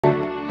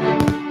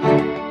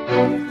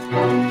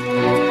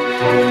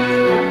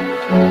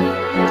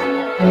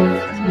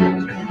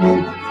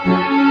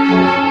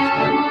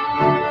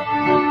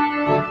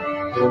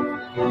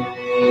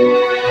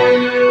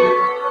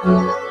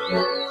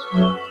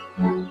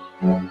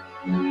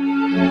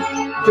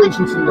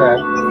occasion to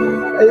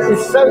learn.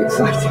 It's so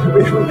exciting.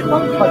 We can't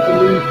quite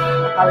believe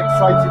how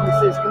exciting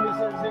this is. Can we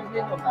zoom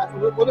in on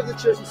that? What are the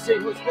children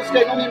seeing? What's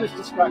going on here,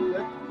 Mr.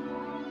 Sprackler?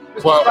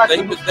 Well,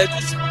 they're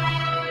just,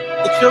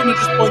 the children are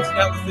just pointing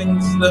out the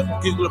things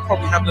that Google are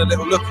probably having a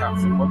little look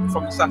at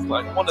from the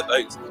satellite. One of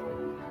those.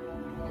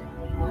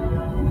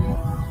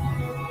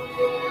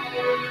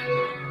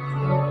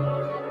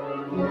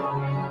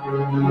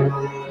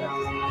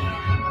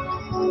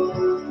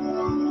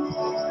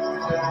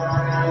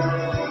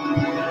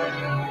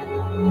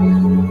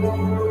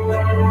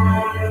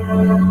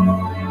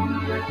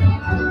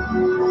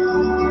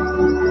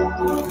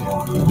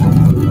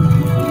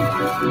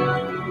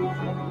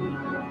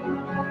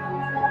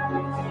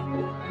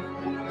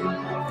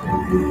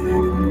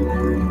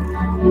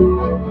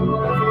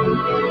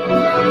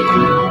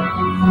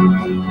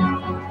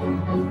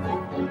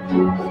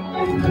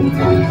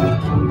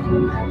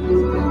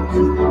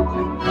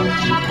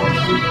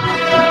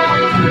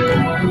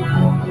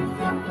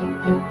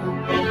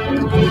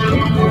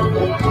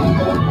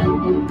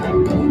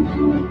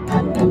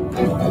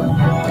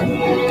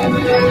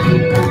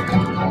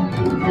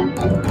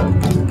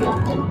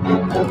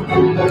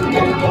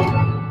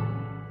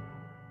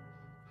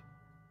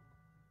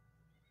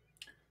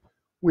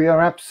 We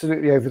are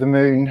absolutely over the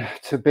moon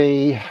to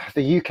be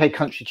the UK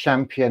country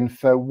champion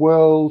for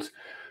World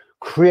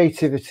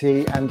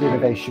Creativity and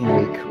Innovation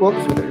Week.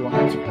 Whoops, we don't really want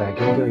that to play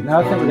again, do we? Now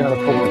I think we're going to have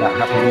a problem with that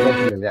happening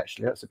regularly,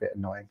 actually. That's a bit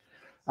annoying.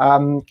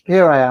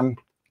 Here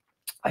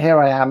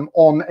I am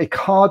on a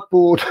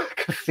cardboard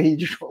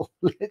cathedral,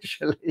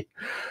 literally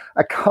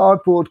a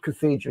cardboard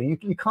cathedral.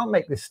 You can't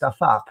make this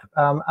stuff up.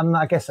 And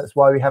I guess that's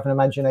why we have an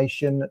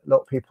imagination. A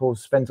lot of people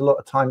spend a lot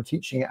of time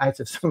teaching it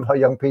out of some of our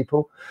young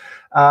people.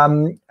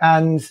 And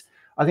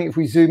I think if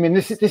we zoom in,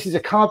 this is a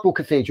cardboard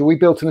cathedral we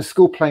built on a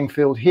school playing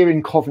field here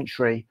in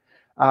Coventry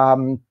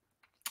about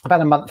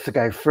a month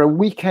ago for a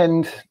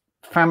weekend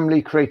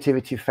family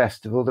creativity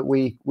festival that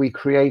we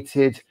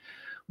created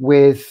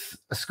with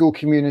a school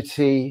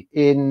community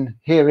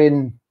here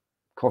in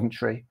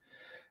Coventry.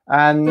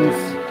 And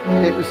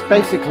it was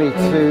basically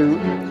to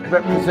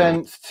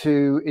represent,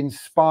 to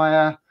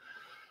inspire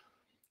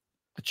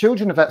the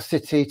children of that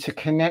city to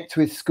connect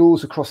with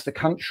schools across the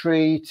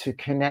country, to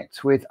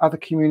connect with other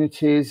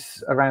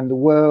communities around the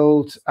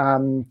world,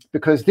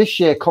 because this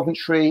year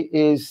Coventry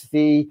is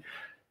the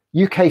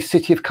UK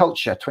City of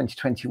Culture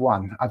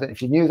 2021. I don't know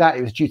if you knew that.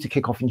 It was due to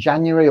kick off in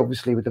January.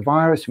 Obviously with the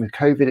virus and with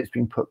COVID, it's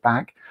been put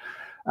back.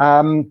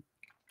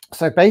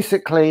 So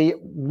basically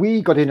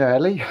we got in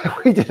early.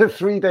 We did a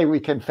 3-day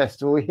weekend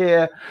festival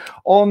here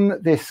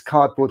on this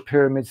cardboard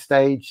pyramid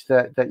stage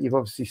that you've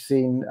obviously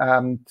seen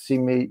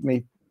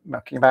me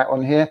mucking about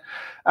on here,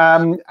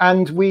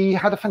 and we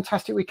had a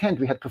fantastic weekend.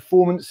 We had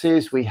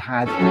performances, we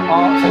had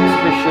art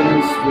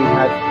exhibitions, we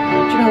had,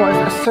 do you know what,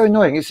 that's so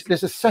annoying.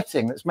 There's a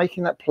setting that's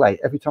making that play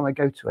every time I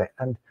go to it,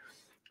 and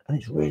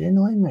it's really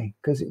annoying me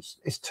because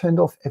it's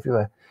turned off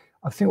everywhere.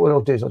 I think what I'll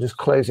do is I'll just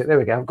close it. There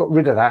we go. I've got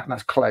rid of that and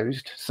that's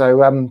closed.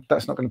 So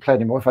that's not going to play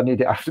anymore. If I need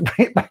it, I have to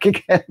bring it back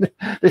again.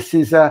 This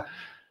is the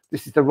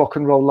rock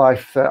and roll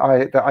life that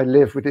I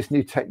live with this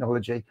new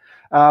technology.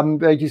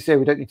 They do say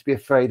we don't need to be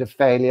afraid of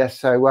failure.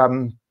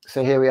 So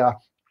so here we are.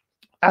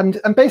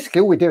 And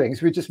basically all we're doing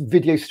is we're just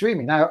video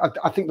streaming. Now,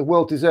 I think the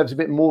world deserves a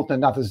bit more than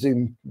another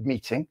Zoom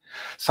meeting.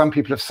 Some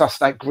people have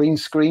sussed out green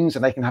screens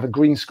and they can have a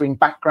green screen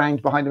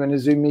background behind them in a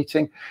Zoom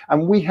meeting.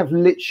 And we have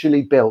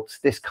literally built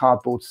this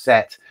cardboard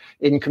set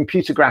in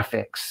computer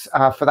graphics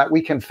for that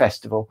weekend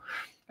festival.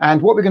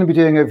 And what we're going to be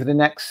doing over the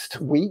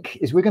next week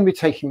is we're going to be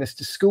taking this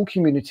to school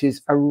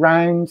communities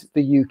around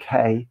the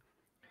UK,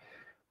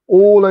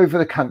 all over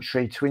the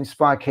country, to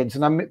inspire kids.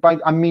 And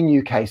I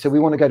mean UK. So we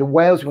want to go to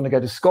Wales, we want to go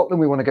to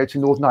Scotland, we want to go to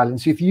Northern Ireland.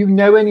 So if you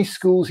know any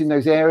schools in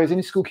those areas,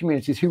 any school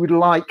communities who would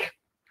like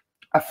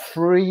a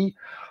free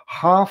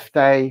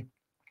half-day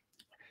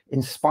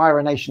Inspire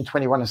a Nation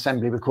 21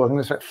 assembly recording,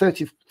 it's like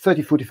 30,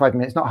 45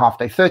 minutes, not half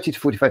day, 30 to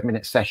 45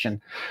 minute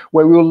session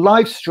where we will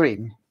live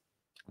stream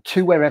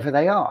to wherever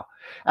they are.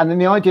 And then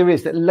the idea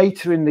is that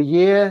later in the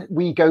year,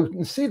 we go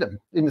and see them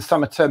in the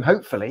summer term.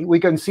 Hopefully we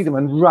go and see them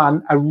and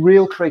run a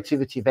real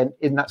creativity event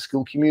in that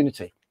school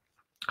community.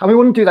 And we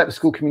want to do that with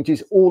school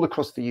communities all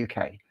across the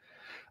UK.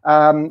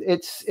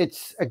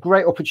 It's a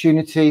great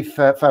opportunity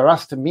for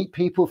us to meet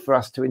people, for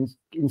us to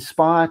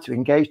inspire, to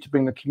engage, to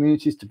bring the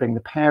communities, to bring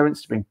the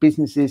parents, to bring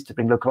businesses, to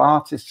bring local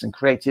artists and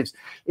creatives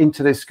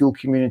into those school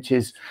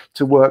communities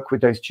to work with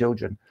those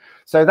children.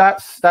 So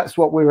that's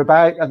what we're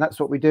about, and that's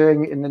what we're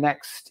doing in the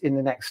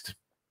next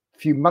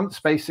few months,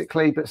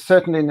 basically, but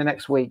certainly in the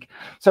next week.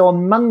 So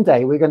on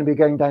Monday, we're going to be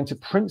going down to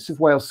Prince of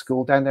Wales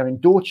School down there in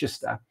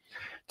Dorchester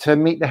to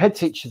meet the head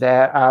teacher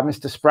there,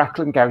 Mr.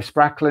 Spracklen, Gary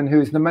Spracklen, who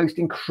is the most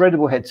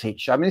incredible head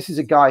teacher. I mean, this is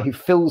a guy who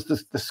fills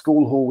the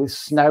school hall with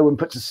snow and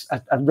puts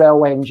a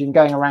railway engine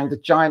going around a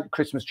giant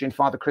Christmas tree and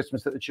Father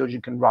Christmas that the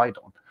children can ride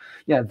on.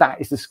 You know, that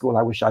is the school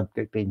I wish I'd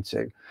been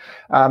to.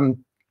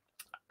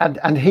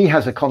 And he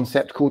has a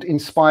concept called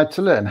Inspired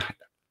to Learn.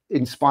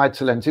 inspired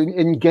to learn, to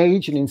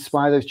engage and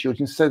inspire those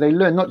children so they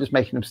learn, not just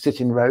making them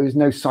sit in rows,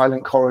 no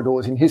silent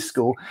corridors in his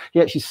school. He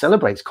actually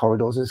celebrates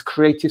corridors as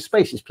creative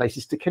spaces,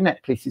 places to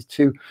connect, places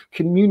to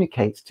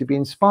communicate, to be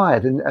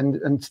inspired,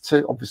 and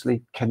to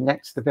obviously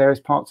connect the various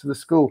parts of the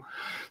school.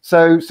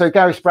 So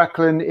Gary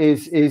Spracklin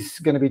is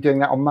going to be doing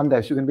that on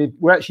Monday. So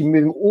we're actually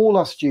moving all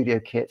our studio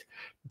kit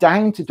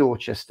down to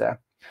Dorchester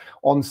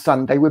on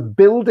Sunday. We're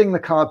building the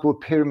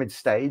cardboard pyramid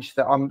stage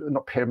that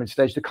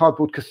the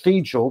cardboard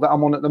cathedral that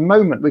I'm on at the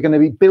moment. We're going to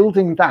be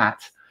building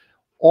that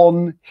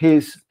on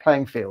his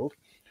playing field.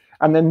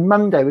 And then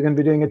Monday, we're going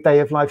to be doing a day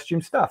of live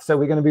stream stuff. So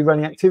we're going to be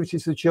running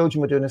activities for the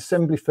children. We're doing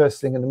assembly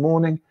first thing in the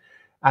morning.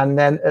 And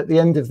then at the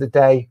end of the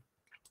day,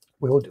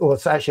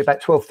 it's actually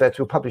about 12:30,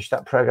 we'll publish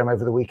that program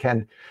over the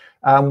weekend.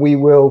 We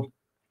will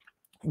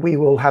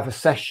have a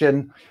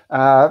session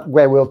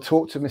where we'll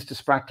talk to Mr.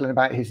 Spracklin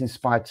about his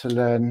Inspired to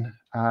Learn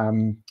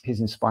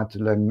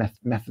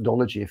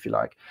methodology, if you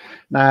like.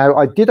 Now,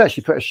 I did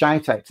actually put a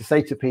shout out to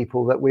say to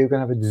people that we're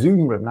going to have a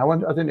Zoom room. Now, I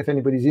don't know if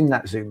anybody's in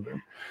that Zoom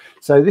room.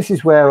 So this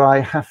is where I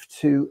have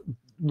to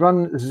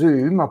run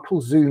Zoom. I'll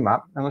pull Zoom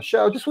up and I'll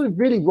show. I just want to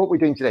really what we're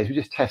doing today is we're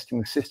just testing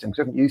the system because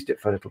I haven't used it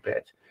for a little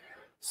bit.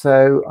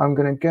 So I'm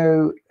going to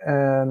go.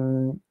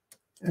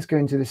 Let's go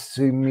into this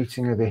Zoom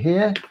meeting over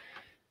here.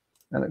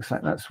 That looks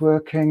like that's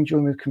working.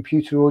 Join with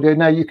computer audio.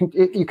 Now you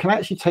can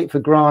actually take for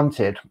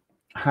granted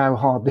how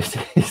hard this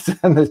is,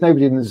 and there's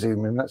nobody in the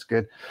Zoom room. That's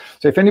good.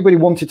 So if anybody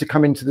wanted to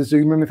come into the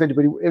Zoom room, if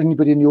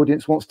anybody in the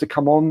audience wants to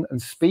come on and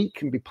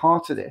speak and be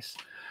part of this,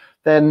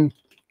 then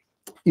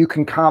you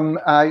can come.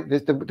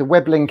 The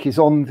web link is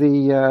on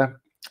the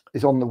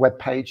web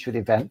page for the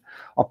event.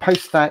 I'll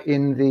post that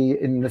in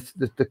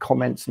the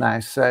comments now.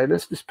 So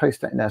let's just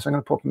post that in there. So I'm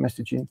going to pop a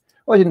message in.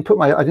 Oh, I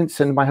didn't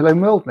send my hello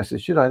world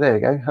message, should I? There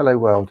you go. Hello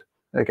world.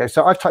 There we go.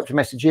 So I've typed a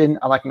message in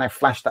and I can now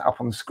flash that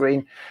up on the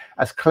screen.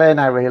 As Claire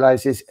now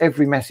realizes,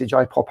 every message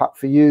I pop up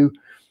for you,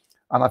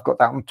 and I've got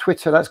that on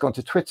Twitter, that's gone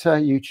to Twitter,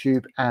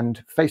 YouTube,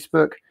 and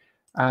Facebook.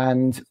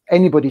 And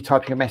anybody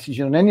typing a message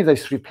in on any of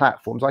those three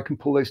platforms, I can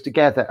pull those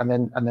together and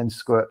then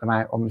squirt them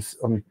out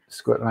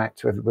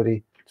to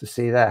everybody to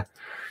see there.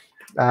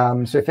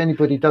 So if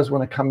anybody does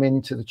want to come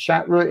into the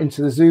chat room,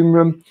 into the Zoom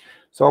room,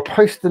 so I'll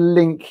post the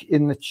link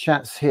in the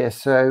chats here.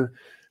 So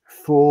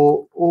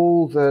for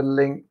all the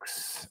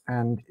links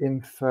and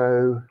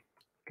info,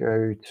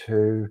 go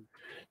to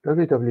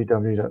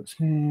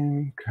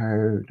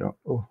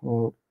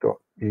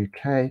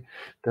www.smco.org.uk.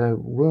 The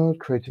World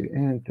Creative,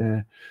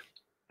 yeah,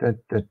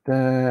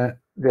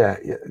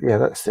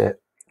 that's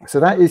it. So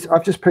that is,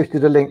 I've just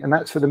posted a link, and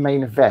that's for the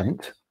main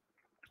event.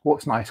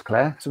 What's nice,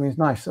 Claire? Something's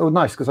nice. Oh,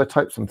 nice, because I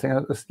typed something.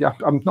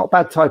 I'm not a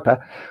bad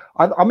typer.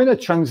 I'm in a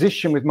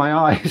transition with my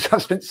eyes.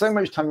 I've spent so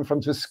much time in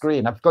front of a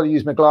screen. I've got to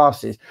use my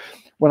glasses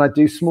when I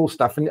do small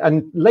stuff.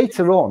 And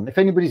later on, if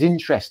anybody's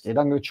interested,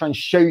 I'm going to try and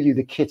show you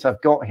the kit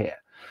I've got here.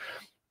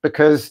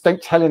 Because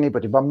don't tell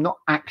anybody, but I'm not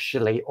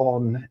actually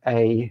on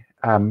a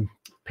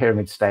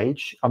pyramid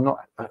stage. I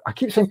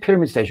keep saying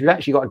pyramid stage. We've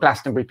actually got a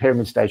Glastonbury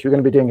pyramid stage. We're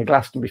going to be doing a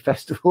Glastonbury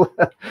festival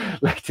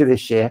later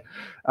this year.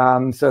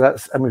 And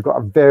we've got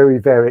a very,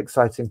 very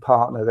exciting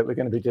partner that we're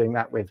going to be doing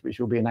that with, which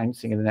we'll be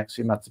announcing in the next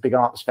few months. A big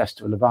arts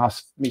festival have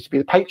asked me to be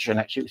the patron,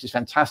 actually, which is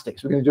fantastic.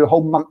 So we're going to do a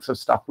whole month of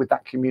stuff with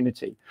that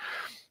community.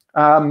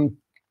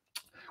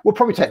 We'll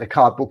probably take the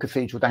cardboard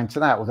cathedral down to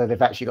that, although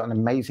they've actually got an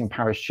amazing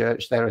parish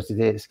church there as it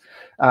is.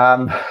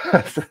 So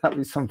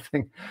that'll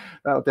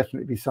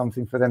definitely be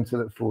something for them to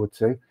look forward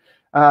to.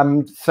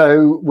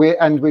 So we're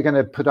going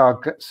to put our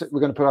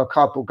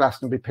cardboard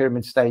Glastonbury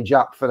pyramid stage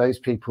up for those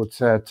people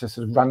to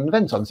sort of run an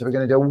event on. So we're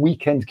going to do a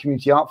weekend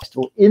community art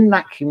festival in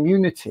that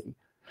community,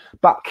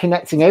 but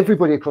connecting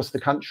everybody across the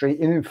country.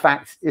 In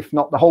fact, if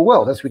not the whole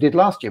world, as we did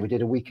last year. We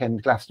did a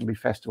weekend Glastonbury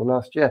festival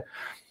last year.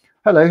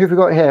 Hello, who have we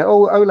got here?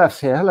 Oh,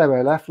 Olaf's here. Hello,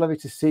 Olaf. Lovely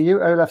to see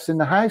you. Olaf's in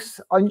the house.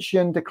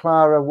 Ancien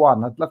Declara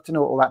 1. I'd love to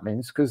know what all that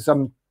means, because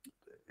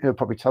he'll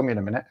probably tell me in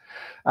a minute.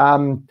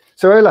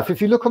 So, Olaf,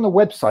 if you look on the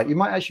website, you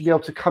might actually be able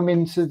to come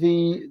into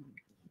the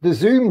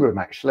Zoom room,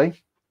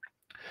 actually.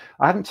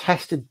 I haven't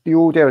tested the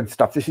audio and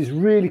stuff. This is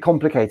really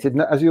complicated.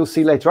 And as you'll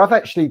see later, I've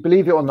actually,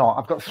 believe it or not,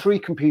 I've got 3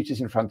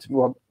 computers in front of me.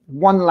 Well,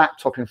 1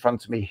 laptop in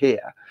front of me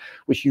here,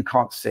 which you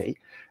can't see.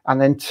 And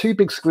then 2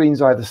 big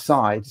screens either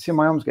side. See,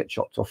 my arms get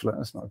chopped off. Look,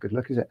 that's not a good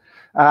look, is it?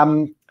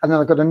 And then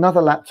I've got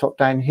another laptop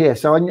down here.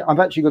 So I've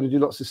actually got to do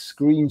lots of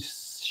screen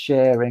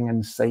sharing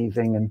and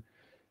saving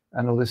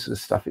and all this sort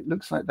of stuff. It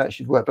looks like that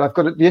should work. But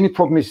the only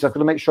problem is I've got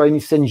to make sure I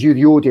only send you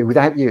the audio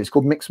without you. It's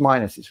called mix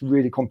minus. It's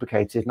really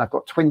complicated. And I've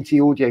got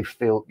 20 audio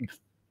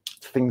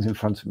things in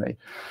front of me.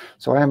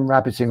 So I am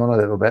rabbiting on a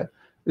little bit.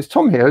 Is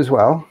Tom here as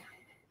well?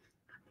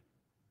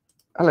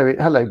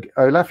 Hello,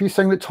 Olaf. You're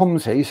saying that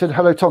Tom's here. You said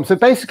hello, Tom. So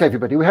basically,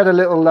 everybody, we had a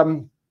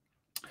little,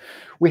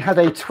 we had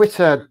a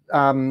Twitter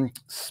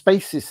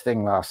Spaces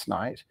thing last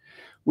night,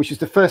 which is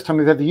the first time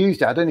we've ever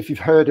used it. I don't know if you've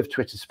heard of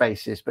Twitter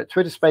Spaces, but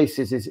Twitter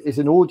Spaces is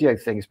an audio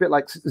thing. It's a bit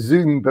like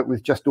Zoom, but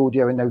with just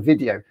audio and no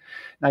video.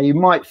 Now, you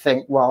might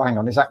think, well, hang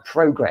on, is that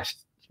progress?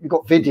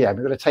 got video,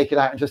 we've got to take it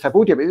out and just have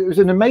audio. But it was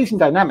an amazing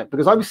dynamic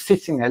because I was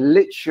sitting there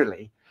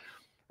literally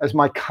as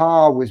my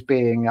car was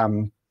being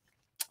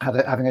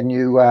having a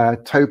new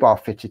tow bar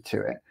fitted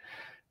to it,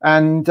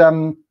 and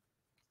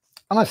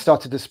I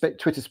started to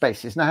Twitter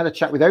Spaces, and I had a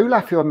chat with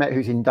Olaf, who I met,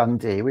 who's in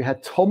Dundee. We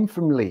had Tom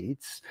from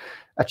Leeds,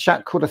 a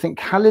chap called, I think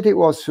Khalid it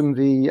was, from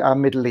the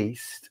Middle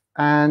East,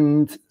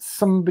 and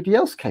somebody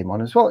else came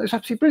on as well. It was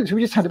absolutely brilliant. So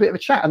we just had a bit of a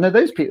chat. And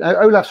those people,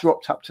 Olaf's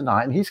rocked up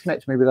tonight, and he's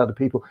connected me with other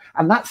people.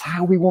 And that's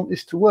how we want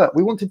this to work.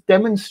 We want to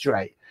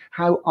demonstrate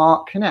how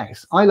art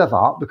connects. I love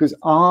art because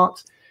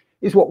art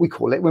is what we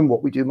call it when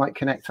what we do might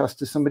connect us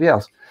to somebody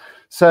else.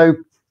 So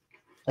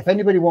if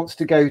anybody wants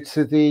to go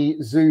to the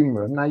Zoom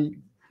room, now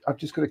I've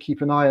just got to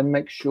keep an eye and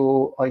make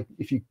sure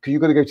because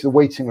you've got to go to the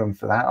waiting room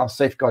for that. Our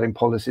safeguarding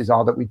policies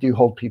are that we do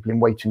hold people in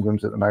waiting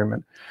rooms at the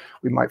moment.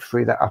 We might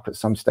free that up at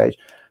some stage.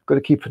 Got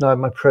to keep an eye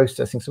on my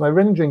processing. So my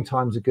rendering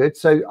times are good.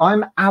 So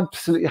I'm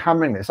absolutely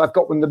hammering this. I've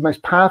got one of the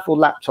most powerful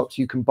laptops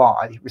you can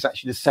buy. It was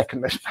actually the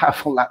second most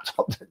powerful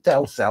laptop that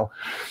Dell sell.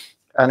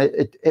 And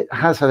it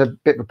has had a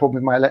bit of a problem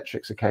with my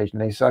electrics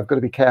occasionally, so I've got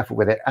to be careful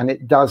with it. And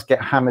it does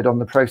get hammered on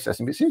the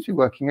processing, but it seems to be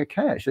working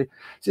okay, actually.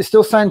 Does it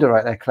still sound all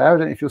right there, Claire? I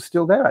don't know if you're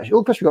still there, actually.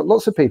 Oh, gosh, we've got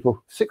lots of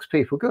people, 6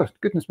 people.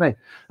 Goodness me.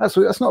 That's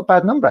not a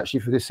bad number,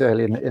 actually, for this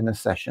early in the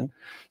session.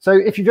 So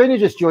if you've only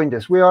just joined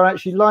us, we are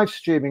actually live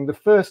streaming the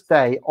first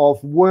day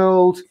of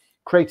World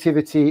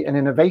Creativity and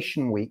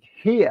Innovation Week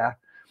here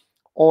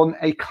on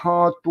a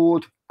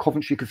cardboard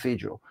Coventry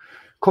Cathedral.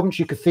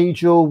 Coventry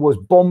Cathedral was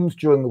bombed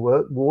during the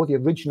war, the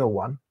original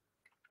one,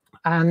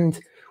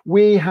 and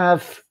we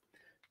have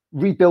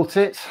rebuilt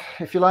it,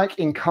 if you like,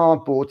 in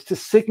cardboard to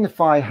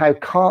signify how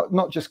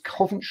not just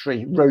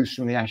Coventry rose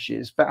from the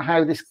ashes, but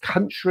how this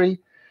country,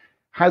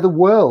 how the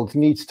world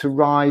needs to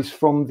rise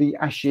from the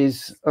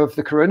ashes of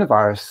the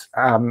coronavirus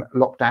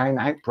lockdown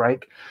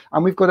outbreak.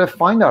 And we've got to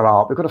find our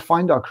art, we've got to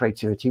find our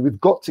creativity, we've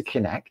got to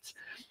connect.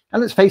 And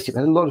let's face it,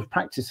 we had a lot of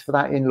practice for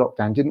that in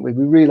lockdown, didn't we?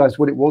 We realized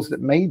what it was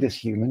that made us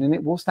human, and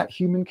it was that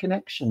human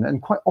connection.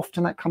 And quite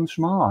often that comes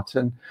from art.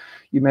 And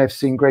you may have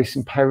seen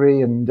Grayson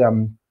Perry and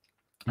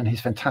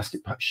his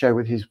fantastic show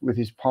with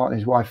his partner,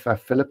 his wife,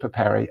 Philippa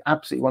Perry.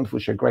 Absolutely wonderful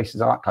show,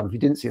 Grace's Art Club. If you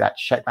didn't see that,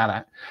 check that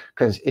out.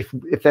 Because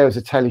if there was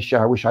a telly show,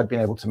 I wish I'd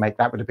been able to make,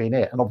 that would have been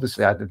it. And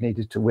obviously I'd have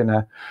needed to win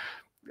a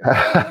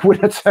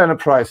Turner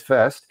Prize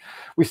first.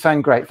 We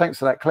sound great. Thanks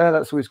for that, Claire.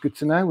 That's always good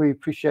to know. We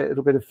appreciate a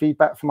little bit of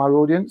feedback from our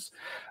audience.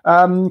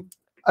 I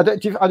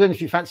don't know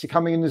if you fancy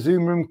coming in the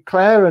Zoom room,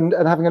 Claire, and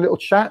having a little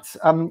chat.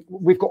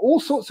 We've got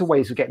all sorts of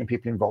ways of getting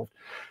people involved.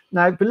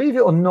 Now, believe it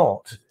or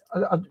not,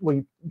 well,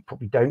 you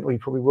probably don't, or you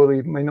probably will, or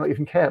you may not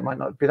even care. It might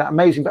not be that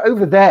amazing. But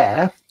over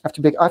there,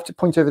 I have to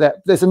point over there.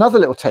 There's another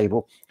little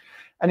table.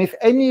 And if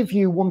any of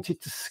you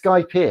wanted to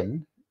Skype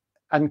in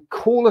and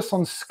call us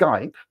on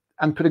Skype,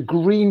 and put a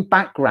green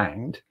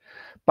background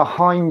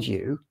behind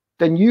you,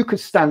 then you could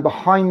stand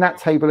behind that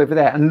table over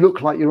there and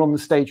look like you're on the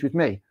stage with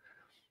me.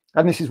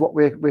 And this is what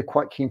we're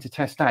quite keen to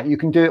test out. You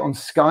can do it on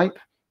Skype.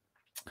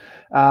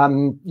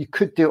 You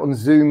could do it on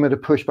Zoom at a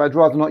push, but I'd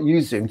rather not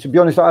use Zoom. To be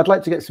honest, I'd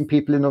like to get some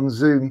people in on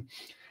Zoom.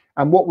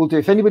 And what we'll do,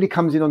 if anybody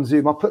comes in on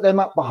Zoom, I'll put them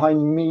up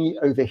behind me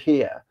over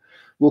here.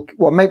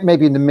 Well,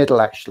 maybe in the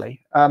middle,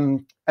 actually.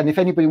 And if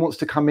anybody wants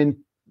to come in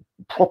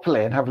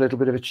properly and have a little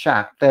bit of a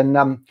chat,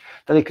 then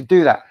they could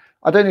do that.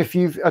 I don't know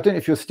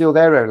if you're still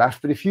there,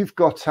 Olaf, but if you've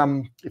got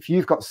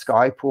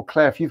Skype, or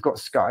Claire, if you've got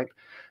Skype,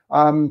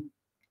 I'm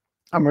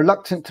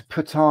reluctant to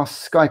put our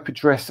Skype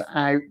address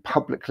out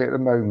publicly at the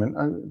moment.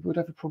 I would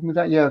have a problem with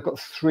that. Yeah, I've got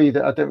 3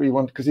 that I don't really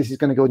want, because this is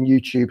going to go on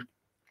YouTube.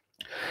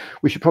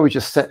 We should probably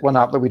just set one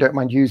up that we don't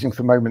mind using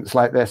for moments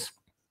like this.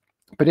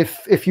 But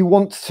if you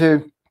want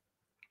to,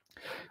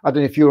 I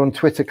don't know if you're on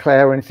Twitter,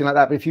 Claire, or anything like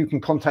that, but if you can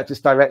contact us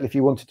directly if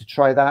you wanted to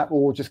try that,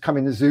 or just come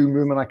in the Zoom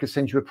room and I could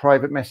send you a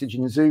private message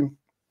in Zoom.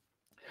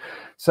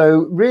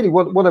 So really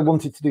what I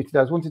wanted to do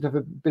today, I wanted to have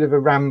a bit of a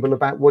ramble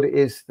about what it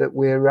is that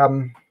we're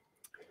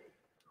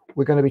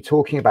going to be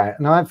talking about.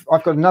 And I've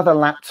got another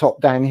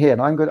laptop down here,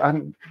 and I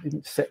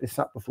didn't set this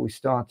up before we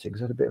started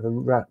because I had a bit of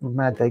a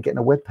mad day getting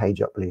a web page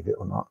up, believe it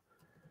or not.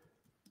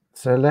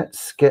 So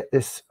let's get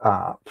this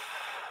up.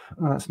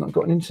 Oh, it's not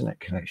got an internet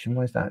connection.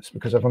 Why is that? It's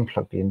because I've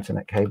unplugged the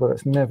internet cable.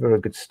 That's never a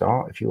good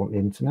start if you want the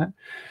internet.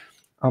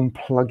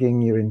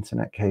 Unplugging your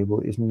internet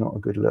cable is not a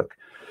good look.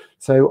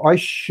 So I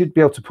should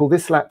be able to pull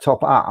this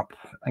laptop up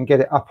and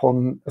get it up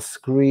on a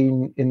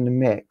screen in the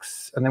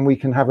mix. And then we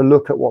can have a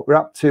look at what we're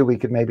up to. We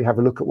could maybe have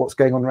a look at what's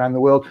going on around the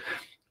world.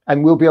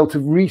 And we'll be able to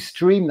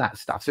restream that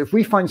stuff. So if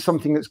we find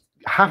something that's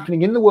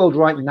happening in the world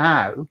right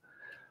now,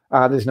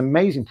 there's an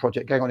amazing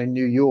project going on in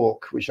New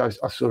York, which I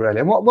saw earlier.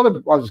 And what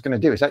I was going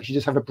to do is actually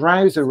just have a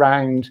browse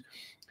around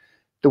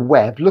the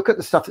web, look at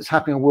the stuff that's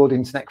happening on World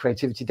Internet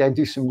Creativity Day, and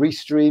do some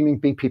restreaming,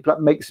 big people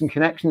up, make some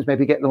connections,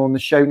 maybe get them on the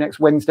show next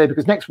Wednesday,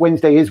 because next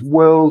Wednesday is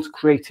World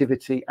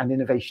Creativity and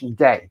Innovation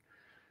Day.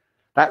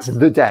 That's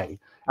the day.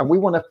 And we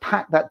want to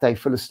pack that day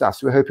full of stuff.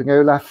 So we're hoping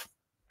Olaf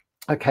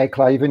Okay,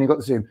 Claire, you've only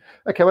got Zoom.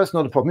 Okay, well, that's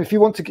not a problem. If you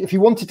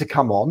wanted to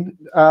come on,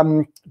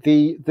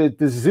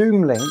 the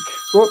Zoom link.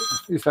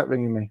 Whoops, who's that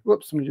ringing me?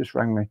 Whoops, somebody just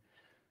rang me.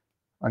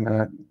 I'm going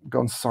to go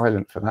on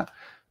silent for that.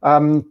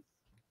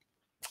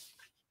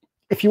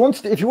 If you want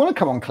to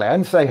come on, Claire,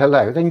 and say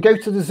hello, then go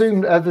to the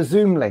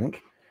Zoom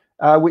link,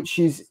 which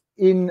is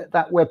in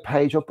that web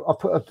page. I'll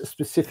put a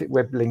specific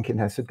web link in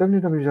here. So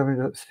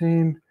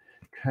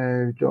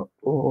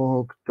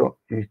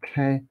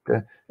www.zoomco.org.uk,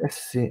 the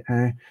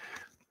SCA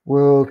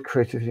World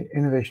Creativity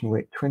Innovation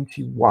Week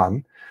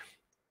 21,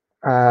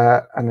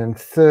 and then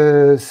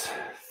Thursday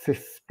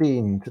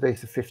 15.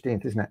 Today's the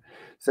 15th, isn't it?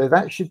 So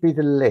that should be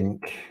the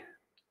link.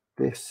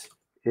 This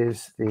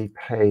is the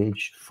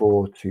page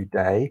for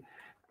today,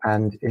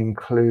 and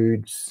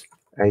includes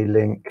a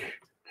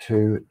link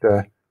to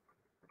the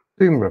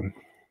Zoom room.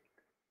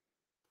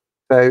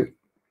 So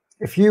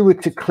if you were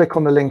to click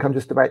on the link I'm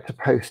just about to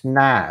post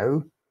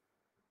now,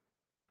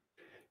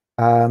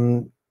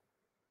 the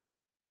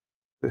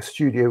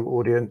studio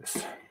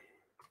audience.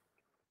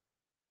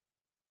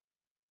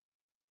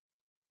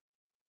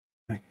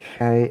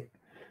 Okay,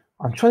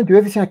 I'm trying to do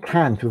everything I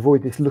can to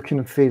avoid this looking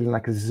and feeling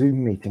like a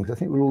Zoom meeting, because I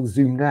think we're all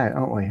zoomed out,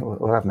 aren't we?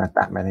 Well, I haven't had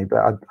that many,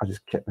 but I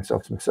just kept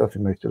myself to myself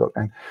in most of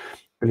lockdown.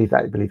 Believe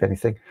that, believe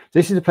anything. So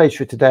this is the page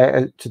for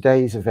today,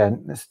 today's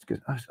event.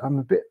 I'm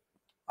a bit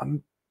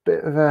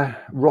of a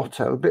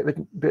rotter, a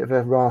bit of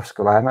a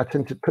rascal. I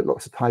tend to put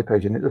lots of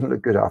typos in. It doesn't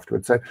look good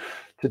afterwards. So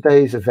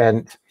today's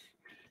event.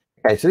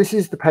 Okay, so this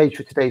is the page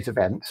for today's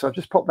event. So I've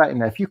just popped that in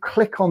there. If you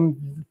click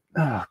on,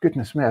 oh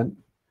goodness me,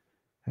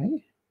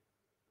 hey,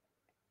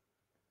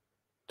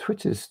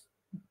 Twitter's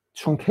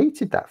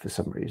truncated that for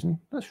some reason.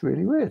 That's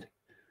really weird.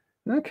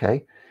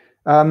 Okay.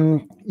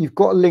 You've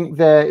got a link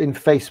there in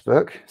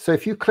Facebook. So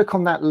if you click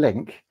on that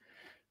link,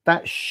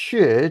 that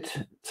should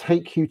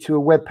take you to a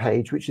web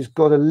page which has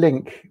got a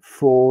link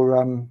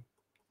for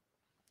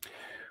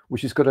the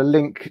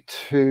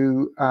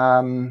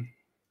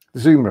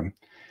Zoom room.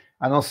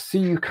 And I'll see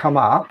you come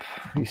up,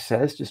 he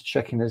says, just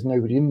checking there's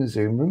nobody in the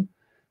Zoom room.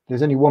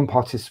 There's only one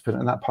participant,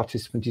 and that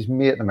participant is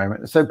me at the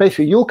moment. So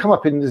basically you'll come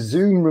up in the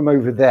Zoom room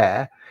over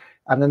there,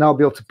 and then I'll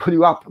be able to pull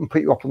you up and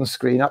put you up on the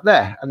screen up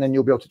there, and then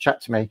you'll be able to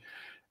chat to me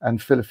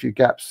and fill a few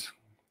gaps.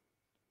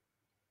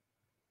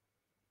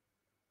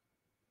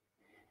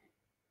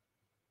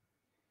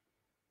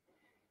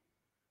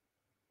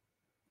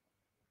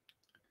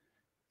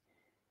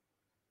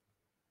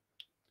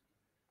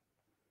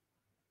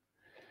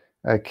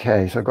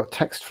 Okay, so I've got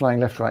text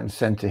flying left, right, and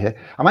centre here.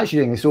 I'm actually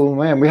doing this all on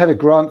my own. We had a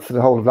grant for the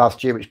whole of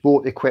last year, which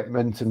bought the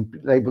equipment and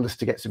enabled us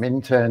to get some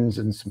interns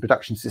and some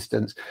production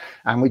assistants.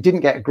 And we didn't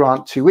get a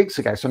grant 2 weeks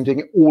ago, so I'm doing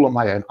it all on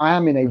my own. I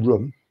am in a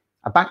room,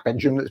 a back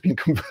bedroom that's been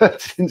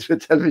converted into a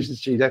television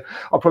studio.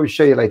 I'll probably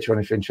show you later on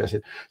if you're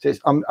interested. So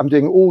I'm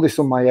doing all this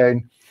on my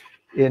own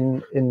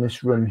in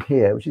this room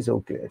here, which is all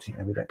good. You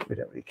know, we don't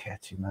really care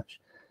too much.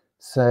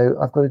 So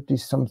I've got to do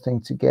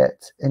something to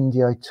get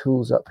NDI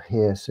tools up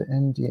here. So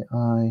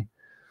NDI.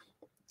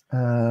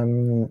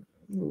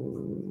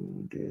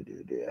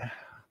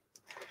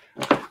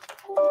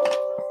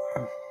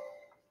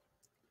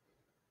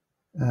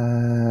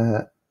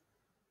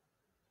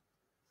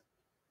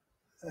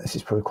 This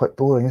is probably quite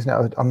boring, isn't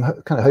it? I'm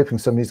kind of hoping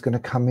somebody's going to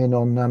come in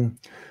on.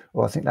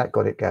 Well, I think that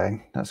got it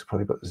going. That's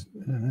probably got. Is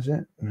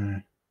it?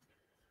 No.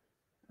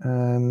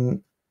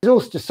 It's all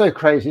just so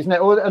crazy, isn't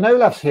it? And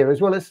Olaf's here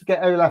as well. Let's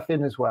get Olaf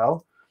in as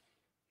well.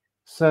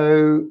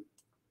 So,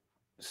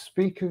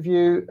 speak of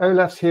you,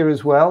 Olaf's here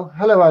as well.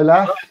 Hello,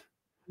 Olaf.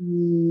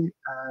 It's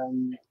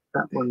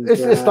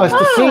nice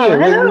to see you.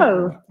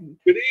 Hello.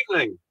 Good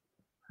evening.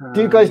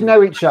 Do you guys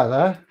know each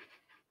other?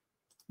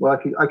 Well,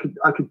 I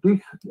could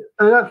do.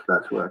 Oh,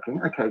 that's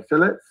working. Okay, so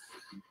let's.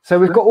 So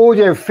we've got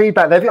audio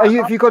feedback there.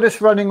 Have you got us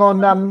running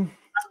on?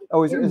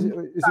 Oh, is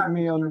it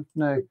me on?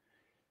 No.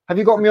 Have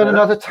you got me on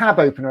another tab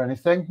open or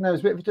anything? No, there's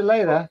a bit of a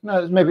delay there.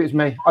 No, maybe it's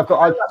me. Let's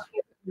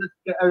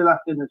get Olaf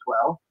in as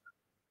well.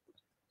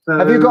 So,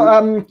 have you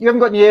got you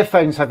haven't got any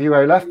earphones, have you,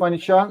 Olaf, by any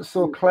chance,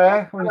 or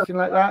Claire, or anything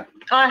like that?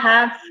 I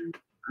have.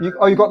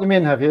 You got them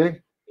in, have you?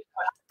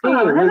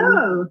 Oh,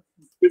 hello.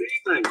 Good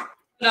evening.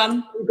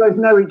 You guys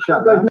know each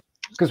other.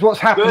 Because what's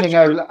happening,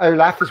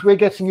 Olaf, is we're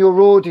getting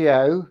your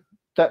audio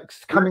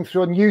that's coming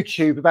through on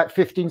YouTube about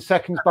 15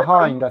 seconds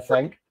behind, I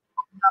think.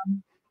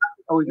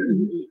 Oh,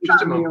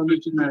 just a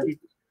moment.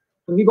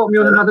 Have you got me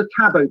on another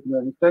tab open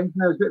or anything?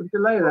 No, there's a bit of a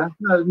delay there.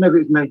 No,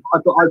 maybe it's me.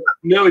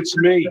 No, it's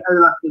me.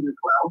 Olaf in as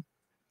well.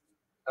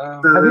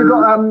 Have you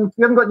got you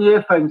haven't got any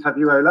earphones, have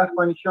you, Olaf,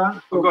 by any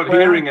chance? I've got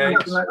hearing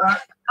aids. Like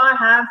that? I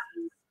have.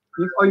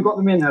 You got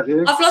them in, have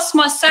you? I've lost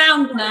my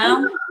sound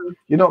now.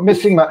 You're not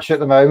missing much at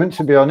the moment,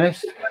 to be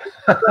honest.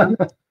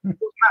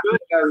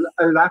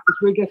 Olaf, is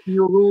we're getting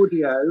your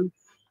audio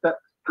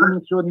that's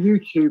coming through on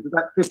YouTube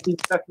about 15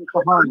 seconds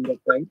behind, I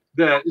think.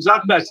 There, is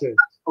that better?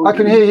 I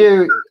can hear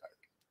you.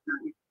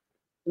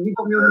 Have you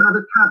got me on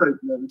another tab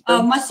open?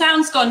 Oh, my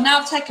sound's gone. Now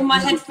I've taken my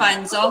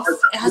headphones off.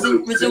 It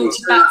hasn't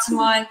resorted back to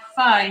my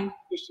phone.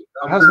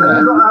 Hasn't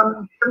it? You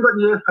haven't got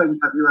any earphones,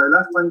 have you,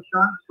 Olaf, by any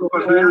chance? I've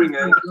got hearing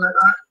aids. Like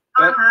that?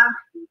 I have.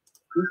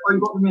 Oh, you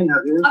got them in,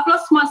 have you? I've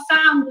lost my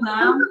sound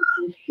now.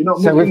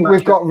 So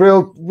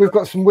we've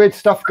got some weird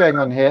stuff going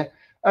on here.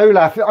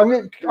 Olaf, I'm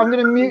going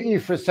to mute you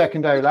for a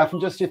second, Olaf,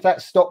 and just see if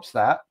that stops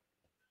that.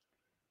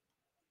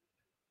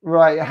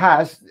 Right, it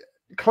has.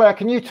 Claire,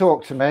 can you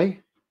talk to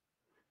me?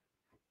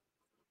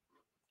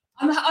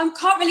 I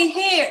can't really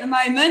hear at the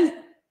moment.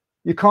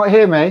 You can't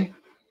hear me?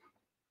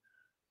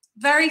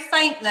 Very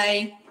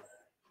faintly.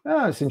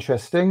 Oh, that's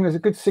interesting. There's a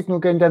good signal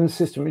going down the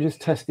system. We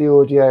just test the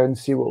audio and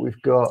see what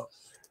we've got.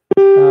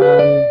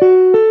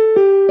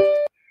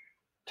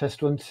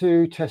 Test 1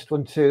 2, test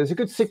 1 2. There's a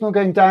good signal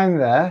going down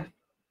there.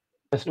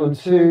 Test 1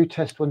 2,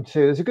 test 1 2.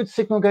 There's a good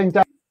signal going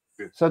down.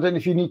 So I don't know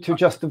if you need to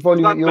adjust the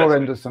volume at your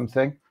end or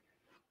something.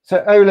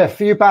 So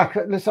Olaf, are you back?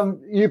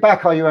 Listen, you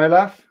back? Are you,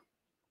 Olaf?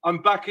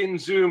 I'm back in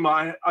Zoom.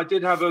 I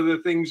did have other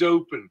things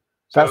open.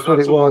 So that's what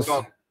it was.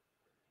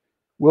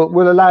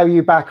 We'll allow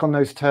you back on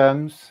those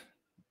terms.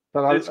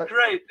 But it's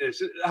great.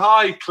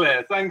 Hi,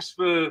 Claire. Thanks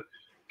for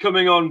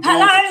coming on board.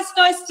 Hello.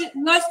 It's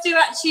nice to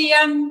actually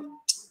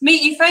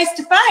meet you face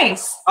to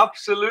face.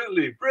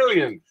 Absolutely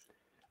brilliant.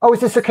 Oh,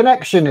 is this a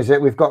connection? Is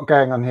it we've got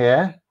going on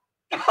here?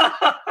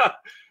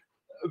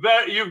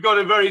 You've got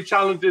a very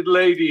talented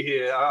lady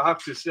here, I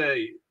have to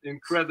say,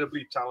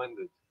 incredibly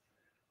talented.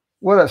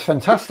 Well, that's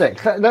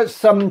fantastic. Let's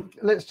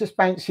just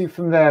bounce you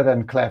from there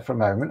then, Claire, for a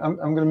moment. I'm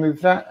going to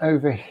move that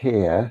over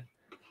here.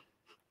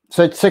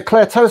 So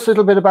Claire, tell us a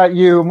little bit about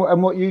you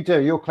and what you do,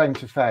 your claim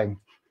to fame.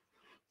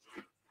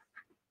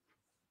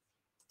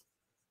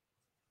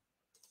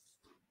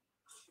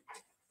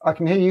 I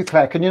can hear you,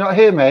 Claire. Can you not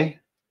hear me?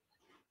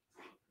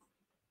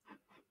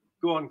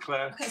 Go on,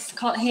 Claire. I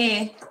can't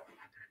hear.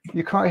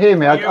 You can't hear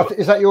me.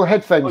 Is that your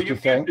headphones, do you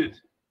think? Muted?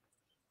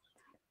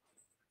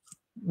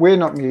 We're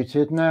not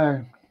muted,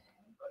 no.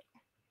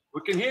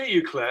 We can hear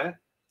you, Claire.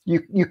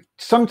 You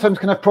sometimes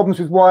can have problems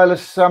with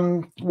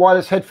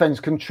wireless headphones,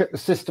 can trip the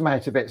system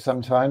out a bit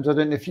sometimes. I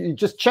don't know if you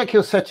just check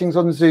your settings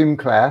on Zoom,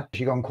 Claire.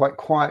 You've gone quite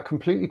quiet,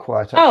 completely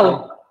quiet.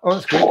 Actually. Oh,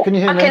 that's good. Can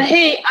you hear me? I can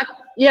hear.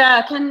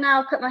 Yeah, I can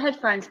now put my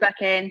headphones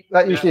back in.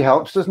 That usually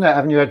helps, doesn't it?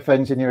 Having your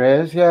headphones in your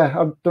ears. Yeah, I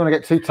don't want to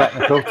get too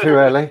technical too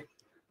early.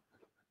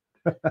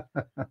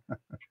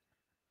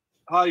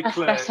 Hi, That's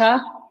Claire.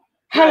 Better.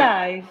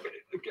 Hello.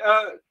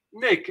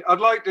 Nick, I'd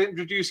like to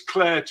introduce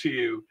Claire to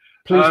you.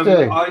 Please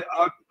do.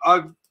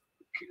 I've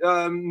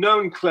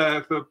known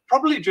Claire for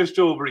probably just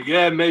over a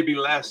year, maybe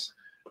less,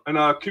 and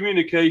our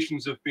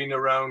communications have been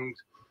around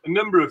a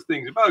number of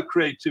things about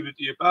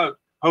creativity, about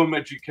home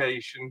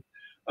education,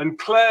 and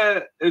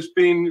Claire has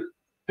been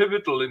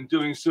pivotal in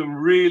doing some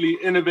really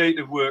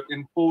innovative work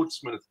in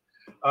Portsmouth,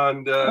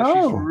 and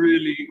she's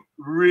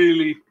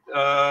really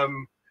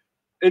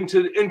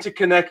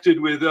interconnected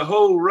with a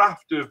whole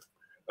raft of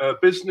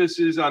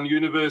businesses and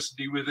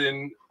university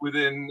within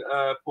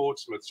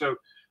Portsmouth. So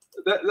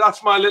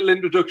that's my little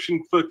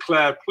introduction for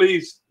Claire.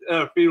 Please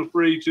feel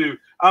free to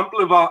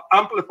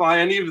amplify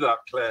any of that,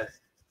 Claire.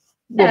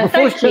 Well,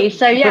 thank you.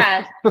 So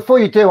yeah, before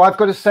you do, I've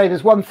got to say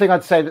there's one thing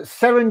I'd say, that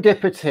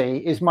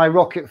serendipity is my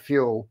rocket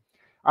fuel,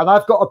 and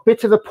I've got a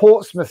bit of a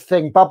Portsmouth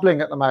thing bubbling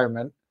at the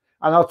moment,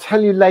 and I'll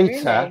tell you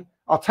later. Really?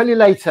 I'll tell you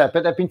later.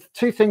 But there've been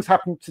two things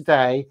happened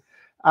today.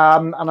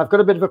 And I've got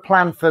a bit of a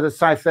plan for that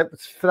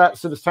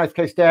sort of South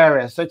Coast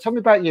area. So tell me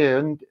about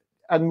you,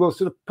 and we'll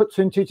sort of put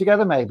two and two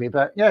together maybe.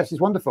 But yeah, this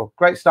is wonderful.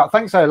 Great start.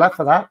 Thanks, Olaf,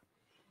 for that.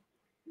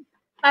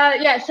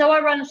 Yeah, so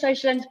I run a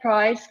social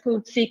enterprise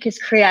called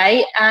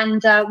Cocreate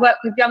and work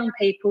with young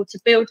people to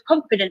build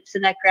confidence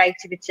in their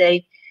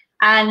creativity,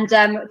 and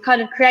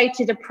kind of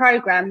created a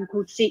program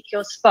called Seek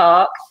Your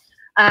Spark.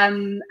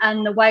 And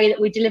the way that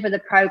we deliver the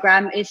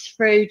program is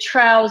through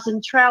trails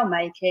and trail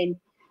making.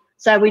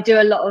 So we do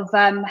a lot of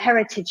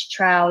heritage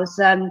trails,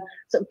 sort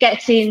of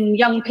getting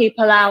young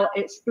people out,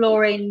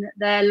 exploring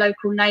their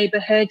local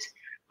neighbourhood,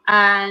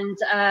 and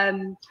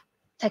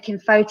taking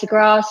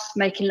photographs,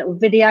 making little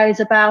videos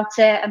about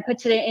it, and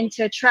putting it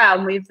into a trail.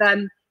 And we've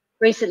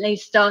recently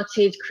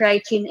started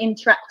creating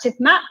interactive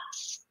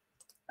maps.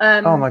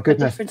 Oh my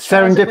goodness!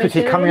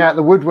 Serendipity coming out of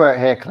the woodwork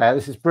here, Claire.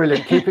 This is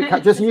brilliant. Keep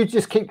it.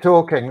 Just keep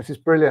talking. This is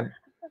brilliant.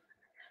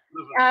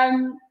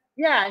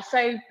 Yeah.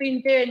 So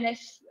been doing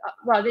this.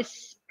 Well,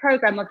 this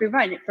program I've been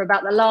running it for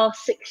about the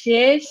last 6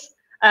 years.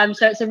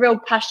 So it's a real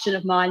passion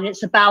of mine.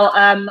 It's about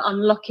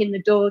unlocking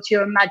the door to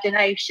your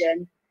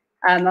imagination.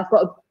 I've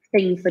got a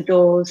thing for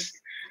doors.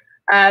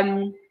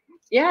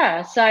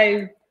 Yeah. So,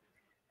 and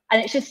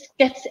it's just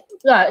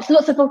it's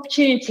lots of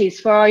opportunities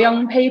for our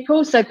young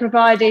people. So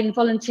providing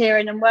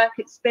volunteering and work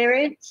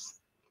experience,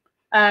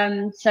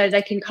 so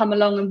they can come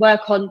along and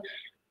work on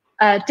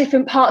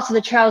different parts of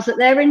the trails that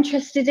they're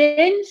interested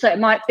in. So it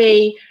might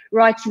be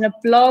writing a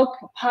blog,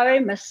 a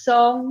poem, a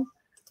song,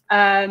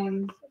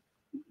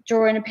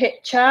 drawing a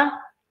picture,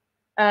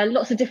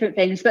 lots of different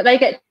things, but they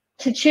get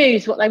to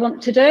choose what they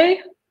want to do.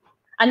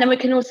 And then we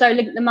can also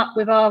link them up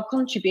with our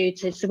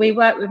contributors. So we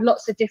work with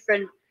lots of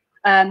different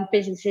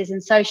businesses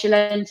and social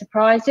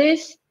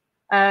enterprises.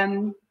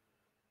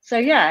 So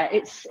yeah,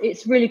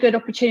 it's really good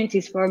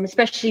opportunities for them,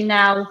 especially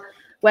now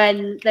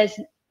when there's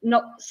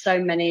not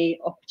so many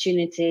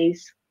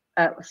opportunities,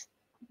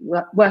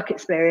 work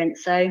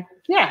experience. So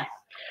yeah,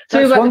 so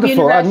that's we work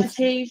wonderful. with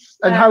universities.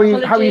 And how are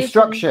you colleges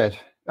structured?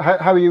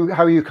 How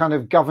are you kind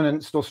of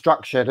governanced or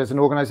structured as an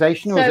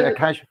organisation, or is it a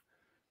casual?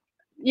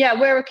 Yeah,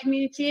 we're a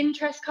community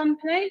interest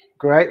company.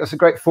 Great, that's a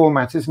great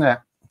format, isn't it?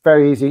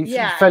 Very easy,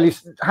 yeah. Fairly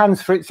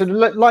hands-free, sort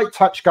of light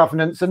touch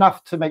governance,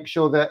 enough to make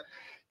sure that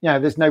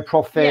there's no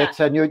profit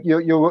and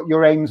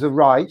your aims are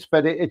right,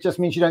 but it just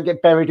means you don't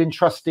get buried in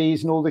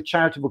trustees and all the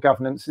charitable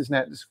governance, isn't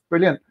it? It's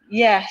brilliant.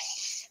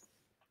 Yes.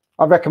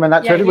 I recommend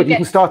that to everybody. You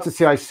can start a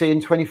CIC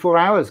in 24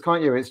 hours,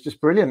 can't you? It's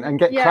just brilliant, and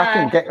get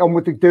cracking, get on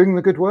with doing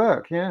the good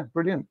work. Yeah,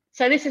 brilliant.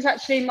 So this is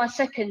actually my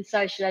second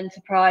social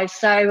enterprise.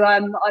 So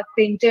I've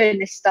been doing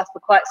this stuff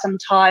for quite some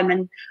time,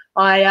 and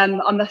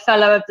I'm a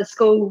fellow of the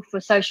School for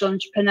Social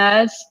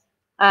Entrepreneurs,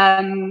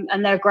 and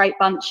they're a great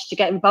bunch to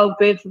get involved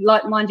with,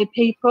 like-minded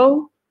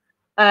people.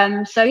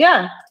 So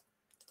yeah.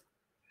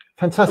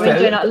 Fantastic. I've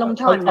been doing it a long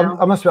time now.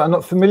 I must admit, I'm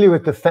not familiar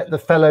with the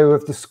fellow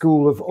of the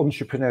School of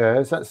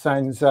Entrepreneurs. That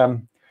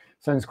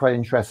sounds quite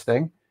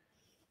interesting.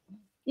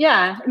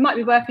 Yeah, it might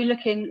be worth you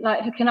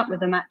hooking up with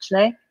them,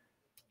 actually.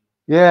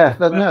 Yeah,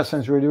 that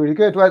sounds really, really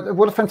good. Well,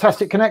 what a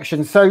fantastic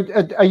connection. So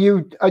are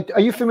you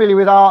familiar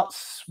with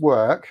Arts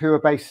Work, who are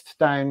based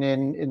down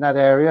in that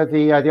area,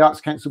 the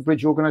Arts Council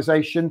Bridge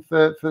organisation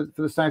for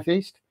the South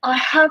East? I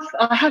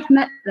have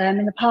met them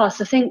in the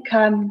past. I think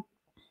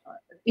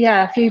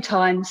a few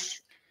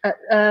times.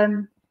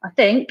 I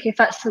think if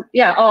that's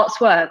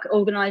Arts Work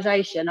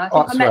organisation. I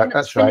think I met them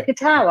at Spinnaker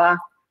Tower.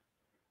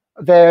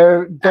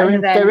 They're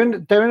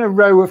in a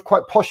row of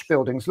quite posh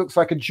buildings. Looks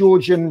like a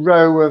Georgian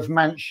row of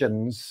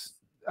mansions,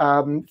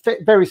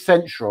 very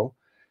central.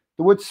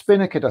 The word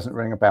Spinnaker doesn't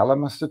ring a bell, I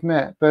must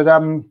admit. But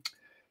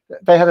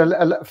they had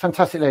a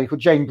fantastic lady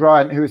called Jane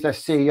Bryant, who was their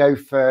CEO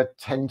for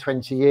 10,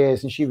 20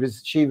 years, and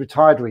she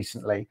retired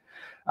recently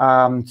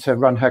to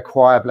run her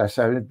choir. Bless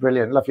her,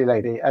 brilliant, lovely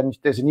lady. And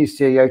there's a new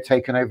CEO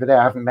taken over there.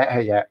 I haven't met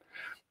her yet,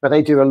 but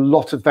they do a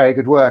lot of very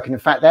good work. And in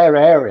fact, their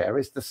area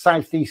is the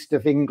southeast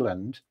of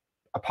England,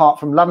 apart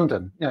from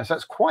London, so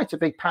that's quite a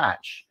big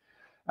patch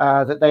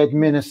that they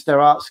administer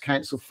Arts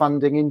Council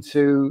funding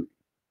into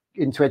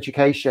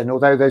education.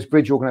 Although those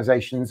bridge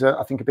organisations,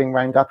 I think, are being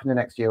rounded up in the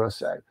next year or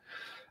so.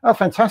 Oh,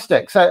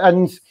 fantastic! So,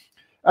 and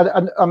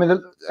I mean,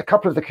 a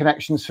couple of the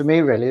connections for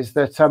me really is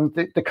that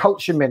the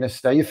culture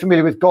minister. You're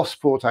familiar with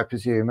Gosport, I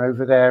presume,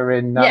 over there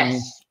in.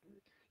 Yes.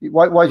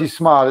 Why do you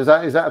smile? Is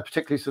that a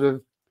particularly sort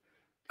of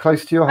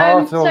close to your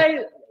heart?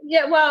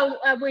 Yeah, well,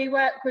 we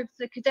work with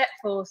the cadet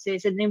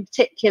forces, and in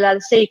particular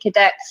the Sea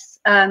Cadets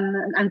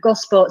and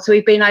Gosport. So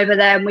we've been over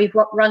there, and we've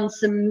run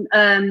some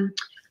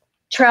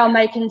trail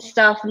making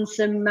stuff and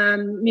some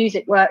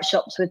music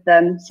workshops with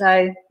them.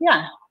 So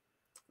yeah.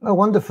 Oh,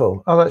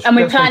 wonderful!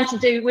 We plan to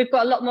do. We've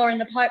got a lot more in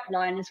the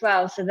pipeline as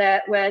well. So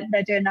they're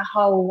doing a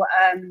whole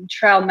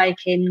trail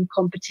making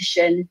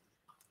competition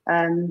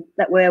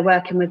that we're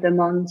working with them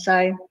on.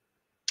 So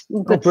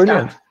good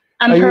brilliant. stuff.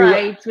 And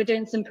parades, we're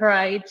doing some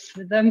parades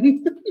with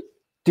them.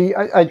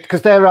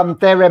 Because their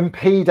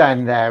MP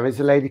down there is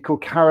a lady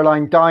called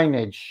Caroline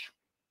Dinage.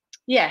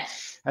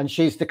 Yes. And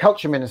she's the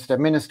culture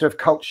minister of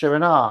culture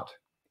and art.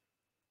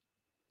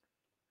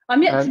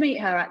 I'm yet to meet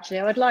her,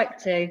 actually. I would like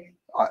to.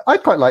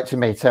 I'd quite like to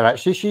meet her,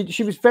 actually.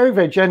 She was very,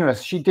 very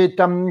generous. She did.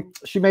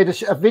 She made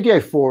a video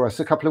for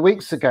us a couple of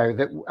weeks ago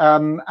that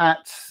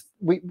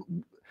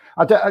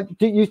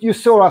you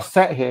saw us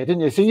set here,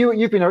 didn't you? So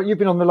you've been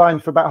on the line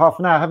for about half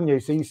an hour, haven't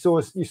you? So you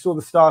saw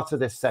the start of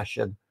this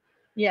session.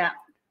 Yeah.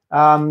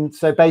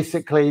 So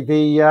basically,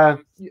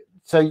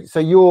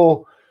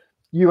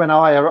 you and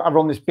I are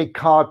on this big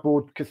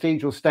cardboard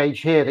cathedral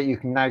stage here that you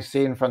can now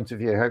see in front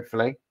of you,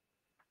 hopefully.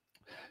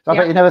 So I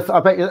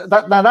bet you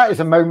that is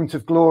a moment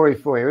of glory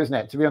for you, isn't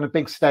it? To be on a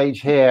big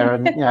stage here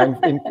and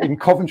in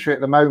Coventry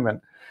at the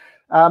moment.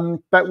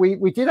 But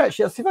we did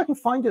actually, I'll see if I can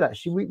find it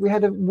actually. We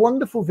had a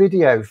wonderful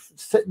video.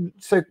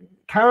 So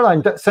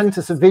Caroline sent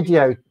us a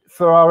video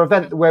for our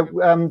event, where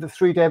the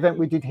 3-day event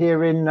we did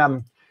here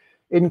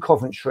in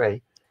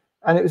Coventry.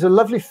 And it was a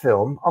lovely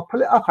film. I'll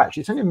pull it up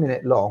actually. It's only a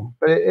minute long,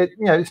 but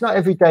it's not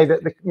every day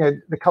that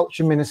the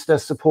culture minister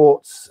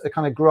supports a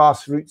kind of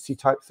grassrootsy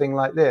type thing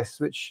like this,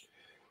 which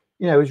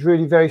is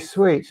really very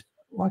sweet.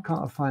 Why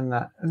can't I find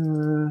that?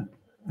 That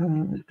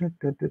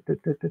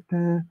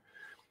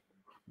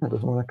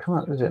doesn't want to come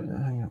up, does it?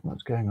 Hang on,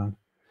 what's going on?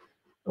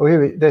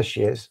 Oh, there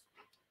she is.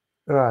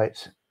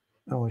 Right.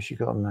 Oh, what's she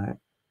got on that?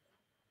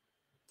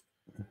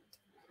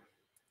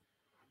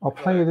 I'll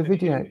play you the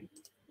video.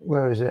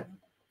 Where is it?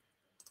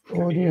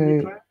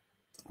 Audio.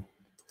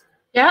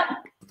 Yeah.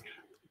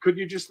 Could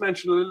you just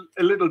mention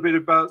a little bit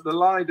about the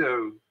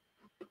Lido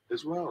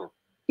as well?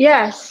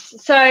 Yes.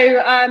 So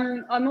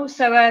I'm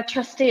also a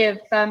trustee of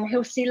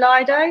Hillsea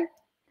Lido,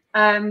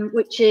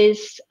 which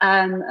is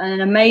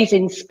an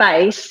amazing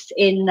space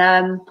in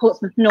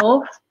Portsmouth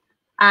North,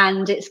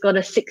 and it's got a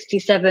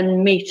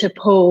 67-metre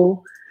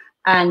pool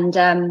and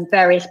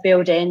various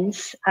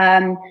buildings.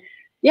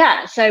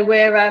 So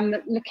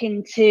we're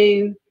looking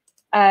to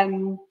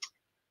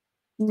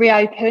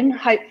reopen,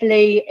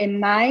 hopefully in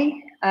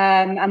May,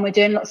 and we're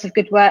doing lots of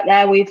good work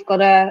there. We've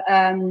got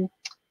a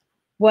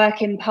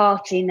working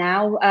party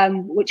now,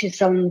 which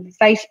is on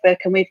Facebook,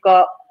 and we've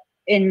got,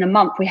 in a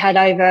month, we had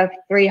over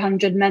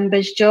 300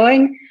 members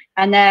join,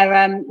 and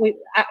they're we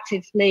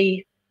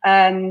actively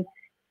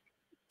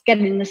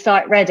getting the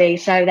site ready.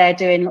 So they're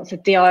doing lots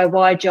of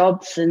DIY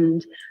jobs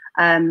and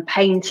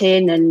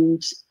painting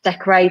and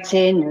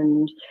decorating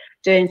and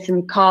doing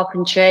some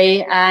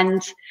carpentry,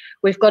 and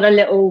we've got a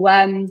little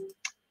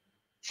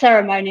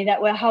ceremony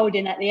that we're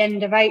holding at the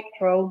end of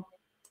April.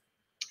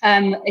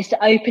 It's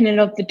the opening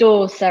of the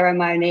doors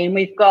ceremony, and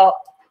we've got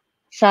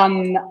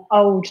some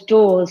old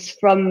doors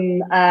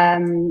from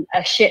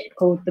a ship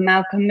called the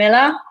Malcolm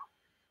Miller.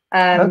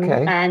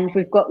 And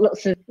we've got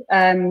lots of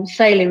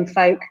sailing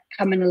folk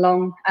coming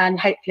along, and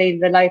hopefully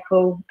the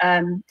local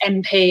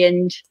MP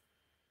and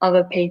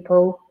other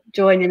people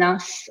joining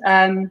us.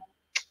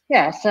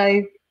 Yeah,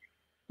 so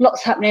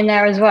lots happening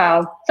there as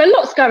well. So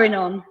lots going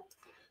on.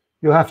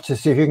 You'll have to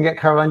see if you can get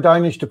Caroline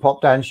Dynish to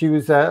pop down. She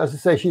was, as I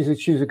say,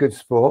 she's a good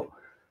sport.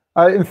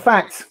 In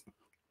fact,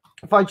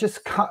 if I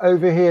just cut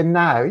over here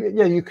now,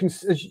 yeah, you can.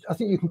 I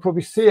think you can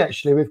probably see,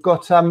 actually, we've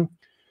got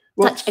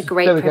such a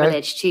great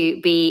privilege to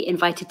be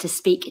invited to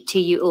speak to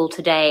you all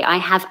today. I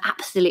have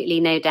absolutely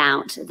no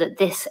doubt that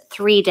this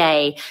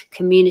 3-day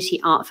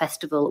community art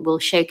festival will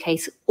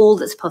showcase all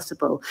that's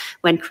possible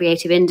when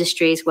creative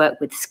industries work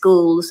with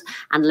schools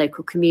and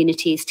local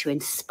communities to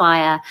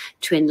inspire,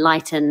 to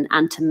enlighten,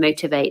 and to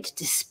motivate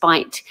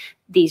despite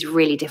these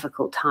really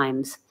difficult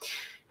times.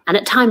 And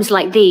at times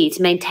like these,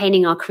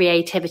 maintaining our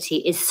creativity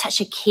is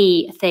such a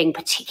key thing,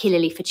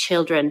 particularly for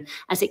children,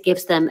 as it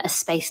gives them a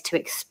space to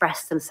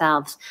express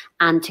themselves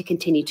and to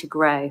continue to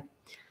grow.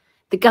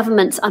 The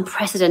government's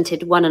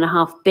unprecedented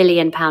 £1.5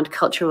 billion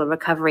Cultural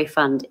Recovery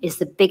Fund is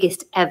the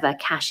biggest ever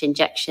cash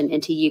injection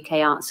into UK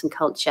arts and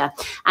culture,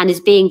 and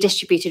is being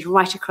distributed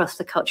right across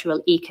the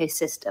cultural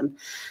ecosystem.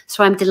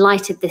 So I'm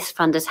delighted this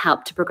fund has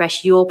helped to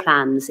progress your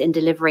plans in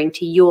delivering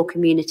to your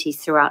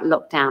communities throughout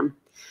lockdown.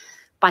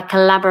 By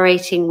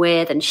collaborating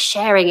with and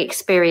sharing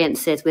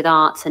experiences with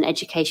arts and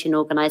education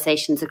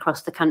organisations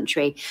across the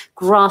country,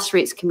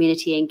 grassroots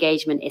community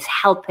engagement is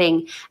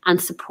helping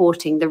and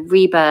supporting the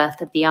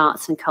rebirth of the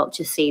arts and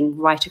culture scene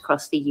right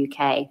across the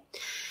UK.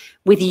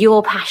 With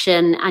your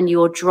passion and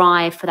your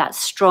drive for that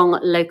strong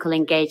local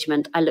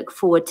engagement, I look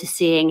forward to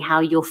seeing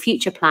how your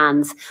future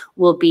plans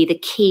will be the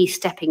key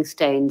stepping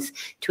stones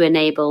to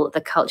enable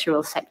the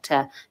cultural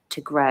sector to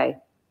grow.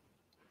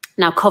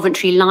 Now,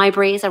 Coventry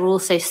Libraries are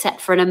also set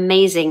for an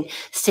amazing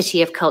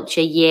City of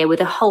Culture year with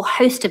a whole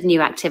host of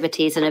new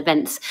activities and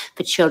events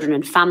for children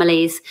and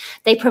families.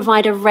 They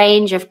provide a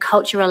range of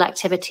cultural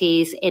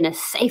activities in a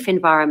safe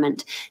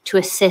environment to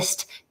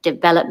assist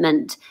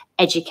development,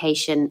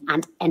 education,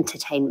 and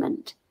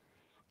entertainment.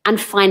 And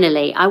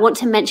finally, I want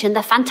to mention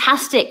the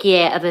fantastic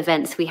year of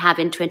events we have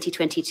in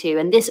 2022.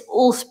 And this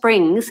all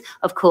springs,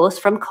 of course,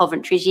 from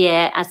Coventry's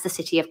year as the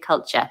City of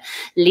Culture,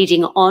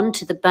 leading on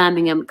to the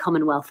Birmingham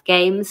Commonwealth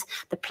Games,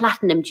 the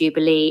Platinum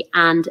Jubilee,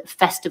 and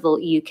Festival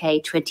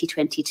UK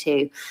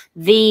 2022.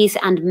 These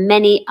and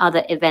many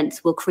other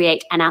events will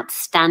create an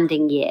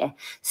outstanding year,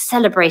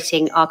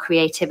 celebrating our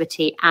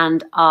creativity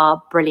and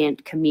our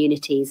brilliant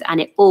communities.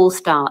 And it all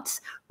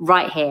starts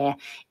right here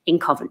in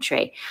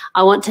Coventry.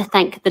 I want to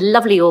thank the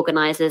lovely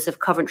organisers of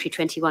Coventry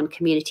 21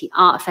 Community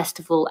Art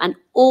Festival and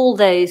all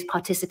those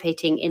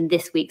participating in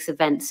this week's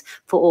events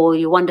for all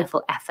your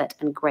wonderful effort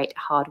and great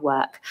hard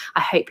work.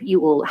 I hope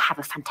you all have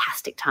a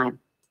fantastic time.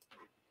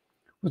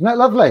 Wasn't that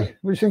lovely?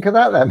 What do you think of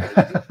that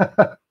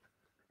then?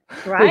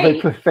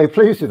 Right. Very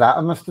pleased with that,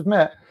 I must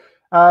admit.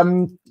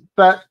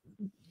 But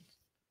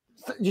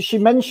she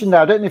mentioned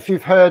that, I don't know if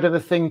you've heard of a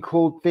thing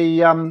called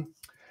the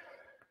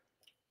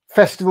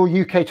Festival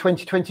UK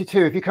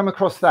 2022. Have you come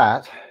across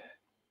that?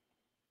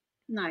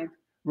 No.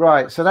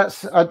 Right. So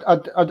that's, I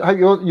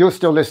hope you're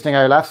still listening,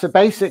 Olaf. So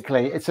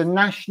basically, it's a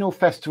national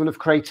festival of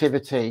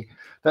creativity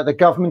that the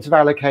government have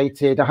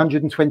allocated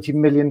 £120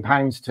 million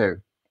to.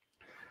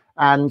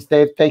 And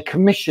they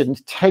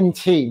commissioned 10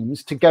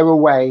 teams to go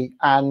away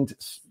and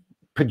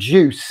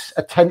produce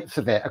a tenth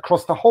of it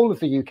across the whole of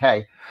the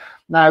UK.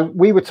 Now,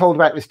 we were told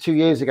about this 2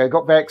 years ago,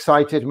 got very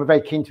excited and were very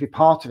keen to be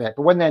part of it.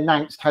 But when they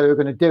announced how they were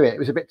going to do it, it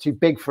was a bit too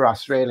big for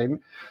us, really,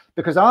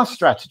 because our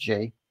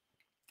strategy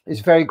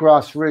is very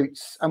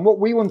grassroots. And what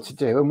we want to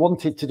do and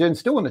wanted to do and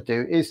still want to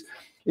do is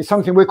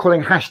something we're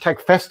calling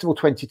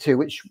 #Festival22,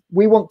 which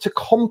we want to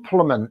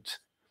complement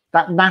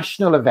that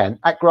national event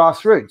at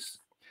grassroots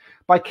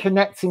by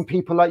connecting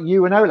people like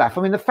you and Olaf.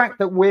 I mean, the fact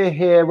that we're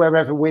here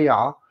wherever we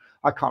are,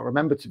 I can't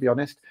remember, to be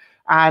honest,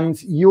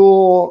 and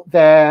you're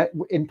there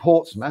in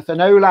Portsmouth,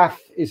 and Olaf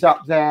is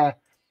up there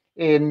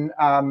in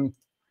let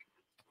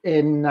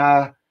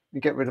me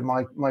get rid of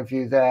my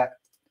view there.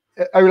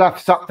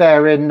 Olaf's up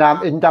there in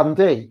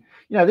Dundee.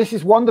 You know, this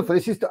is wonderful.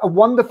 This is a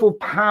wonderful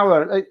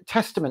power, a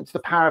testament to the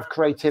power of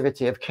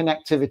creativity, of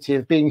connectivity,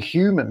 of being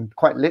human,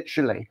 quite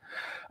literally.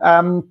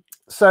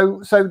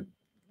 So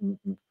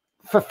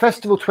for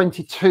Festival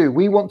 22,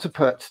 we want to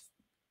put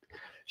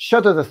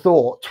shudder the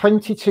thought,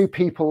 22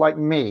 people like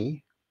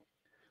me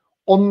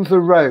on the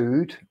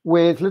road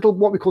with little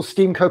what we call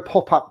Steamco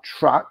pop-up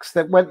trucks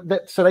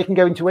so they can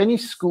go into any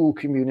school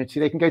community,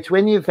 they can go to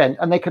any event,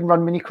 and they can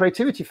run mini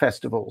creativity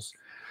festivals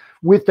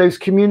with those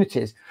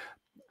communities,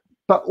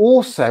 but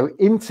also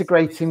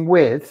integrating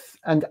with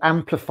and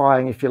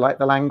amplifying, if you like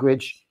the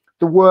language,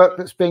 the work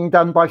that's being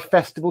done by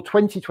Festival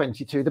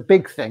 2022, the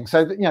big thing.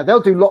 So,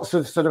 they'll do lots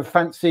of sort of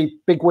fancy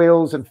big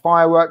wheels and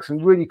fireworks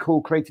and really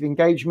cool creative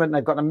engagement. And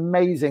they've got an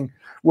amazing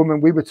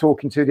woman we were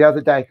talking to the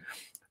other day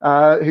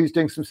who's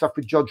doing some stuff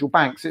with Jodrell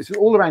Banks. It's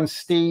all around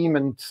STEAM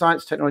and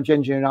science, technology,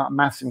 engineering, art,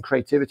 maths and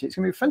creativity. It's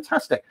going to be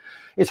fantastic.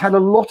 It's had a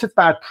lot of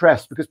bad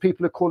press because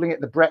people are calling it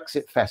the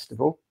Brexit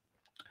Festival.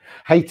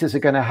 Haters are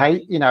going to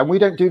hate, and we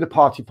don't do the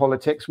party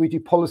politics. We do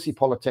policy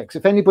politics.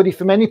 If anybody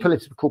from any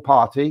political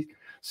party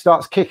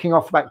starts kicking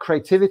off about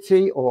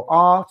creativity or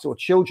art or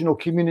children or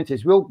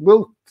communities,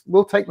 we'll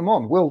take them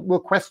on. We'll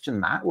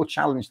question that. We'll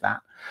challenge that.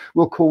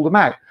 We'll call them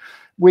out.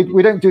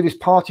 We don't do this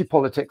party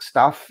politics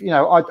stuff.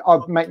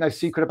 I'd make no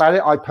secret about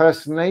it. I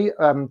personally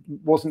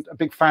wasn't a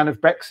big fan of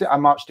Brexit. I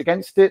marched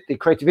against it. The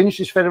Creative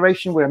Industries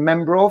Federation we're a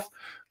member of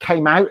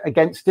came out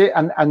against it,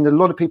 and a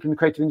lot of people in the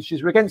creative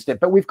industries were against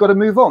it. But we've got to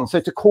move on. So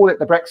to call it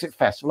the Brexit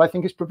Festival, I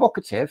think is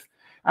provocative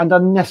and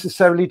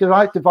unnecessarily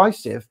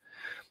divisive.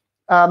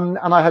 And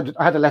I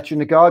had a letter in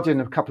the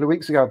Guardian a couple of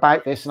weeks ago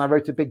about this, and I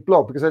wrote a big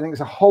blog because I think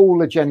there's a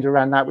whole agenda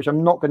around that, which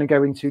I'm not going to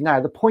go into now.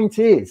 The point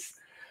is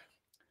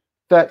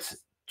that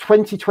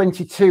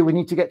 2022, we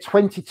need to get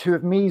 22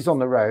 of me's on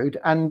the road,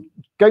 and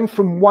going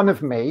from one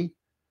of me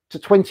to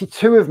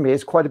 22 of me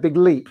is quite a big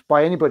leap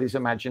by anybody's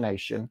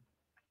imagination.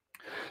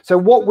 So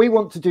what we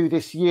want to do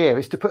this year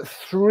is to put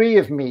 3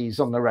 of me's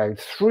on the road,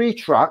 3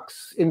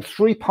 trucks in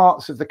 3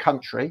 parts of the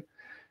country.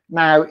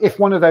 Now, if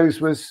one of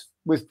those was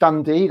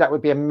Dundee, that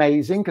would be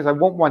amazing, because I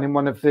want one in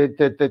one of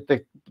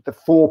the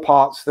 4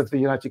 parts of the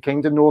United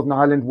Kingdom: Northern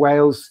Ireland,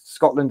 Wales,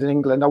 Scotland and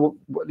England. I want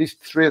at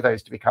least 3 of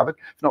those to be covered,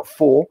 if not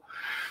 4.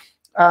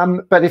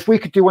 But if we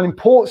could do one in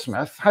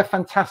Portsmouth, how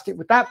fantastic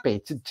would that be,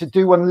 to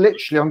do one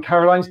literally on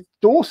Caroline's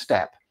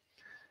doorstep?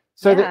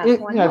 So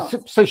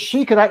that so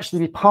she could actually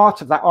be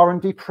part of that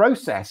R&D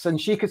process,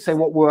 and she could say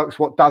what works,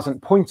 what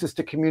doesn't, point us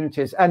to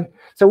communities. And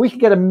so we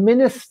could get a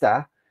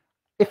minister,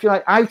 if you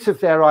like, out of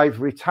their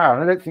ivory tower.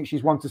 And I don't think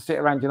she's one to sit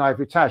around in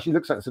ivory tower. She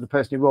looks like the sort of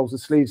person who rolls the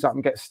sleeves up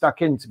and gets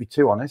stuck in, to be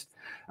too honest,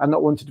 and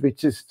not wanted to be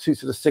too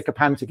sort of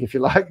sycophantic, if you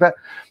like. But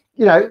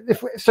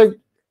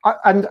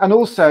and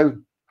also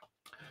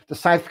the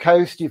South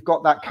Coast, you've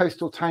got that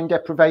coastal town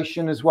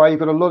deprivation as well. You've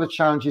got a lot of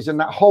challenges in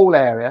that whole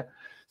area.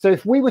 So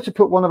if we were to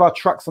put one of our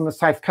trucks on the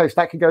South Coast,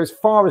 that could go as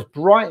far as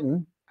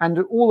Brighton and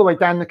all the way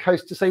down the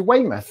coast to, say,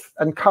 Weymouth,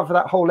 and cover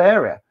that whole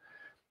area.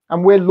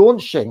 And we're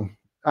launching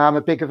a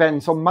big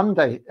event on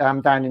Monday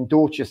down in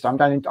Dorchester.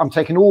 I'm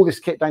taking all this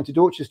kit down to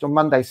Dorchester on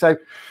Monday. So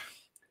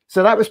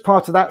that was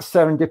part of that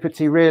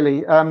serendipity,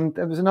 really.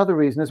 There was another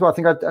reason as well. I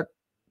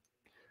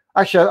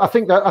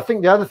think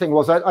the other thing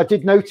was I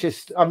did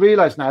notice. I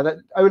realised now that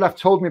Olaf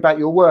told me about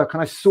your work,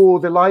 and I saw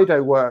the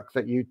Lido work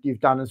that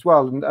you've done as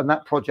well, and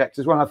that project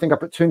as well. And I think I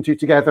put 2 and 2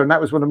 together, and that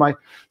was one of my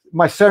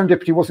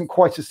serendipity. Wasn't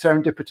quite as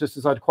serendipitous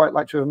as I'd quite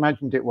like to have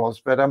imagined it was.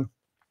 But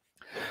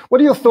what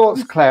are your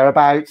thoughts, Claire,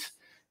 about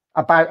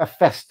a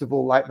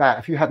festival like that?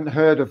 If you hadn't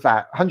heard of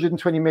that,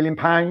 £120 million.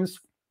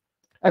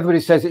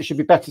 Everybody says it should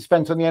be better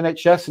spent on the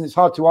NHS, and it's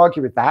hard to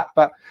argue with that.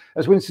 But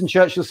as Winston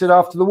Churchill said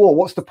after the war,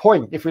 what's the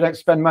point if we don't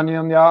spend money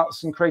on the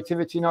arts and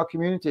creativity in our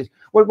communities?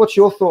 What's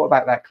your thought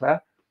about that,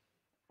 Claire?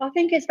 I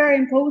think it's very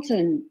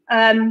important.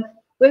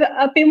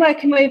 I've been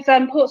working with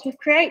Portsmouth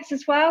Creates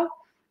as well.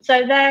 So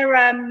they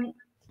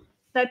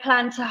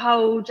plan to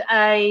hold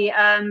a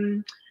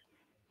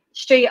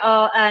street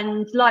art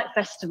and light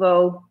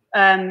festival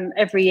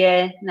every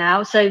year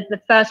now. So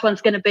the first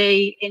one's going to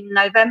be in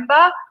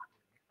November.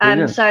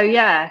 So so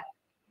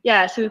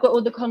we've got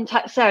all the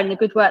contacts there and the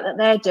good work that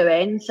they're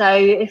doing. So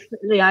if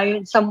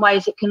in some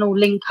ways it can all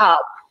link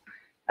up.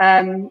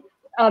 I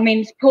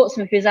mean,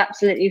 Portsmouth is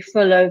absolutely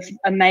full of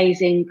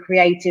amazing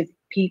creative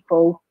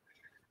people.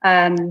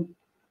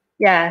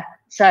 So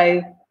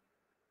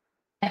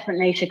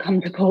definitely should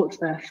come to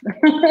Portsmouth.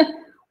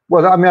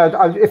 Well, I mean,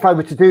 if I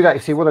were to do that,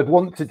 you see, what I'd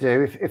want to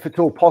do, if at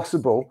all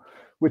possible,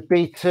 would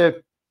be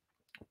to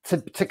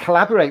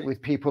collaborate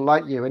with people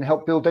like you and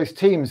help build those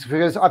teams,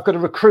 because I've got to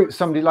recruit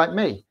somebody like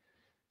me.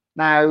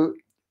 Now,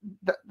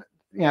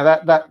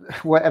 that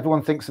what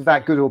everyone thinks of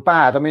that, good or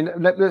bad. I mean,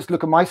 let's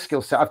look at my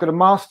skill set. I've got a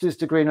master's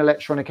degree in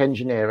electronic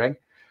engineering.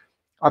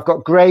 I've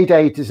got grade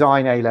A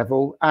design A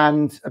level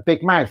and a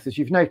big mouth, as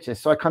you've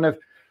noticed. So I kind of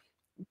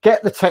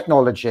get the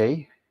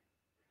technology.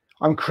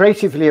 I'm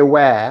creatively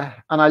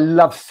aware, and I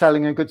love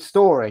selling a good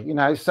story,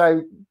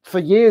 So for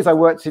years, I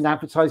worked in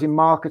advertising,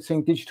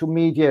 marketing, digital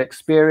media,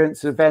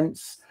 experience,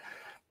 events,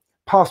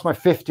 past my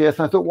 50th.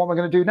 And I thought, what am I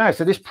going to do now?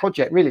 So this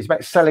project really is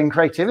about selling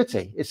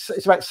creativity.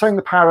 It's about selling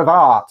the power of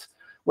art,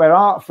 where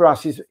art for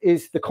us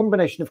is the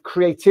combination of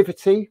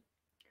creativity,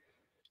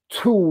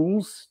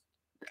 tools,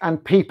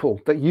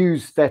 people that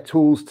use their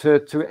tools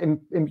to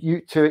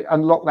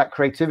unlock that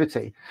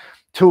creativity.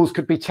 Tools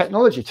could be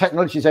technology.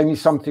 Technology is only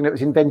something that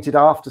was invented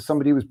after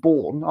somebody was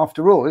born,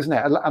 after all, isn't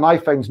it? An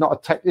iPhone's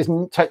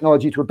isn't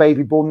technology to a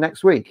baby born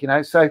next week, you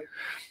know. So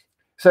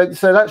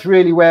that's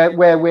really where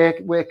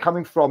we're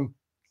coming from.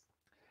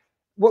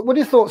 What are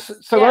your thoughts?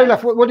 So yeah.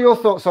 Olaf, what are your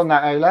thoughts on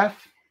that,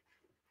 Olaf?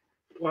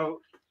 Well,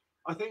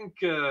 I think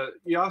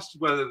you asked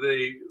whether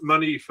the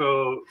money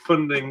for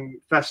funding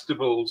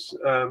festivals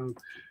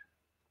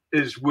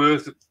is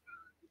worth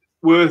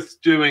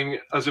doing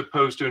as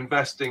opposed to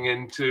investing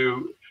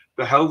into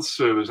the health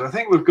service. I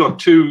think we've got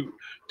two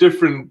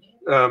different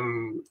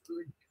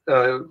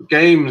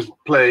games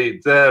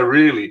played there,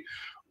 really.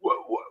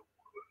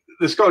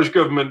 The Scottish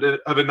Government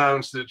have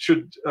announced that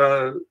should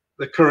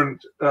the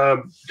current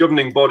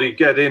governing body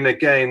get in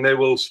again, they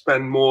will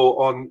spend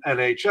more on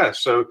NHS.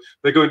 So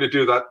they're going to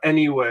do that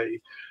anyway.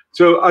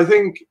 So I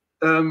think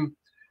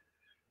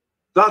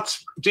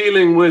that's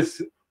dealing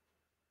with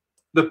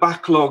the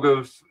backlog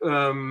of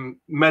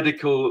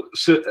medical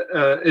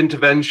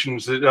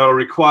interventions that are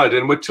required.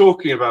 And we're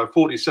talking about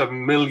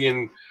 47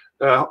 million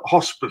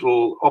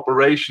hospital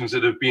operations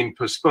that have been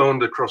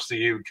postponed across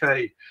the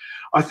UK.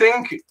 I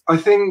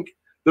think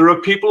there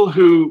are people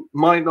who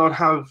might not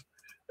have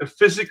a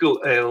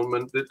physical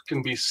ailment that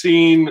can be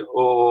seen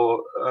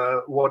or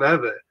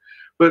whatever,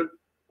 but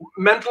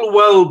mental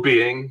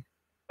well-being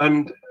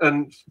and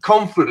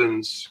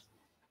confidence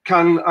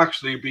can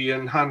actually be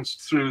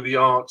enhanced through the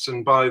arts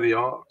and by the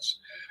arts.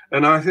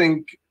 And I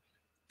think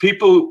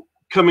people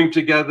coming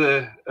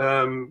together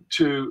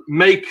to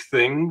make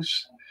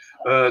things,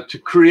 to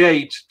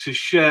create, to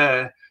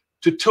share,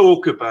 to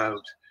talk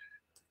about,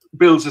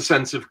 builds a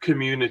sense of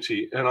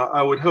community. And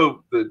I would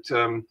hope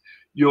that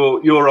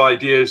your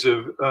ideas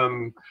of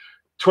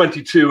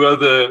 22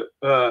 other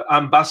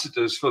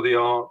ambassadors for the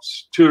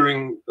arts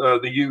touring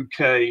the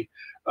UK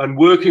and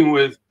working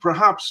with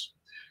perhaps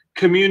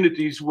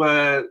communities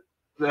where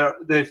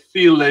they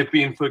feel they've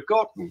been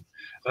forgotten,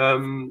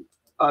 and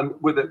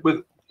with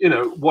you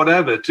know,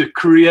 whatever, to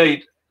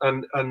create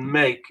and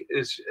make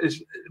is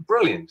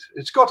brilliant.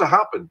 It's got to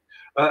happen,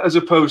 as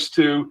opposed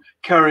to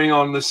carrying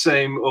on the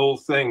same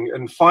old thing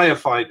and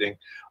firefighting.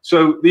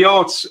 So the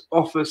arts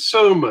offer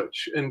so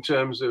much in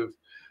terms of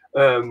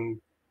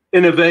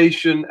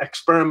innovation,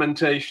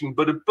 experimentation,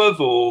 but above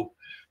all,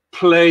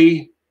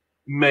 play,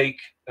 make,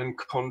 and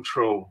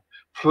control.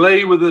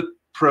 Play with the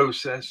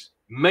process,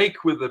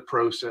 make with the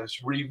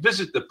process,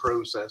 revisit the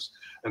process,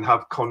 and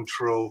have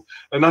control.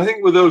 And I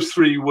think with those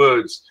three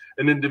words,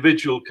 an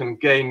individual can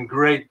gain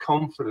great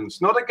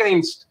confidence, not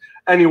against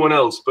anyone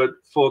else, but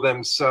for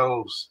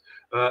themselves.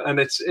 And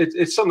it's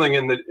something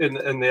in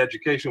the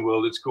education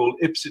world. It's called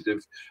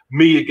ipsitive,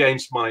 me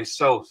against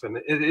myself, and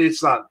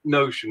it's that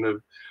notion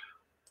of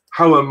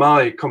how am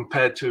I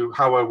compared to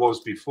how I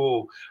was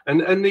before,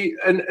 and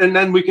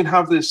then we can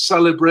have this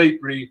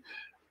celebratory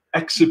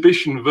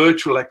exhibition,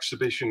 virtual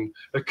exhibition,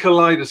 a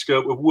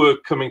kaleidoscope of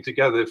work coming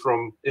together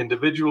from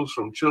individuals,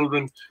 from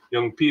children,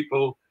 young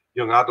people,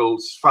 young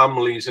adults,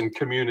 families, and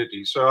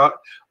communities. So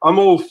I'm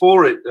all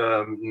for it,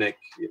 Nick.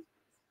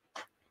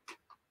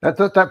 That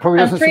probably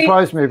doesn't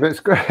surprise me, but it's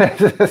great.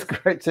 That's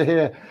great to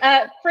hear.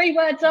 3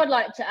 words I'd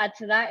like to add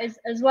to that is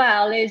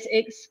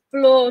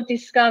explore,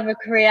 discover,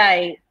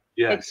 create.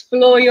 Yeah.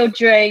 Explore your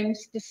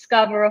dreams,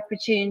 discover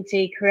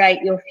opportunity,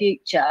 create your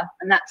future.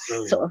 And that's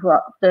brilliant. Sort of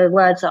what the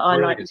words that I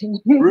like to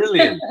use.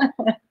 Brilliant.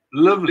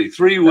 Lovely.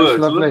 3 words.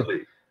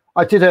 Lovely.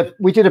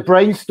 We did a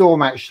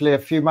brainstorm actually a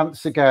few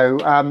months ago.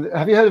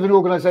 Have you heard of an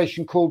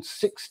organization called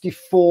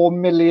 64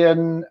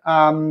 Million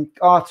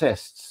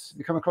Artists? Have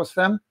you come across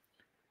them?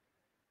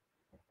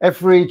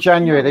 Every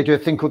January they do a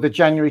thing called the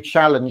January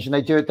Challenge, and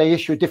they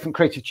issue a different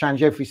creative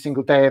challenge every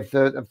single day of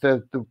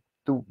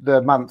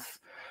the month.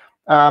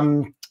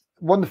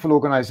 Wonderful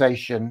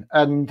organization,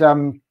 and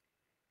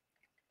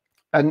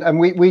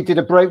we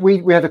did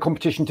we had a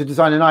competition to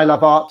design an I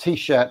Love Art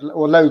t-shirt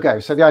or logo.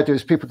 So the idea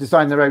is people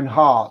design their own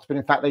heart, but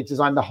in fact they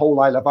designed the whole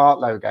I Love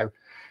Art logo,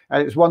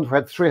 and it was wonderful.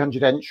 We had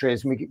 300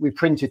 entries, and we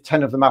printed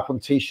 10 of them up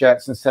on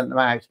t-shirts and sent them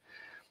out.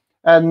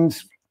 And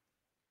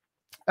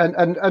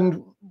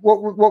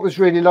what was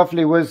really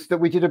lovely was that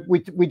we did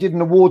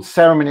an awards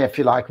ceremony, if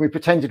you like, and we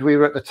pretended we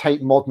were at the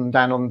Tate Modern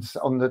down on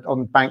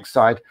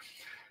Bankside,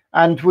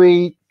 and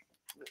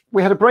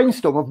we had a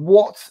brainstorm of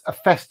what a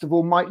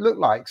festival might look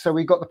like. So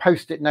we got the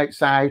Post-it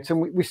notes out, and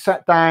we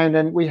sat down,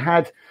 and we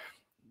had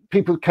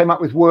people came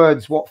up with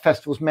words what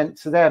festivals meant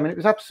to them, and it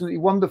was absolutely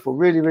wonderful.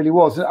 Really, really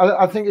was. And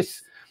I think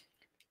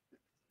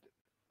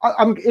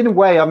I'm in a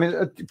way, I mean,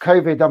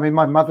 COVID, I mean,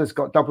 my mother's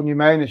got double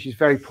pneumonia. She's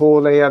very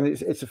poorly, and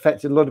it's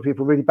affected a lot of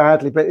people really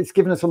badly, but it's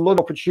given us a lot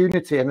of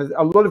opportunity, and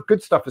a lot of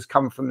good stuff has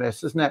come from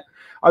this, isn't it?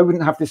 I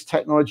wouldn't have this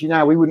technology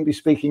now. We wouldn't be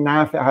speaking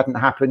now if it hadn't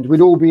happened.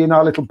 We'd all be in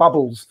our little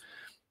bubbles.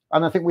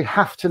 And I think we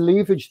have to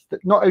leverage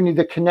not only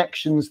the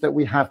connections that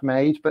we have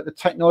made, but the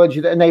technology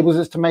that enables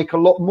us to make a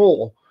lot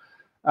more.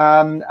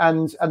 And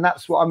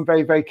that's what I'm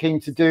very, very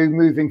keen to do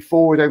moving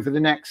forward over the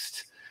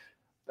next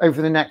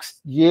over the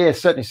next year,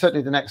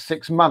 certainly the next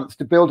 6 months,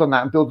 to build on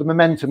that and build the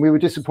momentum. We were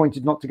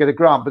disappointed not to get a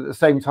grant, but at the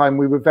same time,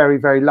 we were very,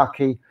 very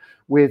lucky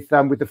with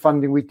the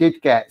funding we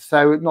did get.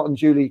 So not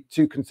unduly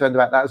too concerned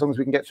about that, as long as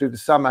we can get through the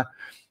summer.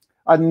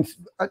 And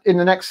in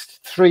the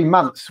next 3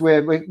 months,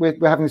 we're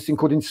having this thing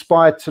called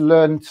Inspired to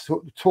Learn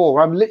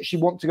tour. I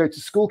literally want to go to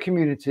school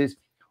communities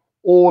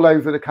all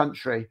over the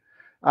country,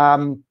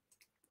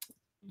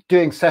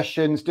 doing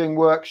sessions, doing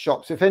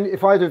workshops.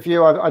 If either of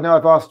you, I know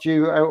I've asked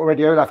you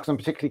already, Olaf, because I'm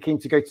particularly keen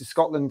to go to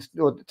Scotland,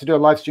 or to do a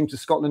live stream to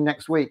Scotland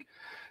next week.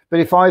 But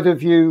if either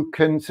of you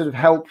can sort of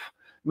help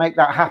make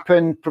that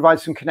happen, provide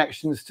some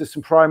connections to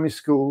some primary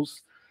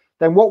schools,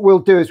 then what we'll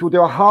do is we'll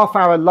do a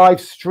half-hour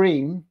live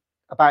stream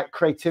about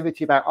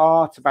creativity, about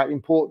art, about the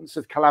importance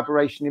of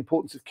collaboration, the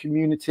importance of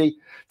community,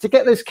 to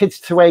get those kids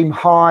to aim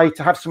high,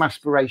 to have some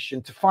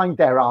aspiration, to find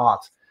their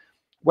art,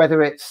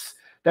 whether it's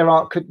their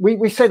art.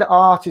 We say that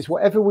art is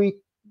what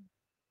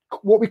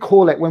we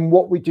call it when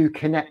what we do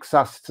connects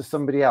us to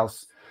somebody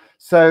else.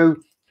 So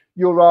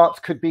your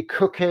art could be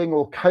cooking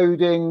or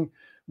coding,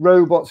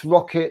 robots,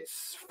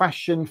 rockets,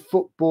 fashion,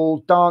 football,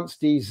 dance,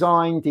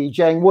 design,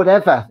 DJing,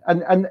 whatever.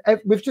 And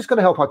we've just got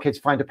to help our kids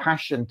find a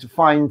passion, to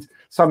find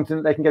something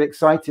that they can get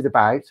excited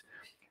about,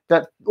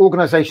 that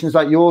organizations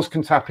like yours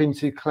can tap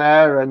into,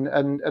 Claire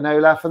and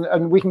Olaf,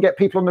 and we can get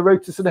people on the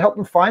road to sort of help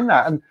them find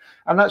that. And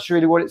that's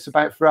really what it's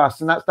about for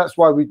us. And that's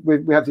why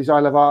we have these I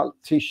Love Art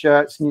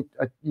t-shirts, and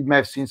you may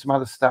have seen some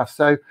other stuff.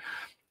 So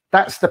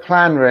that's the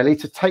plan, really,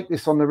 to take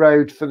this on the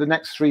road for the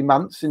next 3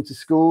 months into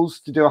schools,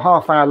 to do a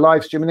half-hour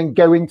live stream and then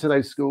go into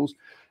those schools.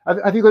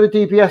 Have you got a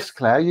DBS,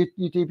 Claire? You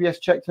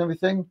DBS checked and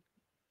everything?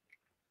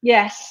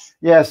 Yes.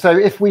 Yeah. So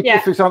if for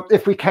example,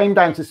 if we came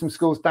down to some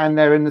schools down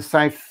there in the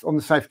south, on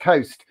the south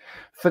coast,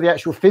 for the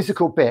actual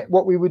physical bit,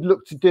 what we would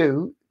look to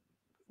do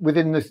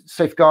within the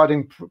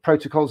safeguarding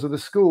protocols of the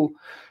school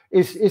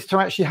is to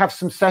actually have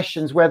some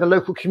sessions where the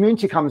local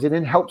community comes in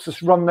and helps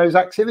us run those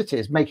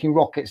activities, making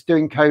rockets,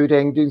 doing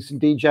coding, doing some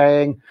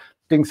DJing,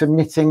 doing some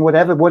knitting,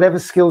 whatever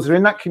skills are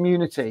in that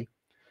community.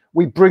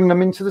 We bring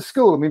them into the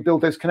school and we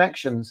build those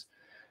connections.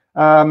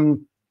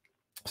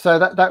 So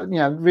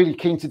that really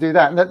keen to do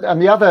that.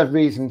 And the other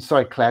reason,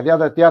 sorry, Claire, the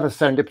other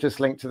serendipitous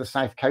link to the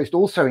south coast,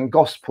 also in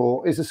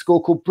Gosport, is a school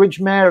called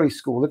Bridge Mary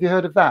School. Have you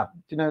heard of that?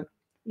 Do you know?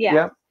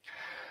 Yeah.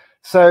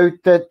 So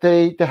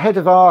the head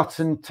of art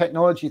and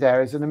technology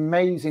there is an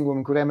amazing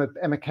woman called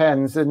Emma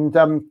Cairns,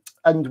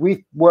 and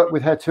we've worked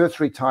with her 2 or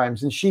 3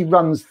 times, and she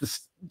runs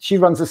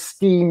a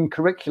STEAM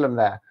curriculum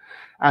there,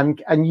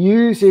 and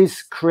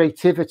uses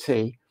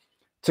creativity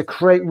to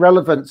create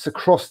relevance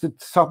across the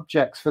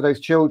subjects for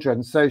those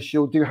children. So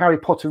she'll do Harry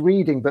Potter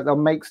reading, but they'll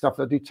make stuff,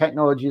 they'll do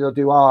technology, they'll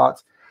do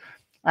art.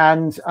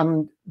 And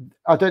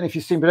I don't know if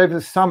you've seen, but over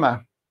the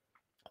summer,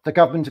 the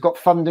government have got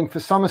funding for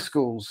summer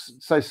schools.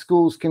 So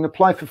schools can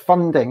apply for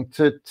funding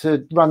to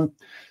run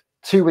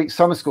 2-week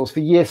summer schools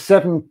for year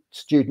 7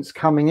 students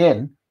coming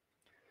in.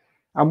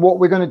 And what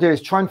we're going to do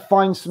is try and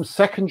find some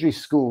secondary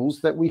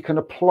schools that we can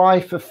apply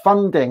for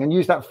funding and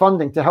use that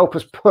funding to help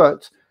us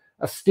put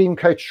a STEAM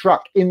coach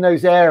truck in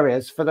those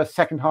areas for the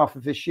second half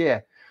of this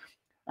year.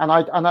 And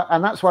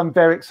that's why I'm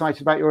very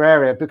excited about your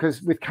area,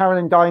 because with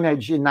Caroline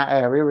Dinage in that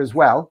area as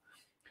well,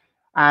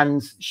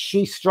 and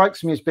she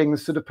strikes me as being the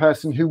sort of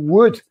person who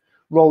would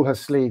roll her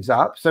sleeves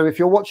up. So if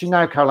you're watching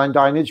now, Caroline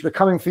Dinage, we're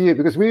coming for you,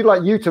 because we'd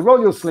like you to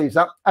roll your sleeves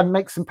up and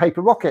make some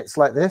paper rockets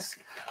like this.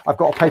 I've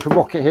got a paper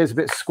rocket here. It's a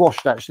bit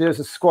squashed, actually. There's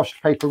a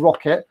squashed paper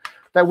rocket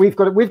that we've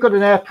got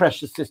an air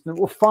pressure system.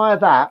 We'll fire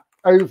that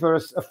over a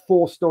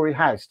 4-story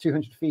house,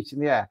 200 feet in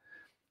the air.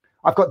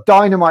 I've got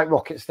dynamite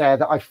rockets there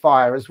that I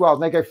fire as well.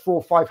 And they go 400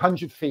 or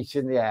 500 feet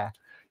in the air,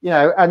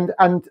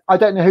 and I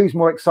don't know who's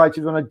more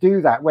excited when I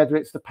do that, whether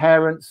it's the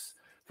parents,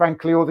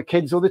 frankly, or the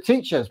kids or the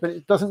teachers, but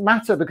it doesn't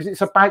matter, because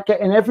it's about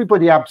getting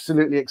everybody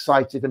absolutely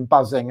excited and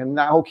buzzing, and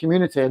that whole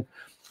community. And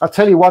I'll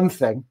tell you one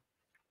thing,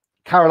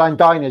 Caroline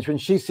Dinage, when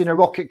she's seen a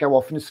rocket go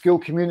off in a school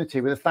community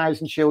with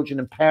 1,000 children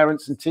and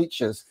parents and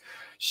teachers,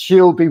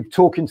 she'll be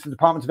talking to the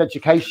Department of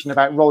Education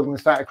about rolling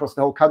this out across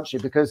the whole country,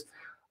 because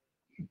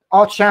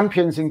our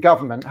champions in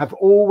government have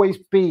always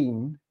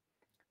been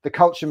the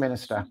culture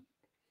minister.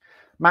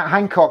 Matt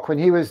Hancock, when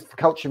he was the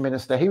culture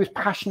minister, he was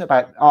passionate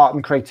about art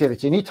and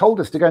creativity, and he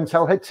told us to go and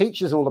tell head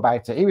teachers all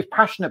about it. He was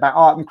passionate about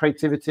art and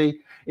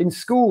creativity in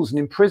schools and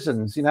in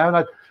prisons, and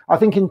I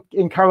think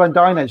in Caroline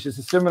Dinage there's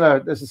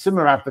a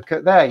similar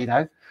advocate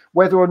there,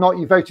 whether or not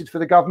you voted for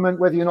the government,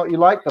 whether or not you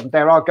like them,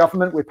 they're our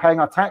government, we're paying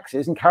our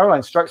taxes. And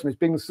Caroline strikes me as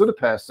being the sort of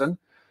person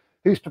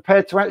who's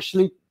prepared to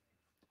actually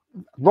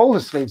roll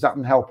her sleeves up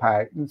and help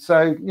out. And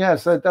so,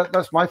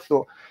 that's my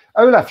thought.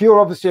 Olaf, you're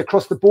obviously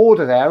across the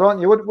border there,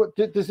 aren't you? What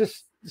does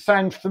this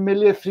sound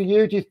familiar for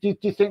you? Do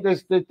you think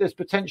there's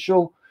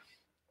potential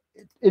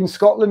in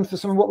Scotland for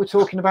some of what we're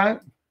talking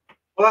about?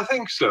 Well, I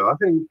think so. I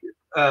think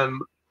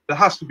there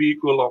has to be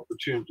equal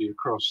opportunity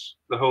across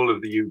the whole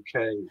of the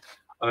UK.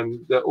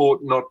 And there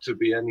ought not to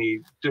be any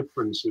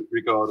difference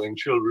regarding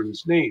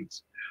children's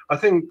needs. I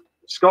think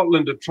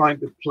Scotland are trying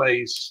to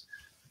place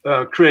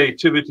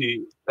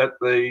creativity at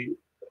the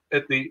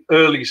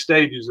early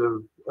stages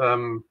of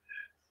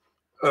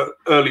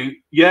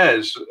early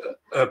years,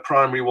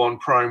 primary 1,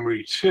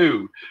 primary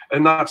 2,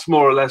 and that's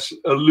more or less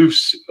a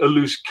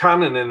loose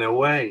cannon in a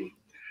way.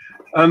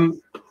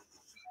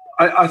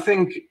 I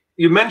think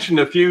you mentioned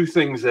a few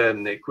things there,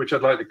 Nick, which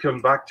I'd like to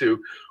come back to.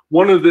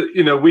 One of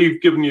the,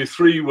 we've given you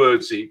 3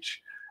 words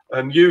each,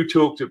 and you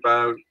talked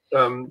about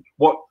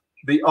what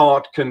the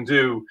art can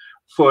do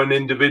for an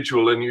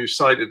individual, and you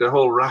cited a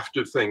whole raft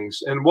of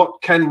things. And what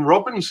Ken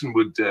Robinson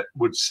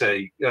would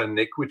say,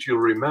 Nick, which you'll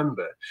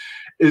remember,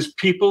 is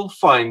people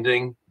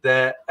finding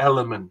their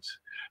element,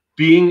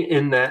 being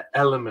in their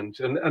element.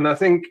 And I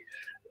think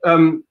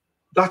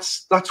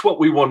that's what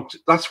we want.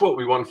 That's what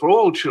we want for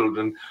all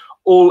children,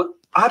 all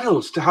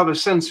adults, to have a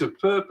sense of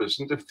purpose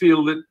and to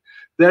feel that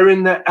they're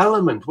in their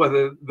element,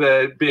 whether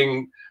they're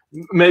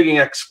making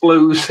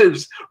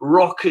explosives,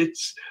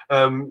 rockets,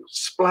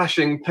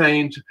 splashing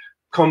paint,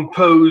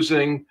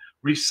 composing,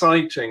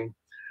 reciting.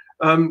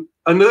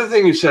 Another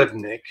thing you said,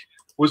 Nick,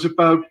 was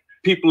about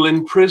people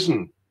in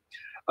prison.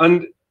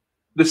 And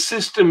the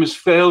system has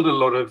failed a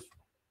lot of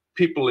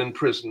people in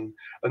prison,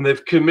 and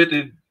they've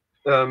committed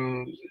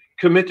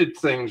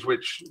things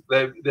which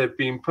they've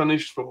been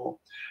punished for.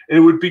 And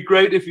it would be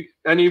great if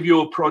any of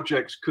your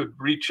projects could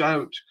reach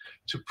out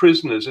to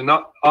prisoners. And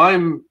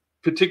I'm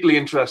particularly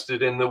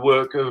interested in the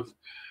work of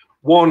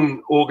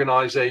one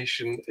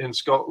organization in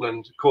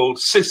Scotland called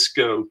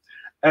Cisco,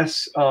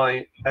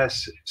 SISCO.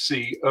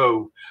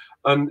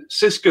 And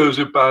Cisco is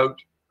about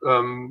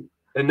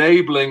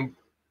enabling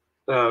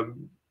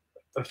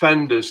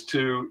offenders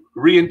to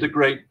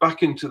reintegrate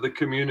back into the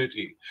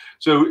community.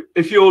 So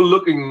if you're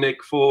looking,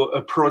 Nick, for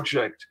a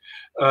project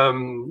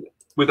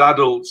with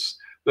adults,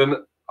 then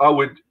I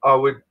would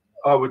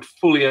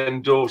fully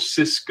endorse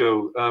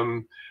Cisco.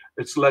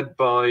 It's led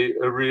by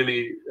a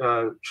really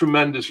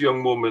tremendous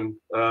young woman.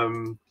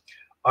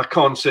 I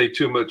can't say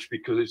too much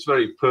because it's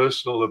very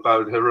personal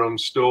about her own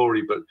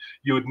story, but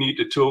you would need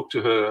to talk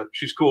to her.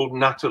 She's called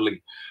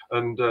Natalie,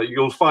 and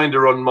you'll find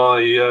her on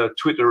my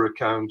Twitter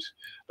account.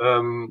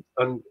 And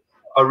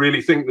I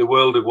really think the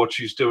world of what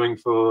she's doing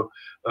for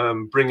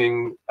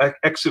bringing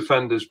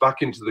ex-offenders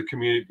back into the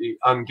community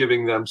and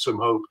giving them some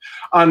hope,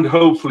 and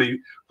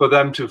hopefully for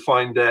them to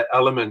find their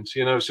element,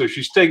 So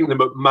she's taking them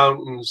up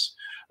mountains.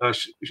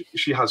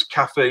 She has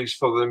cafes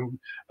for them.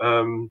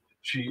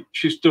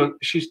 She's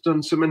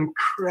done some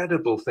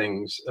incredible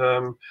things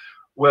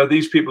where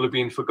these people have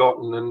been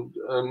forgotten,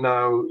 and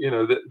now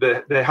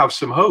they have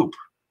some hope.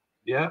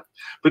 Yeah,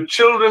 but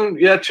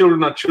children are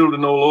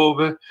children all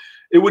over.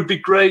 It would be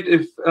great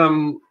if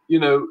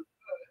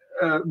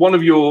one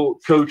of your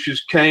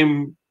coaches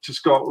came to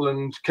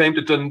Scotland, came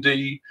to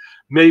Dundee.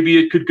 Maybe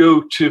it could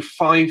go to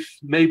Fife.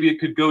 Maybe it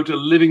could go to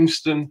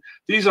Livingston.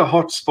 These are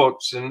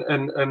hotspots,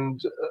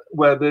 and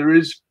where there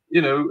is,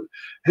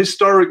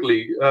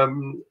 historically,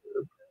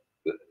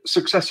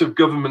 successive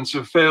governments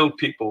have failed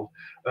people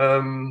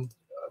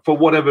for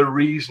whatever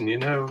reason,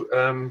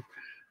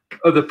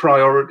 other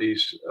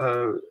priorities,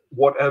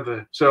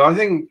 whatever. So I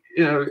think,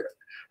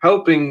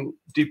 helping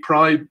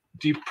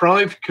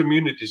deprived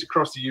communities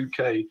across the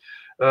UK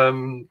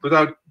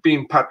without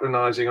being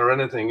patronizing or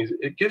anything,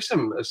 it gives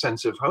them a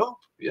sense of hope.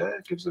 Yeah,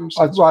 it gives them.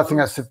 I think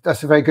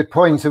that's a very good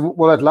point. And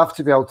what I'd love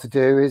to be able to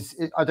do is,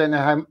 I don't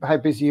know how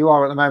busy you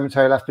are at the moment,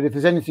 Olaf, but if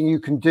there's anything you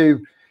can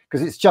do,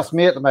 because it's just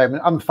me at the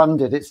moment, I'm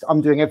funded.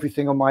 I'm doing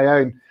everything on my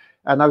own.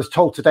 And I was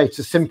told today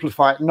to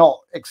simplify it,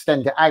 not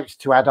extend it out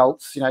to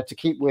adults, to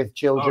keep with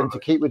children, to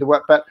keep with the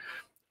work. But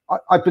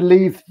I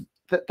believe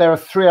that there are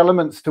 3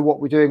 elements to what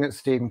we're doing at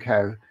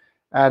STEAMco.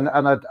 And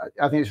I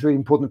think it's really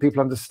important that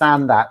people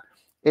understand that.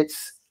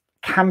 It's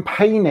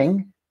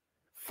campaigning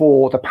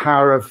for the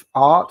power of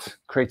art,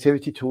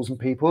 creativity, tools, and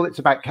people. It's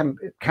about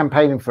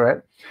campaigning for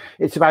it.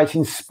 It's about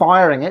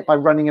inspiring it by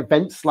running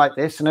events like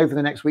this, and over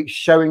the next week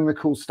showing the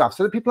cool stuff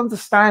so that people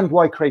understand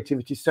why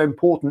creativity is so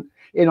important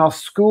in our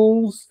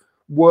schools,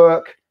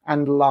 work,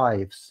 and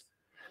lives.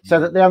 So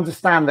that they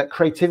understand that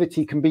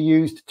creativity can be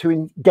used to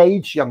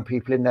engage young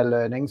people in their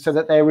learning so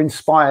that they're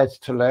inspired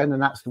to learn. And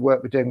that's the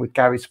work we're doing with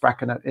Gary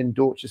Spracken in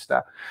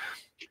Dorchester.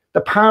 The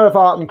power of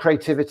art and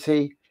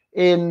creativity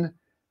in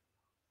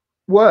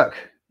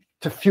work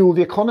to fuel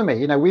the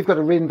economy. We've got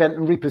to reinvent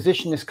and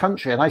reposition this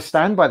country. And I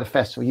stand by the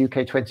festival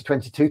UK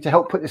 2022 to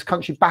help put this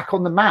country back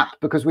on the map,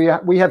 because we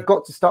have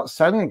got to start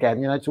selling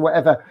again, to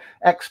whatever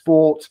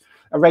export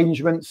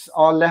arrangements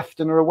are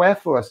left and are aware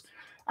for us.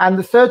 And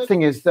the third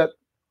thing is that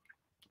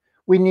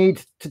we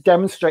need to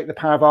demonstrate the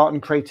power of art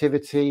and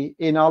creativity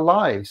in our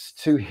lives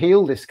to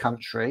heal this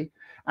country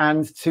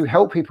and to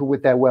help people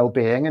with their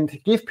well-being and to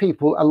give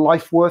people a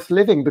life worth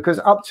living, because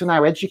up to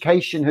now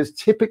education has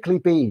typically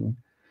been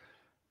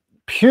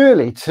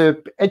purely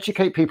to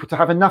educate people to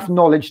have enough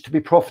knowledge to be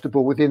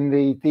profitable within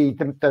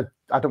the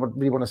I don't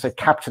really want to say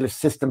capitalist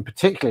system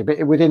particularly,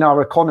 but within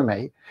our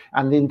economy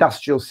and the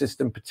industrial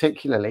system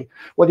particularly.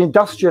 Well, the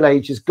industrial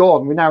age is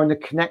gone. We're now in the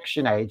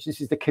connection age. This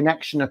is the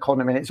connection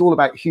economy, and it's all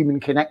about human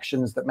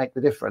connections that make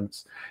the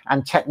difference.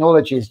 And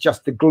technology is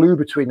just the glue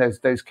between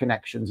those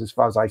connections, as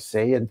far as I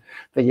see. And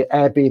the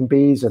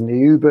Airbnbs and the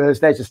Ubers,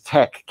 they're just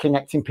tech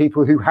connecting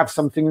people who have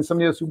something and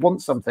somebody else who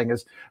wants something,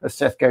 as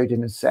Seth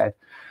Godin has said.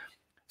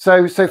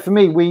 So for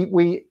me,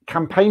 we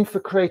campaign for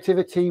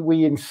creativity,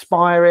 we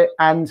inspire it,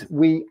 and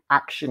we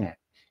action it.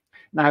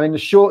 Now, in the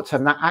short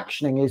term, that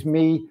actioning is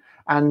me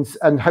and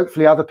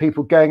hopefully other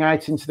people going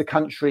out into the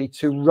country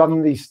to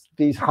run these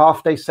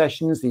half-day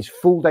sessions, these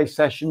full-day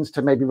sessions,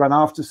 to maybe run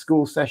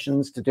after-school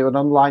sessions, to do an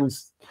online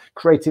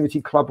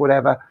creativity club,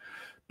 whatever.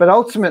 But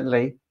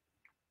ultimately,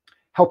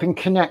 helping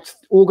connect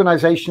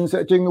organizations that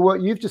are doing the work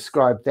you've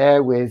described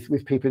there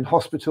with people in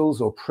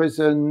hospitals or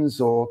prisons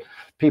or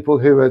people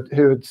who are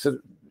sort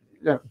of,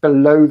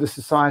 below the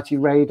society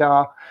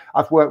radar.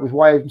 I've worked with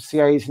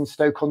YMCAs in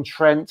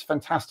Stoke-on-Trent.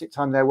 Fantastic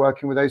time there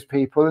working with those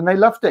people, and they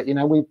loved it.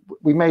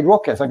 We made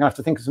rockets. I'm gonna have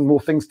to think of some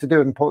more things to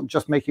do than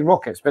just making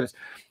rockets, but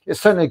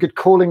it's certainly a good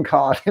calling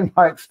card in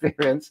my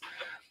experience.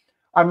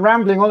 I'm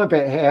rambling on a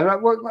bit here.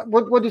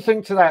 What do you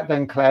think to that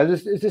then, Claire?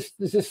 Does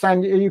this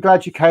sound? Are you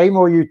glad you came,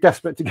 or are you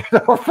desperate to get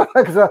off?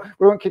 Because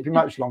we won't keep you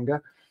much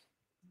longer.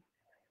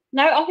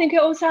 No, I think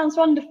it all sounds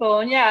wonderful,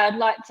 and yeah, I'd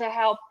like to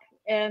help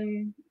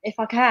if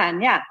I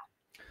can. Yeah.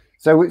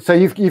 So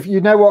you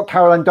know what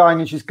Caroline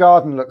Dynage's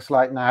garden looks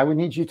like now. We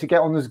need you to get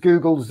on this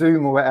Google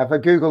Zoom or whatever,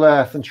 Google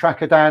Earth, and track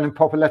her down and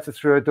pop a letter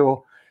through her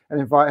door and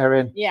invite her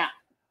in. Yeah.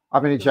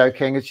 I'm only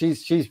joking. And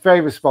she's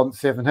very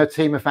responsive, and her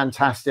team are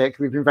fantastic.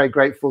 We've been very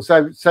grateful.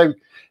 So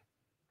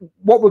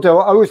what we'll do,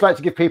 I always like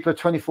to give people a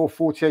 24,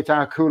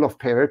 48-hour cool-off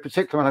period,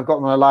 particularly when I've got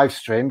them on a live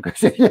stream,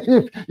 because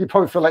you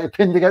probably feel like you're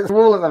pinned against the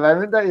wall at the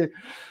moment, don't you?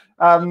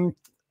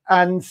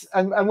 And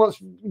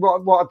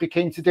what I'd be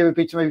keen to do would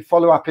be to maybe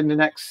follow up in the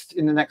next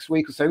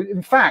week or so.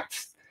 In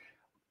fact,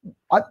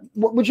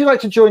 would you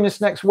like to join us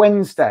next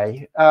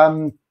Wednesday?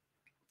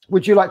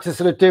 Would you like to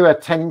sort of do a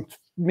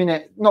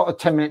 10-minute, not a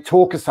 10-minute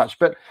talk as such,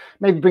 but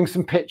maybe bring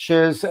some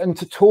pictures and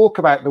to talk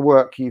about the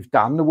work you've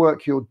done, the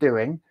work you're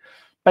doing,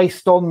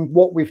 based on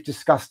what we've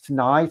discussed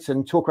tonight,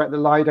 and talk about the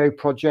Lido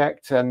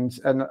project, and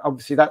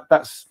obviously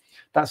that's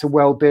a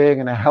well-being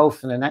and a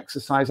health and an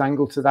exercise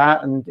angle to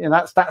that, and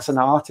that's an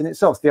art in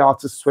itself. It's the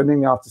art of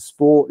swimming, the art of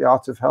sport, the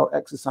art of health,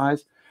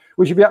 exercise.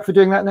 Would you be up for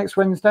doing that next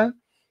Wednesday?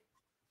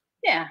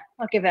 Yeah,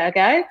 I'll give it a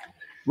go.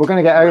 We're going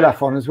to get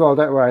Olaf on as well,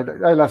 don't worry.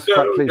 Olaf's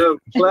quite pleased. No,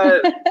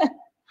 Claire,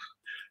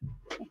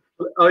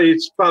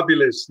 it's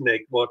fabulous,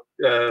 Nick, what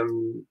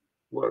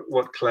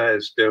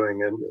Claire's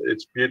doing, and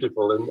it's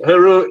beautiful. And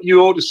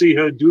you ought to see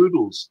her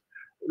doodles.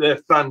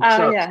 They're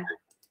fantastic. Oh, yeah.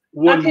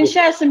 I can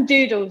share some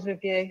doodles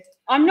with you.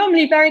 I'm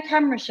normally very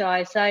camera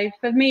shy, so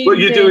for me, but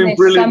you're doing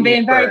brilliant. I'm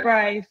being very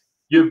brave.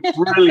 You're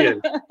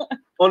brilliant,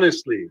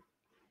 honestly.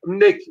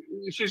 Nick,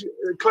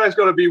 Claire's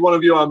got to be one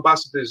of your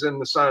ambassadors in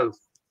the South.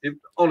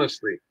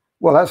 Honestly.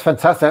 Well, that's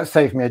fantastic. That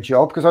saved me a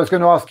job, because I was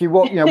going to ask you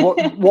what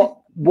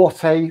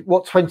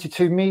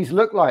 22 me's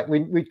look like.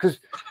 Because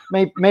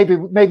maybe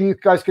you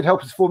guys could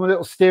help us form a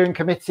little steering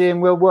committee,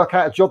 and we'll work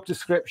out a job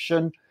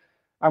description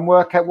and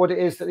work out what it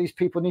is that these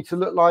people need to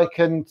look like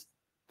and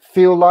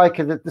feel like,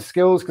 and the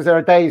skills. Because there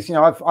are days,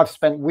 I've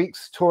spent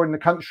weeks touring the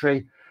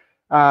country,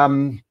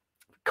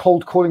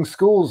 cold calling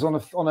schools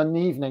on an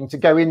evening to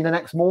go in the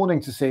next morning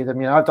to see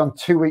them. I've done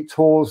 2-week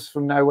tours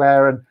from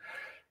nowhere, and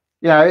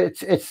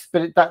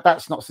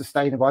that's not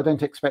sustainable. I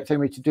don't expect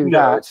anybody to do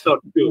that. It's not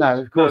good.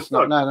 No, of course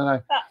not. No.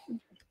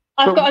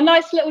 I've got a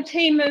nice little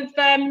team of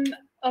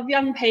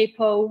young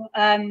people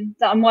that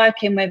I'm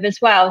working with as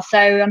well, so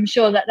I'm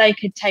sure that they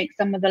could take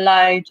some of the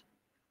load.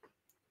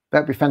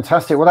 That'd be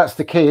fantastic. Well, that's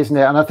the key, isn't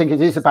it? And I think it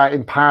is about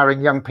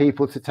empowering young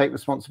people to take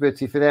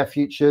responsibility for their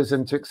futures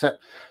and to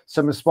accept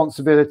some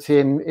responsibility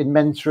in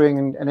mentoring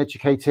and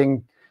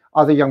educating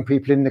other young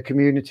people in the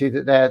community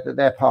that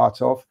they're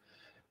part of.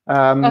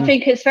 I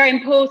think it's very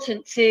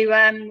important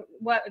to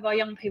work with our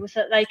young people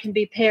so that they can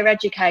be peer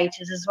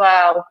educators as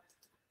well.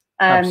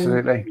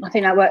 Absolutely. I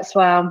think that works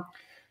well.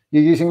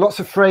 You're using lots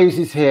of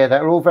phrases here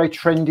that are all very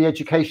trendy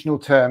educational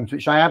terms,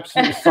 which I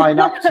absolutely sign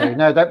up to.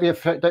 No, don't be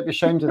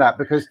ashamed of that,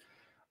 because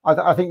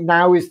I think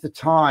now is the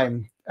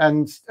time.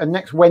 And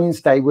next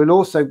Wednesday,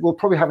 we'll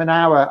probably have an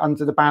hour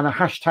under the banner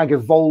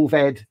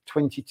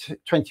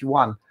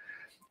 #EvolveEd2021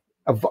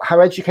 of how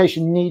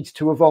education needs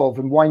to evolve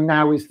and why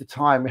now is the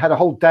time. We had a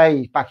whole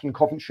day back in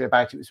Coventry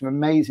about it with some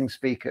amazing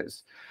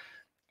speakers.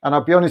 And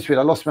I'll be honest with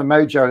you, I lost my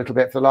mojo a little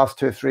bit for the last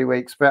 2 or 3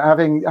 weeks. But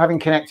having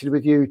connected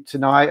with you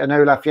tonight and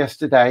Olaf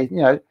yesterday,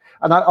 and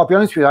I'll be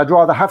honest with you, I'd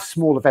rather have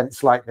small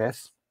events like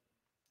this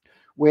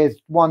with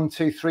 1,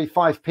 2, 3,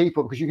 5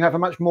 people, because you can have a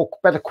much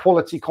better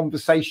quality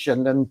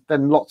conversation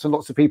than lots and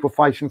lots of people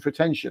fighting for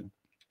attention.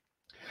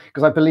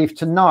 Because I believe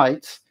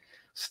tonight,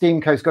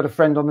 Steamcoast's got a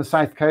friend on the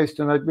South Coast,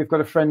 and we've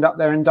got a friend up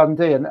there in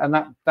Dundee, and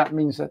that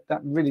means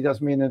that really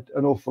does mean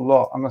an awful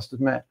lot, I must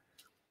admit.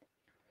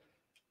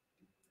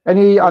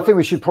 I think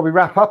we should probably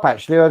wrap up.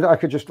 Actually, I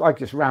could just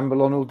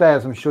ramble on all day,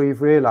 as I'm sure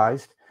you've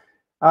realised.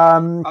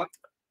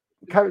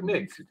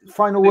 Nick,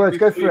 final words.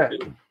 Go for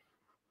it.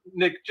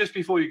 Nick, just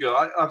before you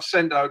go, I've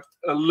sent out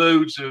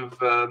loads of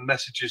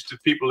messages to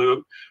people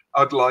who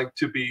I'd like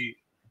to be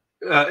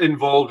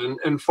involved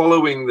in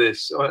following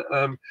this.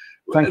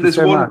 There's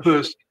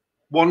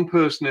one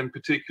person in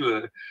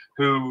particular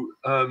who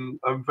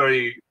I'm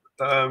very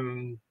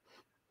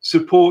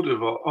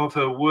supportive of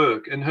her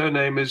work, and her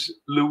name is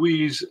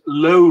Louise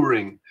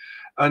Lowring,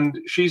 and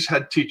she's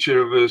head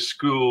teacher of a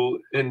school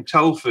in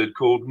Telford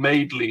called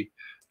the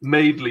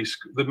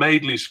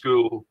Madeley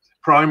School,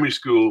 primary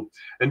school,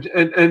 and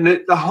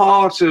at the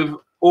heart of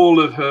all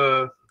of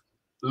her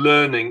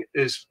learning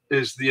is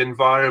the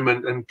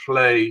environment and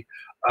play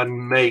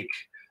and make.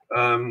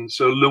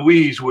 So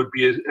Louise would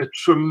be a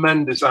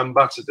tremendous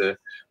ambassador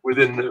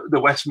within the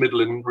West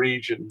Midland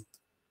region.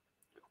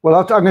 Well,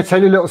 I'm going to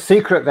tell you a little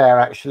secret there,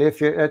 actually,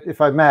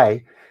 if I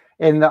may.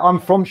 In that I'm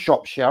from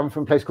Shropshire. I'm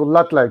from a place called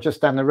Ludlow,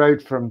 just down the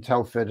road from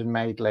Telford and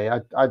Madeley.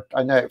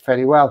 I know it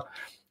fairly well.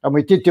 And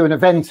we did do an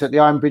event at the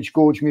Ironbridge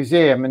Gorge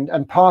Museum.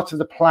 And part of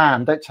the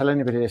plan, don't tell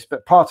anybody this,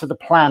 but part of the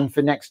plan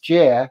for next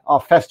year,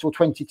 our Festival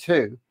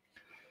 22,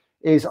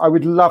 is I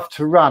would love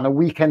to run a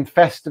weekend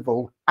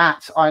festival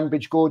at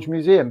Ironbridge Gorge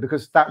Museum,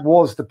 because that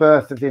was the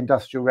birth of the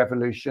Industrial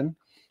Revolution.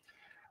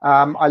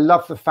 I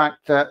love the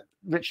fact that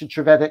Richard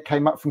Trevedick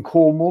came up from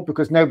Cornwall,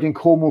 because nobody in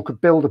Cornwall could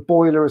build a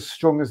boiler as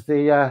strong as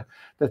the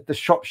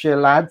Shropshire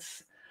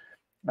lads.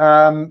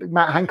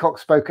 Matt Hancock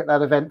spoke at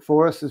that event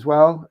for us as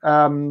well.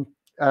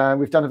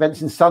 We've done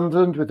events in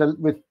Sunderland with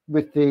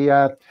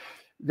the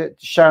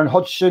Sharon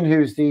Hodgson,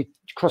 who's the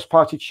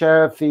cross-party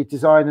chair of the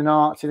Design and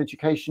Arts in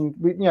Education.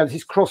 This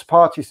is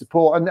cross-party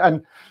support,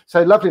 and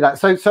so lovely that.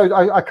 So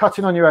I cut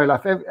in on you,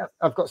 Olaf.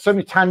 I've got so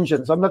many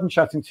tangents. I'm loving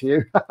chatting to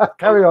you.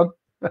 Carry on.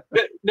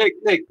 Nick,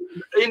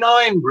 in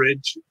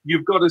Ironbridge,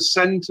 you've got a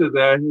centre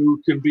there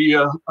who can be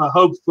a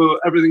hub for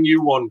everything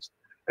you want,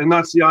 and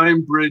that's the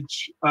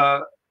Ironbridge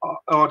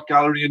Art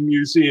Gallery and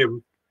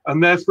Museum,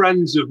 and they're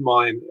friends of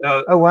mine.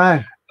 Oh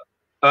wow!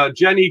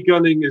 Jenny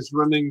Gunning is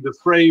running the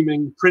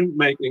framing,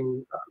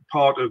 printmaking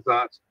part of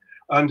that,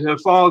 and her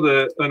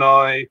father and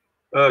I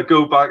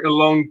go back a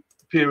long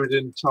period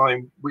in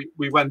time.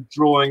 We went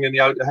drawing in the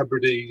Outer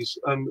Hebrides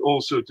and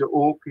also to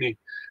Orkney.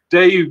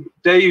 Dave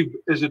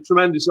is a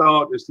tremendous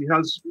artist. He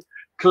has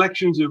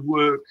collections of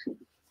work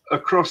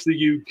across the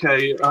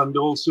UK and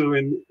also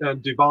in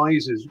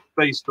devises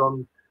based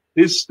on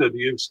his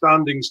study of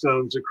standing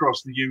stones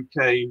across the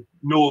UK,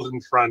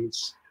 northern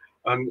France,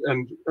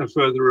 and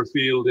further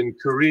afield in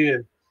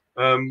Korea.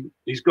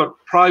 He's got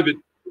private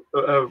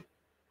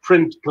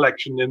print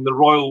collection in the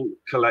Royal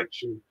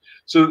Collection.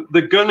 So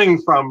the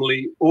Gunning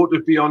family ought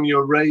to be on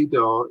your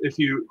radar if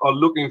you are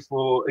looking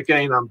for,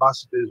 again,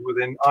 ambassadors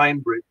within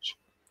Ironbridge.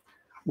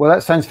 Well,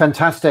 that sounds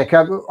fantastic.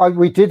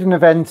 We did an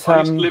event. I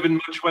used to live in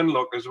Much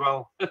Wenlock as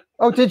well.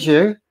 Oh, did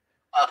you?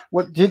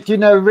 What did you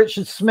know?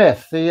 Richard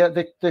Smith,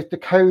 the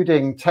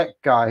coding tech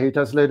guy who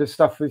does a load of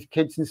stuff with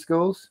kids in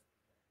schools.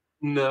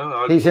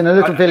 No, he's in a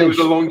little village. It was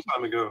a long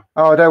time ago.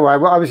 Oh, don't worry.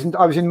 Well, I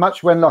was in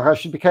Much Wenlock. I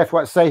should be careful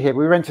what I say here.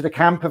 We rented a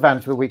camper van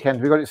for the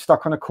weekend. We got it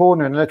stuck on a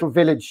corner in a little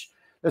village.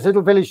 There's a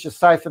little village just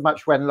south of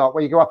Much Wenlock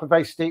where you go up a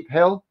very steep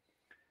hill.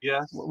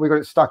 Yes. We got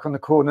it stuck on the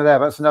corner there.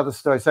 That's another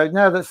story. So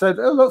no, that's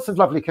lots of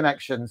lovely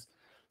connections.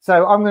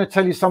 So I'm going to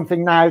tell you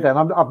something now. Then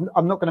I'm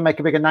not going to make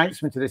a big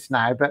announcement of this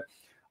now, but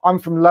I'm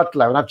from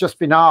Ludlow, and I've just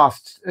been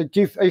asked. Are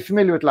you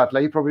familiar with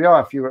Ludlow? You probably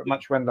are if you were at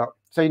Much Wenlock.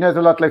 So you know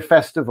the Ludlow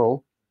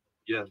Festival.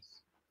 Yes.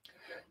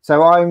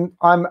 So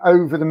I'm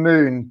over the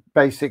moon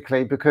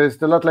basically, because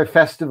the Ludlow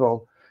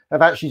Festival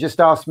have actually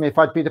just asked me if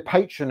I'd be the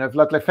patron of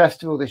Ludlow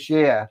Festival this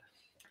year.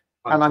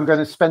 And I'm going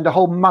to spend a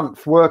whole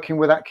month working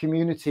with that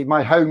community.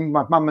 My home,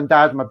 my mum and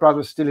dad, my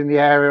brother's still in the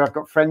area. I've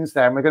got friends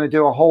there, and we're going to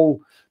do a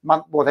whole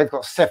month. Well, they've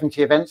got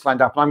 70 events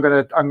lined up, and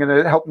I'm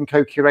going to help them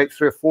co-curate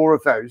 3 or 4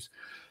 of those.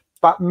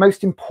 But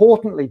most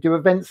importantly, do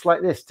events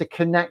like this to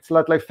connect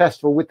Ludlow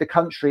Festival with the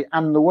country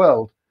and the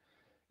world.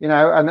 You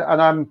know, and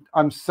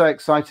I'm so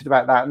excited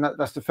about that, and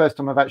that's the first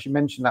time I've actually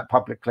mentioned that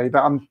publicly.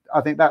 But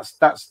I think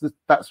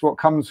that's what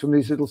comes from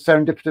these little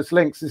serendipitous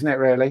links, isn't it?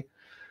 Really.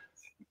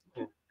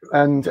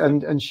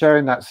 And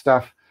sharing that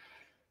stuff.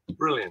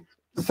 Brilliant.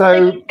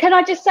 So can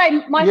I just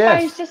say my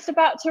phone's just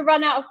about to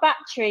run out of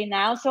battery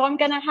now, so I'm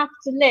going to have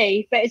to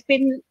leave, but it's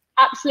been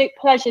absolute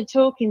pleasure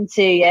talking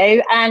to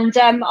you, and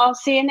I'll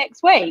see you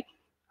next week.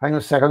 Hang on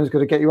a second, I'm just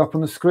going to get you up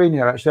on the screen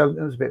here. Actually,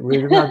 that was a bit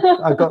rude.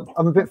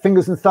 I'm a bit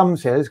fingers and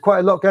thumbs here. There's quite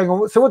a lot going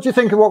on. So what do you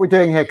think of what we're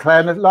doing here, Claire,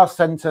 in the last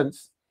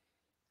sentence?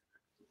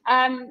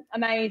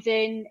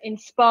 Amazing,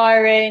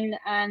 inspiring,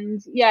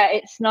 and yeah,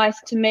 it's nice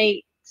to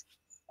meet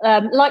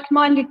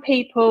like-minded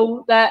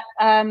people that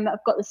have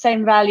got the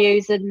same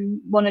values and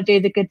want to do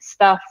the good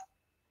stuff.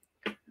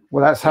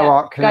 Well, that's how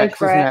art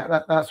connects, isn't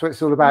it? That's what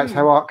it's all about. It's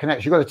how art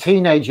connects. You've got a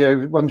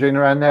teenager wandering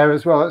around there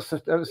as well.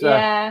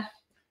 Yeah,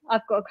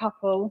 I've got a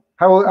couple.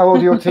 How old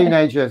are your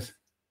teenagers?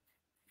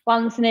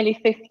 One's nearly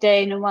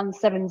 15 and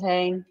one's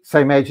 17.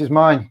 Same age as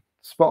mine.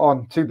 Spot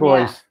on. 2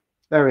 boys.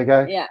 There we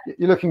go. Yeah.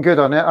 You're looking good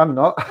on it. I'm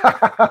not.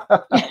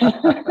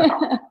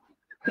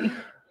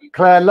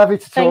 Claire, lovely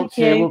to talk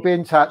to you. We'll be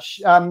in touch.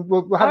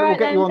 We'll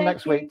get you on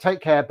next week. Take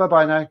care.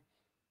 Bye-bye now.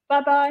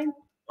 Bye-bye.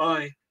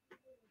 Bye.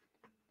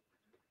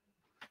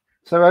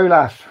 So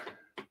Olaf.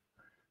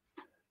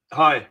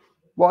 Hi.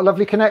 What a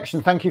lovely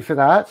connection. Thank you for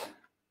that.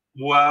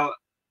 Well,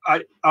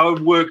 I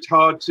worked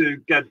hard to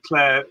get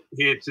Claire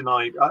here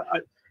tonight.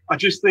 I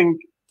just think,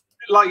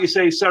 like you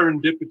say,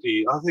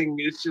 serendipity. I think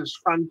it's just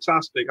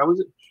fantastic.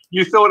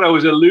 You thought I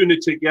was a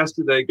lunatic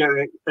yesterday,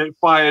 getting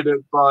fired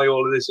up by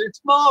all of this. It's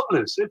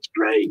marvelous. It's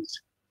great.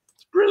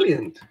 It's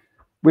brilliant.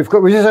 We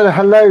just had a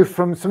hello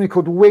from somebody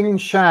called Wing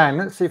Chan.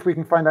 Let's see if we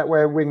can find out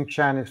where Wing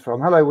Chan is from.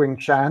 Hello, Wing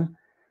Chan.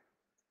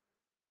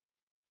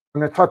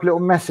 I'm going to type a little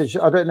message.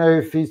 I don't know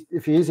if he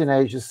is in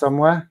Asia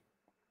somewhere.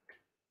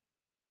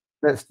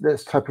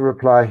 Let's type a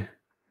reply.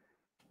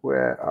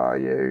 Where are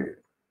you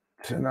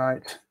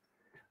tonight?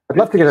 I'd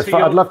love to get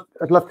I'd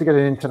love to get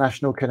an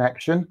international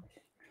connection.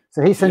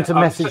 So he sent a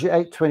message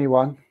at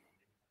 8:21.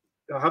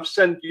 I have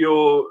sent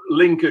your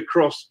link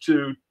across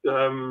to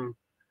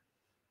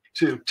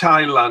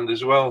Thailand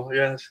as well.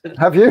 Yes.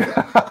 Have you?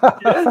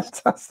 Yes.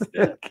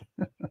 Fantastic.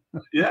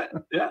 Yeah.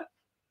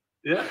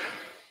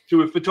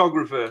 To a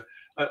photographer,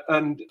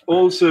 and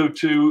also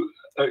to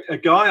a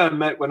guy I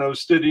met when I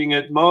was studying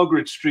at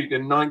Margaret Street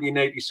in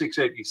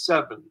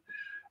 1986-87,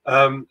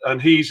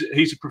 and he's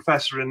a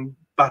professor in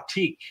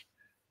batik.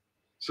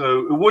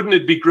 So wouldn't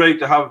it be great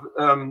to have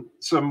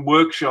some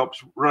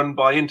workshops run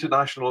by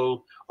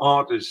international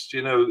artists,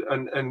 you know,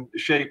 and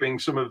shaping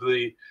some of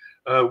the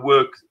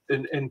work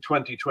in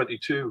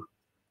 2022?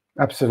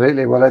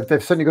 Absolutely. Well,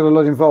 they've certainly got a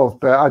lot involved,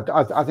 but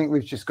I think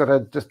we've just got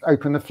to just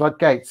open the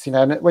floodgates, you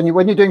know. And when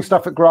you're doing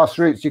stuff at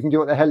grassroots, you can do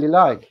what the hell you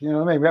like. You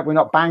know what I mean? We're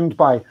not bound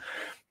by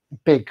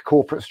big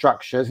corporate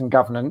structures and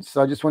governance.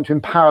 So I just want to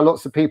empower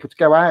lots of people to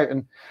go out,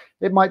 and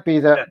it might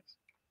be that. Yeah.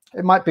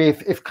 It might be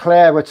if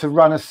Claire were to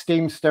run a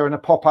steamster and a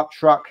pop-up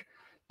truck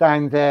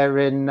down there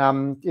in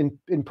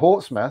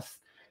Portsmouth,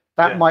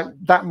 that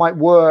might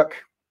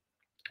work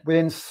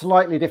within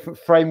slightly different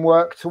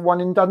framework to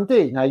one in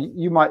Dundee. Now,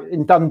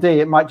 in Dundee,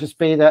 it might just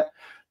be that,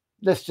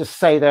 let's just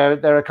say there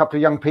are a couple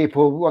of young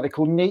people, what they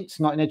call NEETs,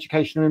 not in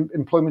education or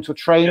employment or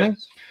training.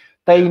 Yes.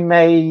 They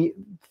may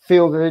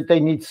feel that they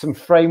need some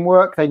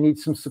framework, they need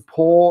some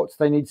support,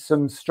 they need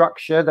some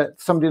structure that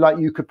somebody like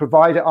you could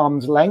provide at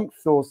arm's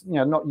length, or, you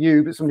know, not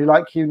you, but somebody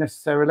like you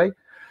necessarily.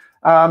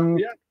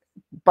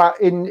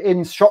 But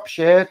in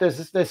Shropshire,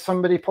 there's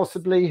somebody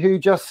possibly who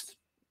just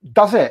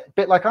does it a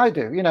bit like I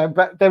do, you know,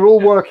 but they're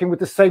all working with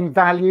the same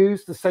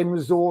values, the same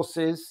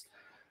resources,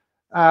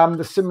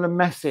 the similar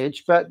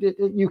message. But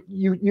you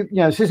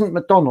know, this isn't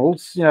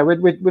McDonald's. You know,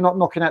 we're not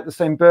knocking out the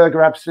same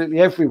burger absolutely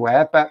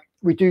everywhere, but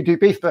we do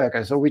beef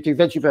burgers, or we do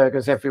veggie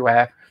burgers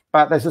everywhere.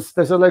 But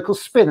there's a local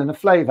spin and a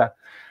flavour.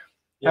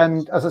 Yes.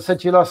 And as I said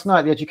to you last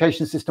night, the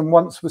education system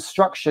once was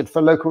structured for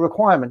local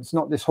requirements,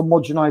 not this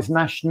homogenized,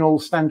 national,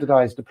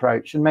 standardized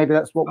approach. And maybe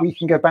that's what we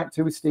can go back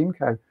to with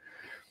STEAMco.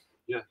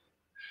 Yeah.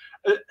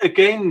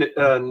 Again,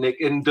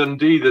 Nick, in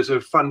Dundee, there's a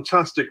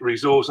fantastic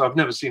resource. I've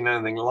never seen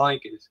anything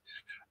like it.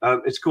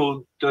 It's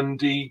called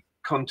Dundee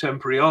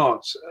Contemporary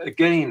Arts.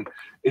 Again,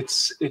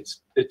 its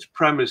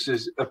premise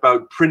is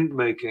about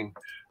printmaking,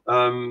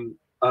 and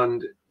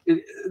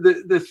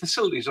the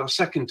facilities are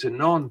second to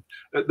none.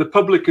 The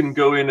public can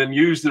go in and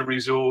use the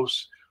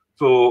resource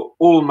for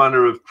all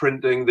manner of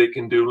printing. They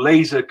can do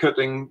laser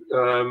cutting.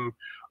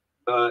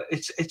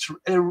 It's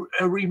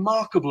a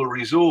remarkable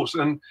resource,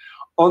 and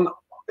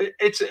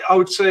I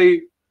would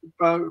say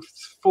about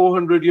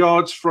 400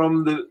 yards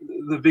from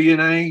the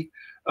V&A,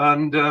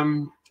 and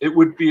it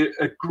would be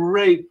a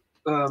great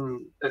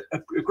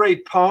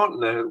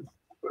partner.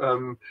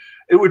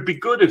 It would be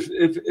good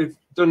if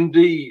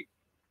Dundee,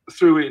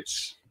 through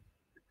its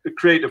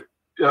creative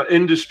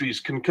industries,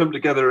 can come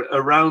together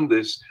around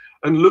this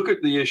and look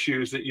at the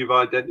issues that you've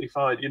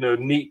identified, you know,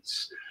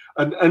 NEETs,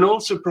 and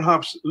also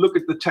perhaps look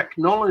at the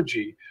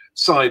technology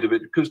side of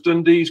it, because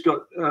Dundee's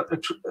got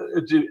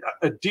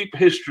a deep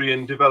history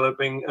in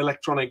developing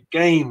electronic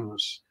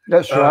games.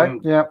 That's right.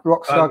 Yeah,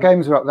 Rockstar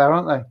Games are up there,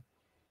 aren't they?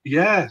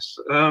 Yes.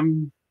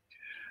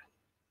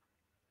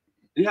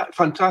 Yeah,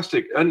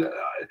 fantastic. And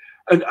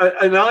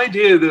an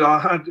idea that I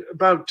had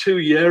about 2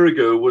 years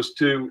ago was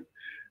to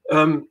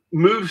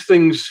move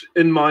things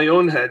in my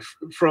own head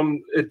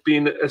from it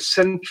being a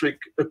centric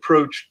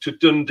approach to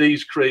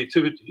Dundee's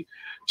creativity,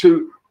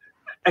 to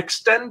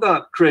extend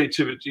that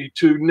creativity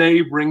to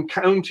neighbouring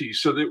counties,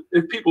 so that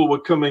if people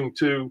were coming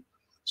to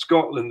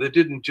Scotland, they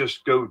didn't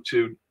just go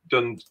to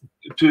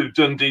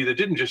Dundee, they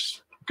didn't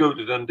just go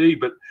to Dundee,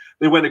 but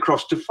they went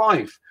across to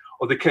Fife,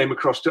 or they came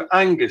across to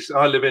Angus.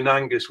 I live in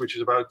Angus, which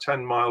is about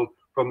 10 miles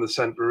from the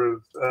centre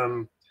of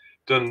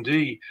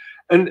Dundee.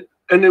 And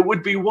it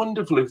would be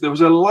wonderful if there was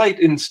a light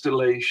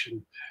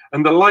installation,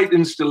 and the light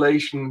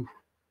installation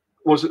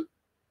was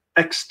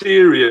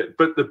exterior,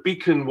 but the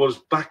beacon was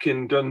back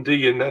in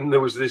Dundee, and then there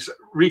was this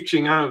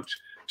reaching out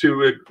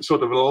to a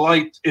sort of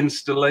light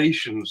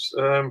installations.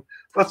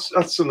 That's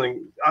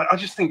something I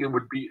just think it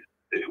would be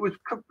it was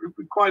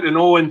quite an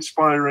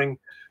awe-inspiring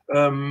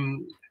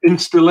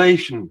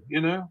installation,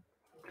 you know.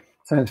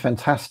 Sounds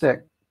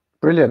fantastic.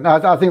 Brilliant.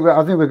 I think we're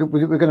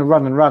going to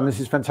run and run. This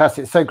is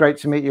fantastic. It's so great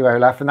to meet you,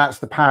 Olaf, and that's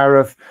the power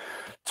of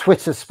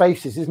Twitter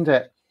Spaces, isn't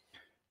it?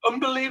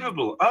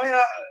 Unbelievable.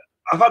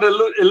 I've had a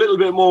little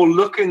bit more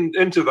looking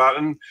into that,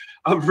 and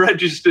I've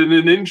registered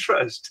an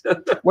interest.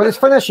 Well, it's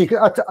funny actually.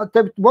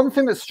 One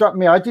thing that struck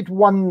me, I did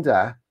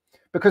wonder,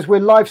 because we're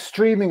live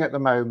streaming at the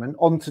moment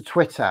onto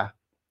Twitter.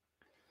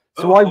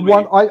 So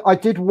I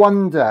did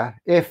wonder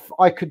if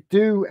I could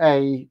do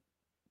a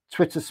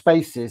Twitter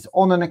Spaces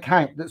on an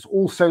account that's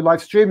also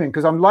live streaming,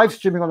 because I'm live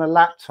streaming on a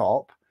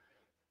laptop,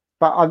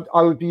 but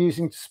I would be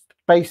using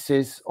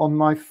Spaces on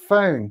my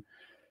phone.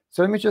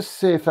 So let me just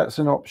see if that's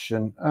an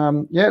option.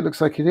 Yeah, it looks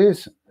like it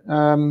is.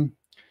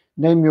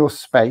 Name your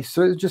space.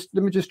 So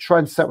let me just try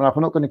and set one up.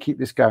 I'm not going to keep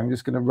this going. I'm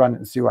just going to run it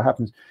and see what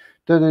happens.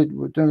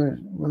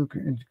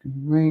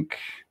 Week.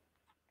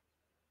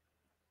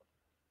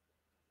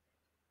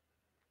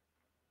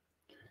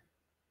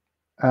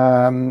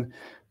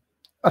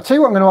 I'll tell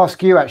you what I'm going to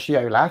ask you actually,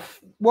 Olaf.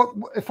 What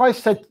if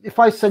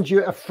I send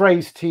you a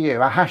phrase to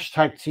you, a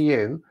hashtag to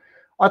you?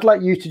 I'd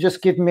like you to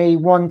just give me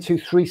 1, 2,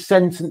 3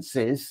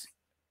 sentences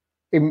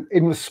in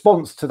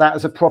response to that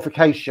as a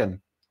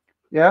provocation.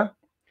 Yeah,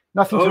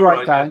 nothing to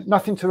write down. Yeah.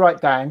 Nothing to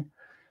write down.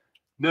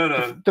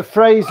 No. The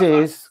phrase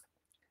is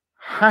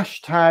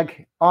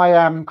hashtag I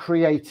am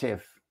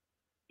creative.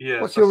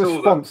 Yeah. What's your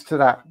response to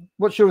that?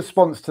 What's your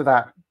response to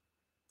that?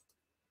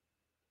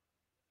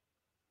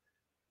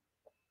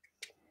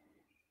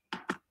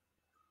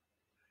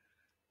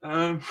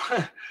 I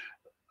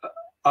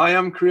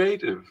am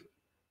creative.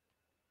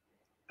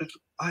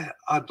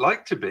 I'd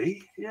like to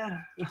be, yeah.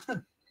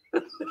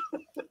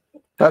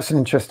 That's an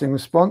interesting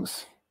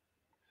response.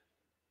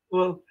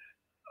 Well,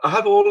 I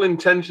have all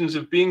intentions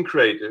of being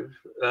creative.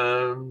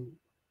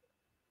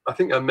 I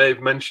think I may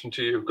have mentioned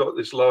to you, I've got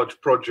this large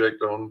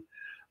project on,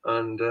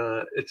 and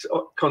it's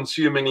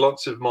consuming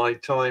lots of my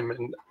time.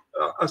 And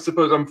I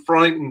suppose I'm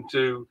frightened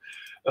to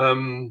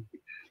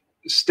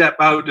step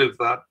out of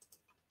that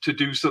to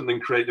do something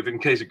creative in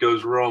case it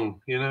goes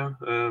wrong, you know?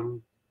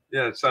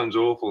 Yeah, it sounds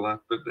awful, that,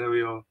 but there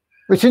we are.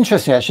 It's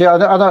interesting, actually.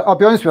 I'll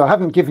be honest with you, I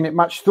haven't given it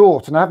much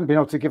thought, and I haven't been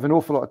able to give an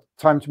awful lot of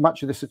time to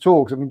much of this at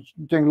all, because I've been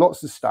doing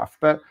lots of stuff.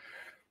 But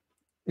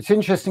it's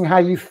interesting how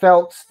you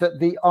felt that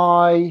the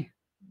I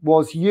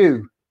was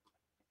you.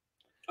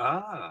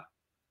 Ah.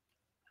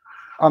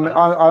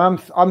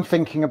 I'm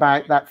thinking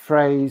about that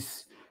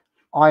phrase,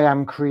 I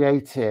am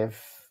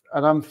creative,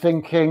 and I'm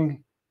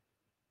thinking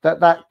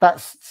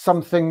that's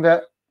something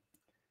that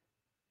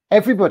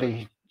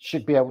everybody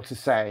should be able to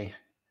say.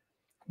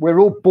 We're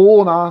all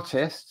born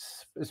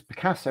artists, as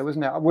Picasso,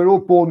 isn't it? We're all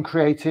born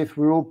creative.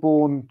 We're all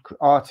born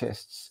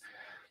artists.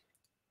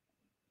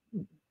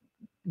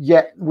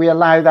 Yet we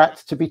allow that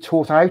to be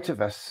taught out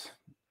of us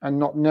and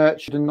not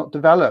nurtured and not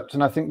developed.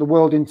 And I think the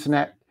World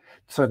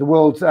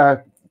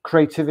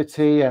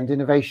Creativity and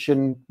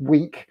Innovation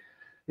Week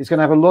is going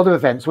to have a lot of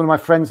events. One of my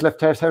friends,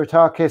 Lefteris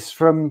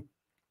Herotakis,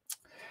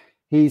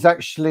 he's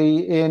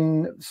actually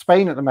in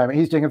Spain at the moment.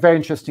 He's doing a very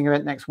interesting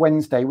event next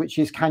Wednesday, which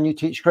is Can You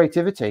Teach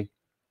Creativity?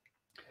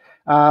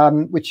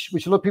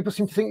 Which a lot of people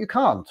seem to think you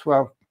can't.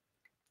 Well,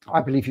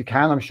 I believe you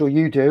can. I'm sure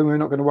you do. We're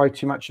not going to worry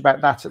too much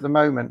about that at the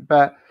moment.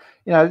 But,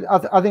 you know,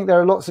 I think there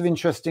are lots of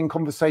interesting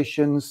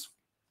conversations,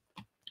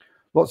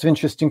 lots of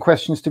interesting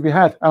questions to be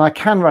had. And I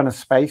can run a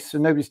space,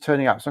 and nobody's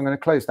turning up, so I'm going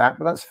to close that.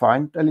 But that's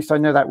fine. At least I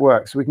know that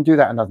works. So we can do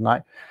that another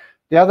night.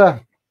 The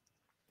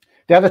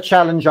other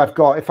challenge I've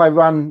got, if I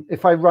run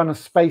a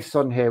space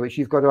on here, which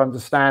you've got to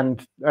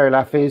understand,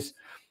 Olaf, is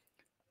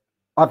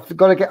I've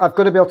got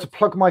to be able to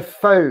plug my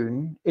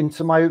phone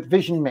into my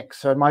vision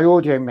mixer and my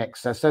audio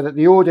mixer, so that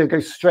the audio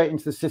goes straight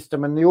into the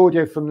system and the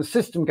audio from the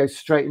system goes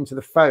straight into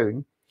the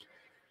phone.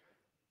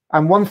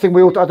 And one thing I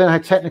don't know how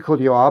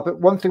technical you are, but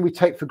one thing we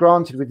take for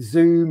granted with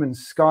Zoom and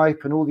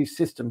Skype and all these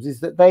systems is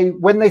that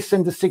when they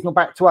send a signal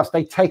back to us,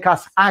 they take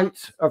us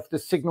out of the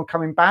signal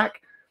coming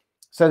back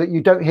so that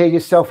you don't hear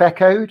yourself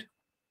echoed.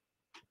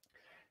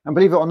 And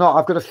believe it or not,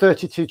 I've got a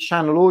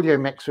 32-channel audio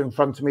mixer in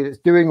front of me that's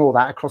doing all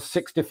that across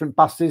 6 different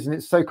buses, and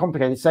it's so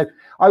complicated. So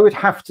I would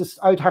have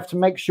to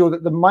make sure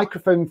that the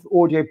microphone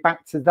audio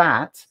back to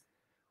that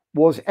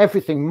was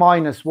everything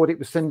minus what it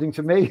was sending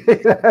to me.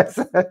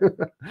 So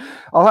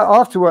I'll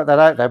have to work that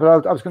out there,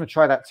 but I was going to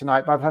try that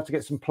tonight, but I'd have to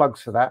get some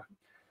plugs for that.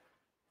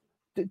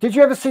 Did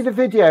you ever see the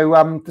video,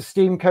 the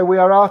Steamco We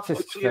Are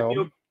Artists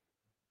film?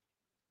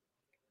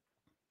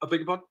 I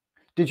beg your pardon?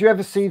 Did you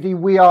ever see the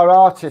We Are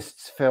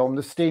Artists film,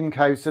 the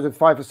Steamco sort of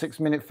 5 or 6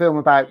 minute film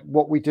about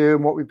what we do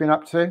and what we've been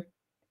up to?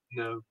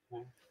 No.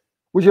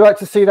 Would you like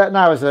to see that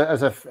now as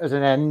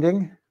an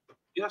ending?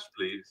 Yes,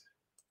 please.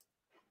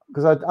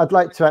 Because I'd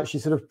like to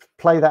actually sort of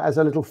play that as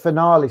a little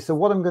finale. So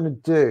what I'm going to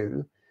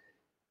do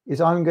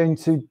is I'm going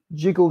to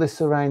jiggle this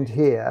around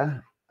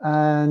here,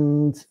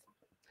 and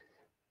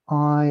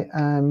I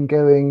am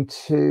going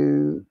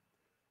to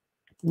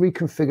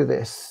reconfigure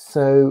this.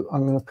 So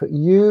I'm going to put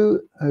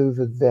you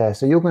over there.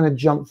 So you're going to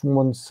jump from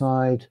one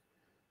side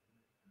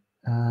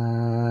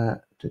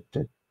You're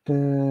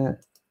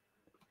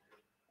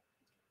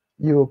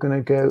going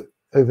to go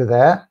over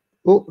there.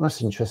 Oh,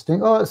 that's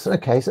interesting. Oh, that's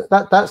okay. So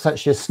that's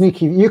actually a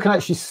sneaky. You can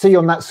actually see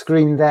on that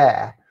screen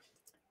there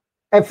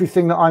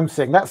everything that I'm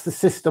seeing. That's the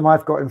system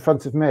I've got in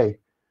front of me.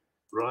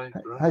 Right.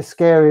 How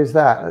scary is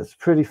that? That's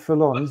pretty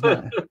full on, isn't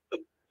it?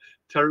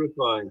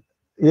 Terrifying.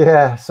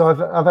 Yeah. So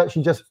I've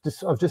actually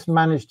just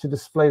managed to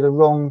display the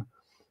wrong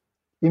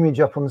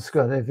image up on the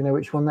screen. I don't even know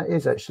which one that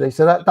is actually.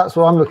 So that's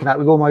what I'm looking at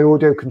with all my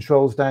audio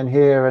controls down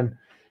here,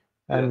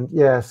 and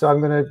yeah. So I'm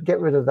going to get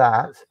rid of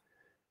that.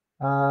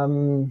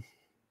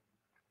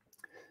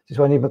 This is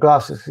why I need my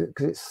glasses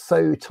because it's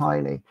so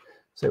tiny.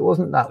 So it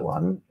wasn't that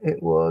one.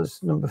 It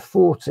was number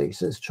 40.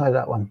 So let's try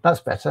that one.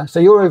 That's better.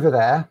 So you're over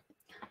there,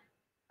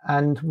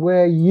 and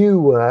where you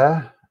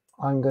were,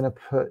 I'm going to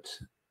put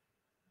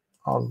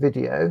our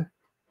video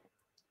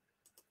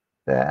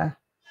there.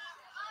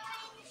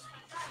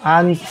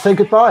 And say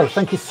goodbye.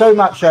 Thank you so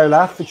much,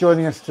 Olaf, for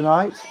joining us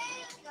tonight.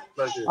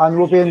 Pleasure. And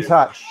we'll be in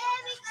touch.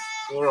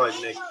 All right,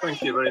 Nick.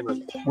 Thank you very much.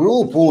 We're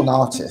all born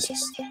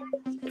artists.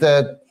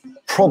 The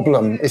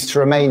problem is to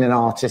remain an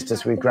artist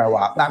as we grow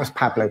up. That was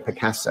Pablo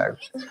Picasso.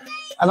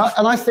 And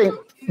I think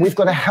we've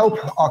got to help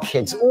our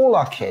kids, all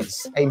our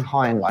kids, aim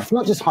high in life.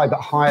 Not just high, but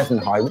higher than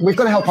high. We've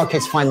got to help our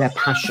kids find their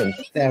passion,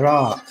 their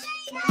art.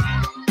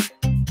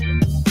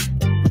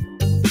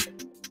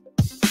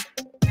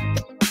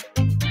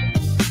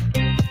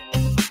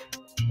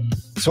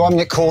 So I'm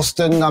Nick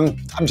Corsten.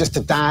 I'm just a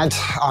dad.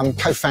 I'm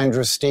co-founder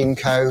of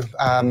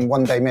STEAMco.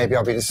 One day maybe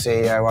I'll be the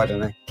CEO, I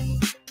don't know.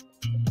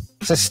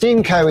 So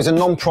STEAMco is a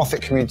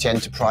non-profit community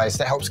enterprise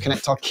that helps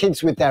connect our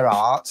kids with their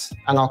art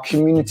and our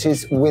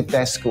communities with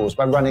their schools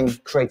by running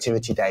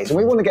creativity days. And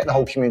we want to get the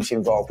whole community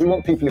involved. We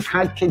want people who've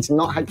had kids,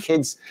 not had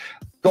kids,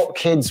 got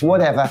kids,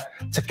 whatever,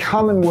 to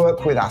come and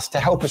work with us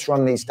to help us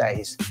run these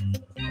days.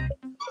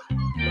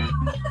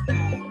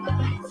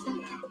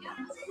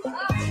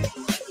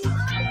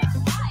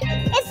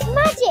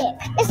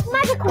 It's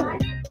magical.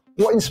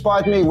 What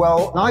inspired me?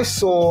 Well, I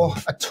saw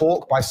a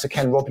talk by Sir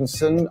Ken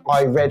Robinson.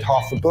 I read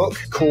half a book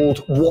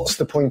called What's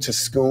the Point of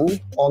School?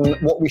 On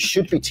what we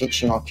should be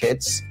teaching our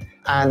kids.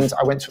 And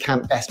I went to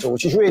Camp Bestial,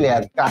 which is really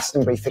a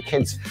Glastonbury for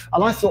kids.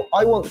 And I thought,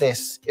 I want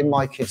this in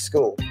my kids'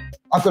 school.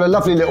 I've got a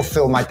lovely little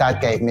film my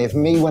dad gave me of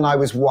me when I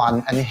was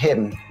 1 and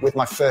him with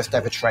my first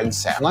ever train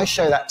set. And I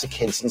show that to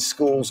kids in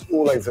schools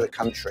all over the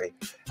country.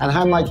 And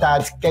how my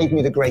dad gave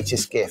me the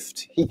greatest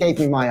gift. He gave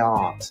me my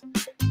art.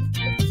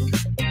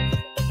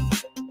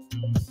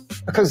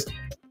 Because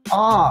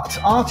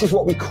art is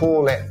what we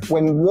call it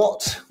when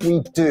what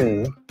we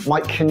do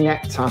might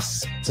connect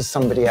us to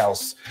somebody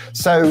else.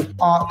 So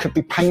art could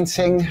be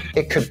painting,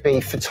 it could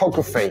be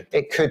photography,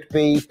 it could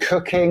be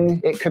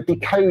cooking, it could be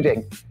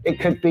coding,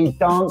 it could be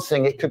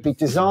dancing, it could be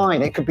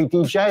design, it could be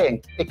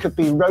DJing, it could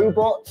be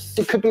robots,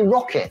 it could be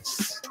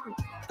rockets.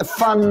 The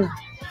fun,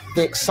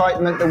 the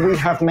excitement that we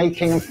have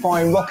making and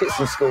firing rockets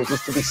in schools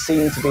is to be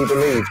seen, to be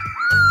believed.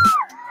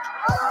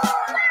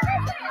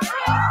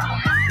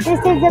 This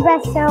is the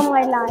best day of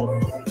my life.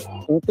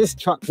 This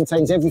truck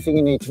contains everything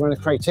you need to run a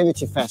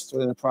creativity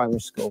festival in a primary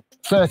school.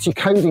 30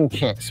 coding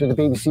kits with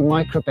the BBC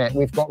Microbit.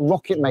 We've got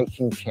rocket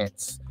making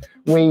kits.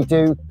 We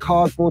do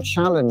cardboard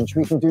challenge.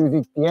 We can do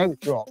the egg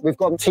drop. We've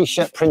got a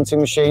t-shirt printing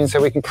machine so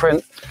we can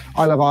print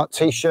I Love Art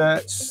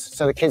t-shirts.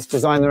 So the kids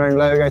design their own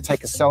logo,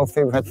 take a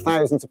selfie. We've had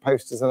thousands of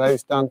posters of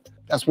those done.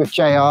 That's with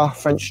JR,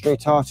 French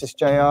street artist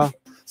JR.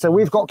 So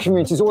we've got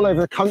communities all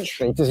over the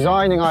country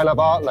designing I Love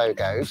Art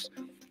logos,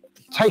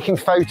 taking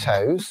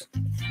photos,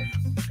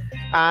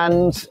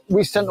 and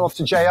we sent them off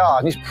to JR,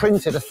 and he's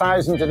printed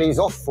 1,000 of these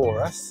off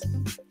for us,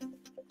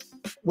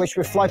 which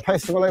we're fly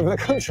posting all over the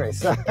country.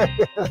 So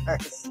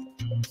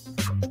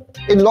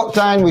in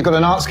lockdown, we got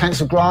an Arts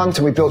Council grant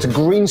and we built a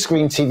green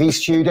screen TV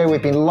studio.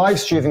 We've been live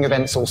streaming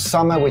events all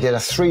summer. We did a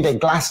 3-day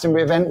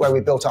Glastonbury event where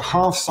we built a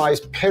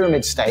half-sized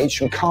pyramid stage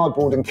from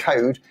cardboard and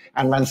code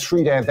and ran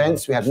 3-day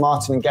events. We had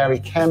Martin and Gary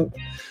Kemp.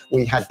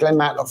 We had Glenn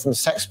Matlock from the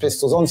Sex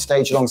Pistols on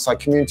stage alongside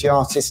community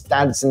artists,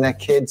 dads and their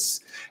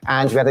kids.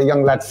 And we had a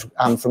young lad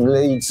from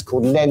Leeds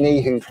called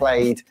Lenny who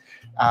played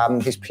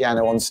his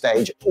piano on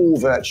stage, all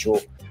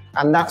virtual.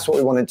 And that's what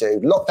we want to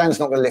do. Lockdown's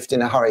not going to lift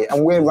in a hurry.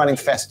 And we're running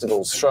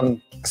festivals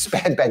from a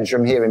spare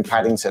bedroom here in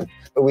Paddington.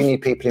 But we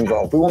need people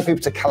involved. We want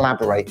people to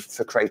collaborate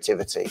for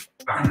creativity.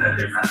 I think they're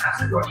doing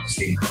fantastic work with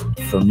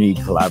STEAMco. For me,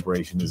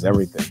 collaboration is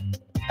everything.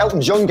 Elton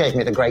John gave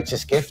me the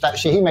greatest gift.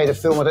 Actually, he made a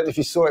film, I don't know if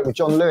you saw it, with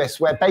John Lewis,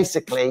 where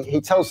basically he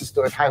tells the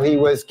story of how he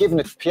was given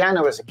a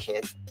piano as a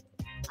kid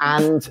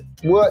and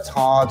worked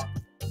hard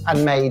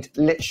and made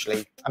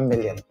literally $1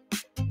 million.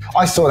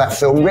 I saw that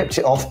film, ripped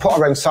it off, put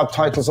our own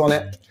subtitles on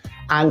it,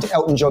 and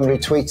Elton John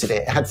retweeted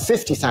it. It had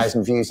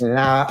 50,000 views in an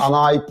hour, and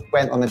I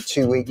went on a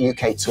 2-week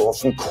UK tour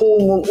from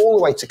Cornwall all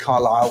the way to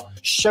Carlisle,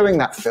 showing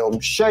that film,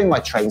 showing my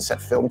train set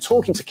film,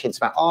 talking to kids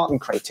about art and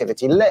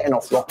creativity, letting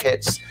off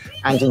rockets,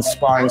 and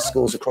inspiring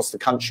schools across the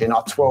country in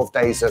our 12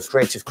 days of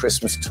Creative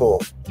Christmas tour.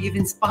 You've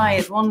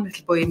inspired one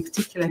little boy in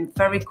particular, a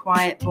very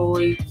quiet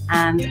boy,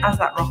 and as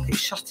that rocket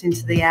shot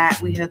into the air,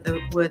 we heard the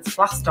words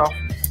blast off,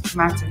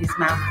 come out of his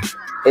mouth.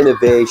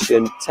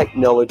 Innovation,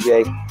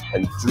 technology,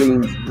 and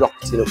dreams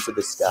rocketing up to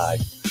the sky.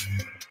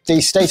 The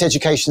state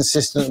education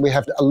system, we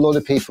have a lot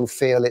of people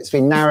feel it's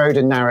been narrowed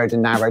and narrowed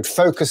and narrowed,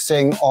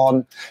 focusing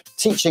on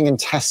teaching and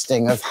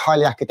testing of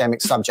highly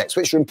academic subjects,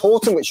 which are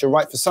important, which are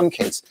right for some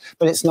kids,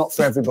 but it's not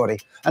for everybody.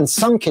 And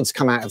some kids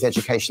come out of the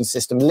education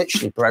system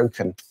literally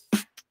broken.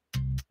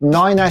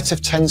 9 out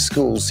of 10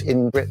 schools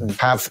in Britain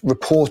have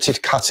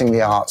reported cutting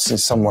the arts in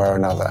some way or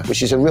another,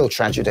 which is a real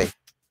tragedy.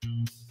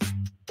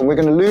 And we're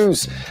going to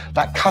lose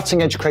that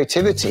cutting-edge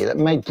creativity that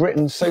made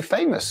Britain so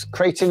famous.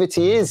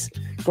 Creativity is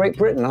Great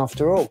Britain,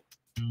 after all.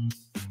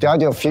 The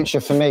ideal future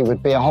for me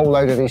would be a whole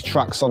load of these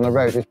trucks on the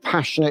road with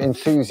passionate,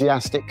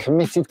 enthusiastic,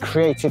 committed,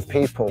 creative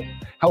people,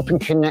 helping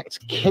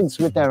connect kids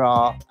with their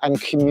art and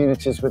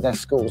communities with their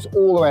schools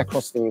all the way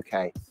across the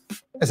UK.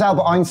 As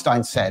Albert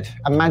Einstein said,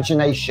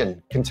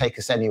 imagination can take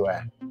us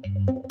anywhere.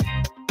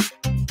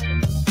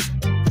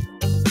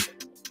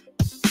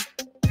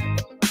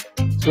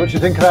 So what do you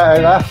think of that,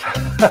 Olaf?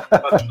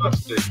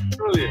 Fantastic,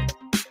 brilliant.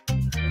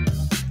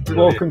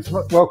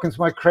 Welcome to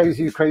my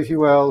crazy, crazy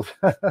world.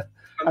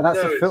 And that's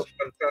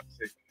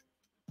fantastic.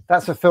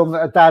 That's a film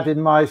that a dad in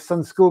my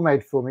son's school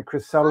made for me,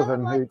 Chris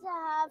Sullivan. I want to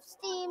have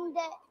steamed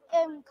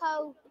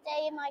cold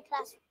day in my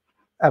class.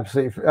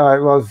 Absolutely,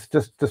 it was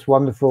just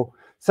wonderful.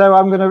 So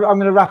I'm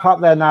gonna wrap up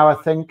there now. I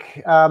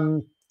think,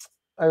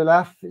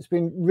 Olaf, it's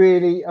been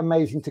really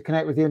amazing to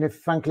connect with you. And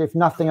frankly, if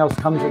nothing else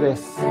comes of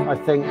this, I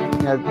think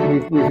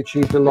we've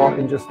achieved a lot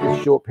in just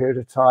this short period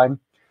of time.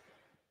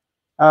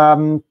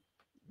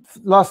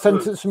 Last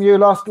sentence from you.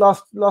 Last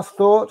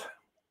thought.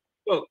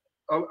 Well,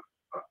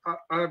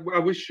 I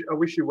wish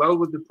you well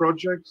with the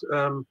project.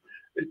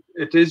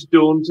 It is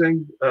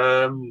daunting.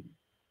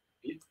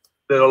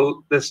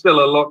 There's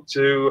still a lot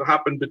to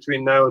happen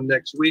between now and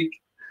next week,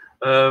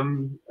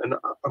 and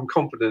I'm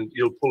confident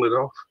you'll pull it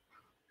off.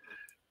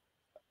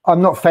 I'm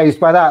not phased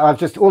by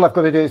that. All I've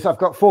got to do is I've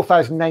got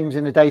 4,000 names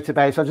in the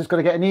database. I've just got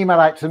to get an email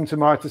out to them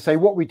tomorrow to say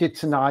what we did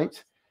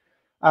tonight.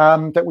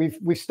 That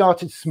we've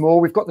started small.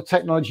 We've got the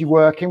technology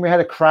working. We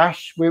had a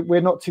crash. We're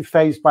not too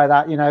phased by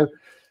that.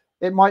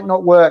 It might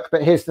not work,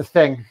 but here's the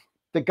thing: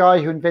 the guy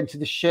who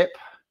invented the ship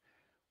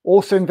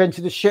also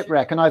invented a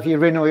shipwreck, and either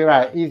you're in or you're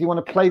out. Either you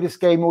want to play this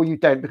game or you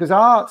don't, because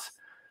art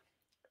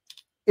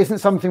isn't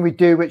something we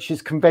do which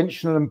is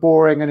conventional and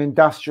boring and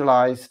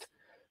industrialized.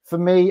 For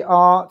me,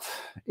 art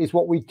is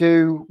what we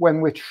do when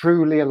we're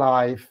truly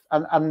alive.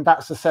 And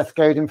that's a Seth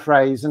Godin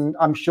phrase. And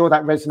I'm sure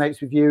that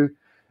resonates with you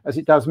as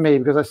it does me,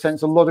 because I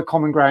sense a lot of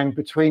common ground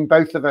between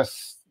both of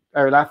us,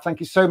 Olaf. Thank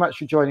you so much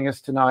for joining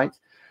us tonight.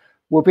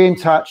 We'll be in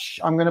touch.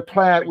 I'm going to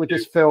play out with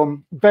this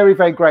film. Very,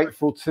 very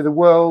grateful to the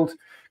World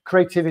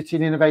Creativity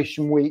and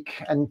Innovation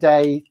Week and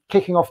Day,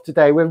 kicking off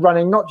today. We're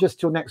running not just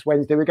till next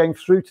Wednesday, we're going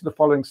through to the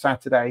following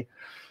Saturday.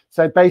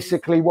 So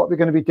basically what we're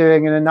going to be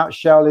doing in a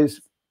nutshell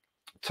is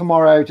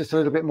tomorrow, just a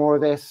little bit more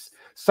of this.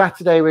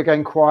 Saturday, we're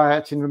going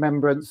quiet in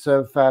remembrance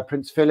of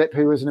Prince Philip,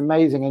 who was an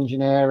amazing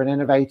engineer and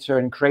innovator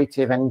and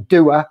creative and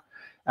doer.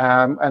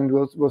 And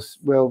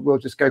we'll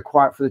just go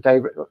quiet for the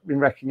day in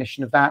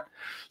recognition of that.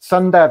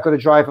 Sunday, I've got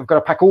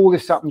to pack all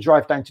this up and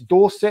drive down to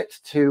Dorset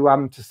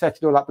to set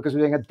it all up, because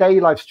we're doing a day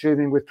live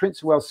streaming with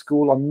Prince of Wales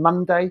School on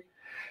Monday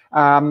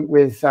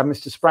with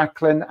Mr.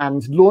 Spracklin,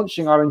 and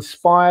launching our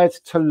Inspired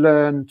to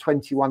Learn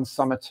 21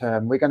 summer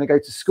term. We're going to go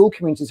to school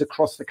communities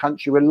across the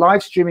country. We're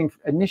live streaming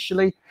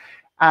initially.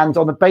 And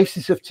on the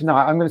basis of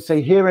tonight, I'm going to say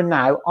here and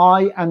now,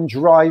 I am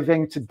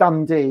driving to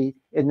Dundee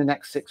in the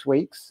next 6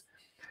 weeks.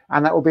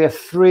 And that will be a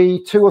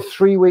 2 or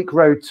 3 week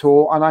road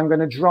tour. And I'm going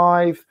to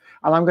drive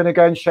and I'm going to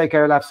go and shake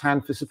Olaf's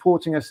hand for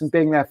supporting us and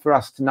being there for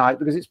us tonight,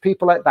 because it's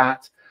people like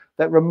that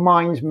that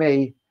remind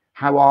me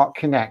how art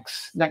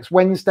connects. Next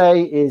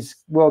Wednesday is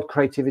World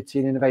Creativity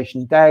and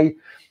Innovation Day.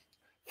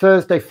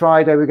 Thursday,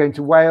 Friday, we're going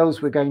to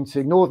Wales, we're going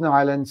to Northern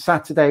Ireland.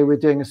 Saturday, we're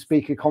doing a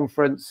speaker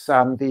conference,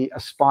 the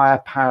Aspire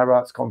Power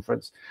Arts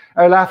Conference.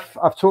 Olaf,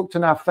 I've talked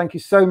enough. Thank you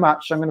so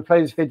much. I'm going to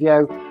play this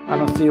video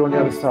and I'll see you on the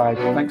other side.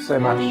 Thanks so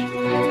much.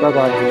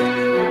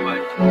 Bye-bye.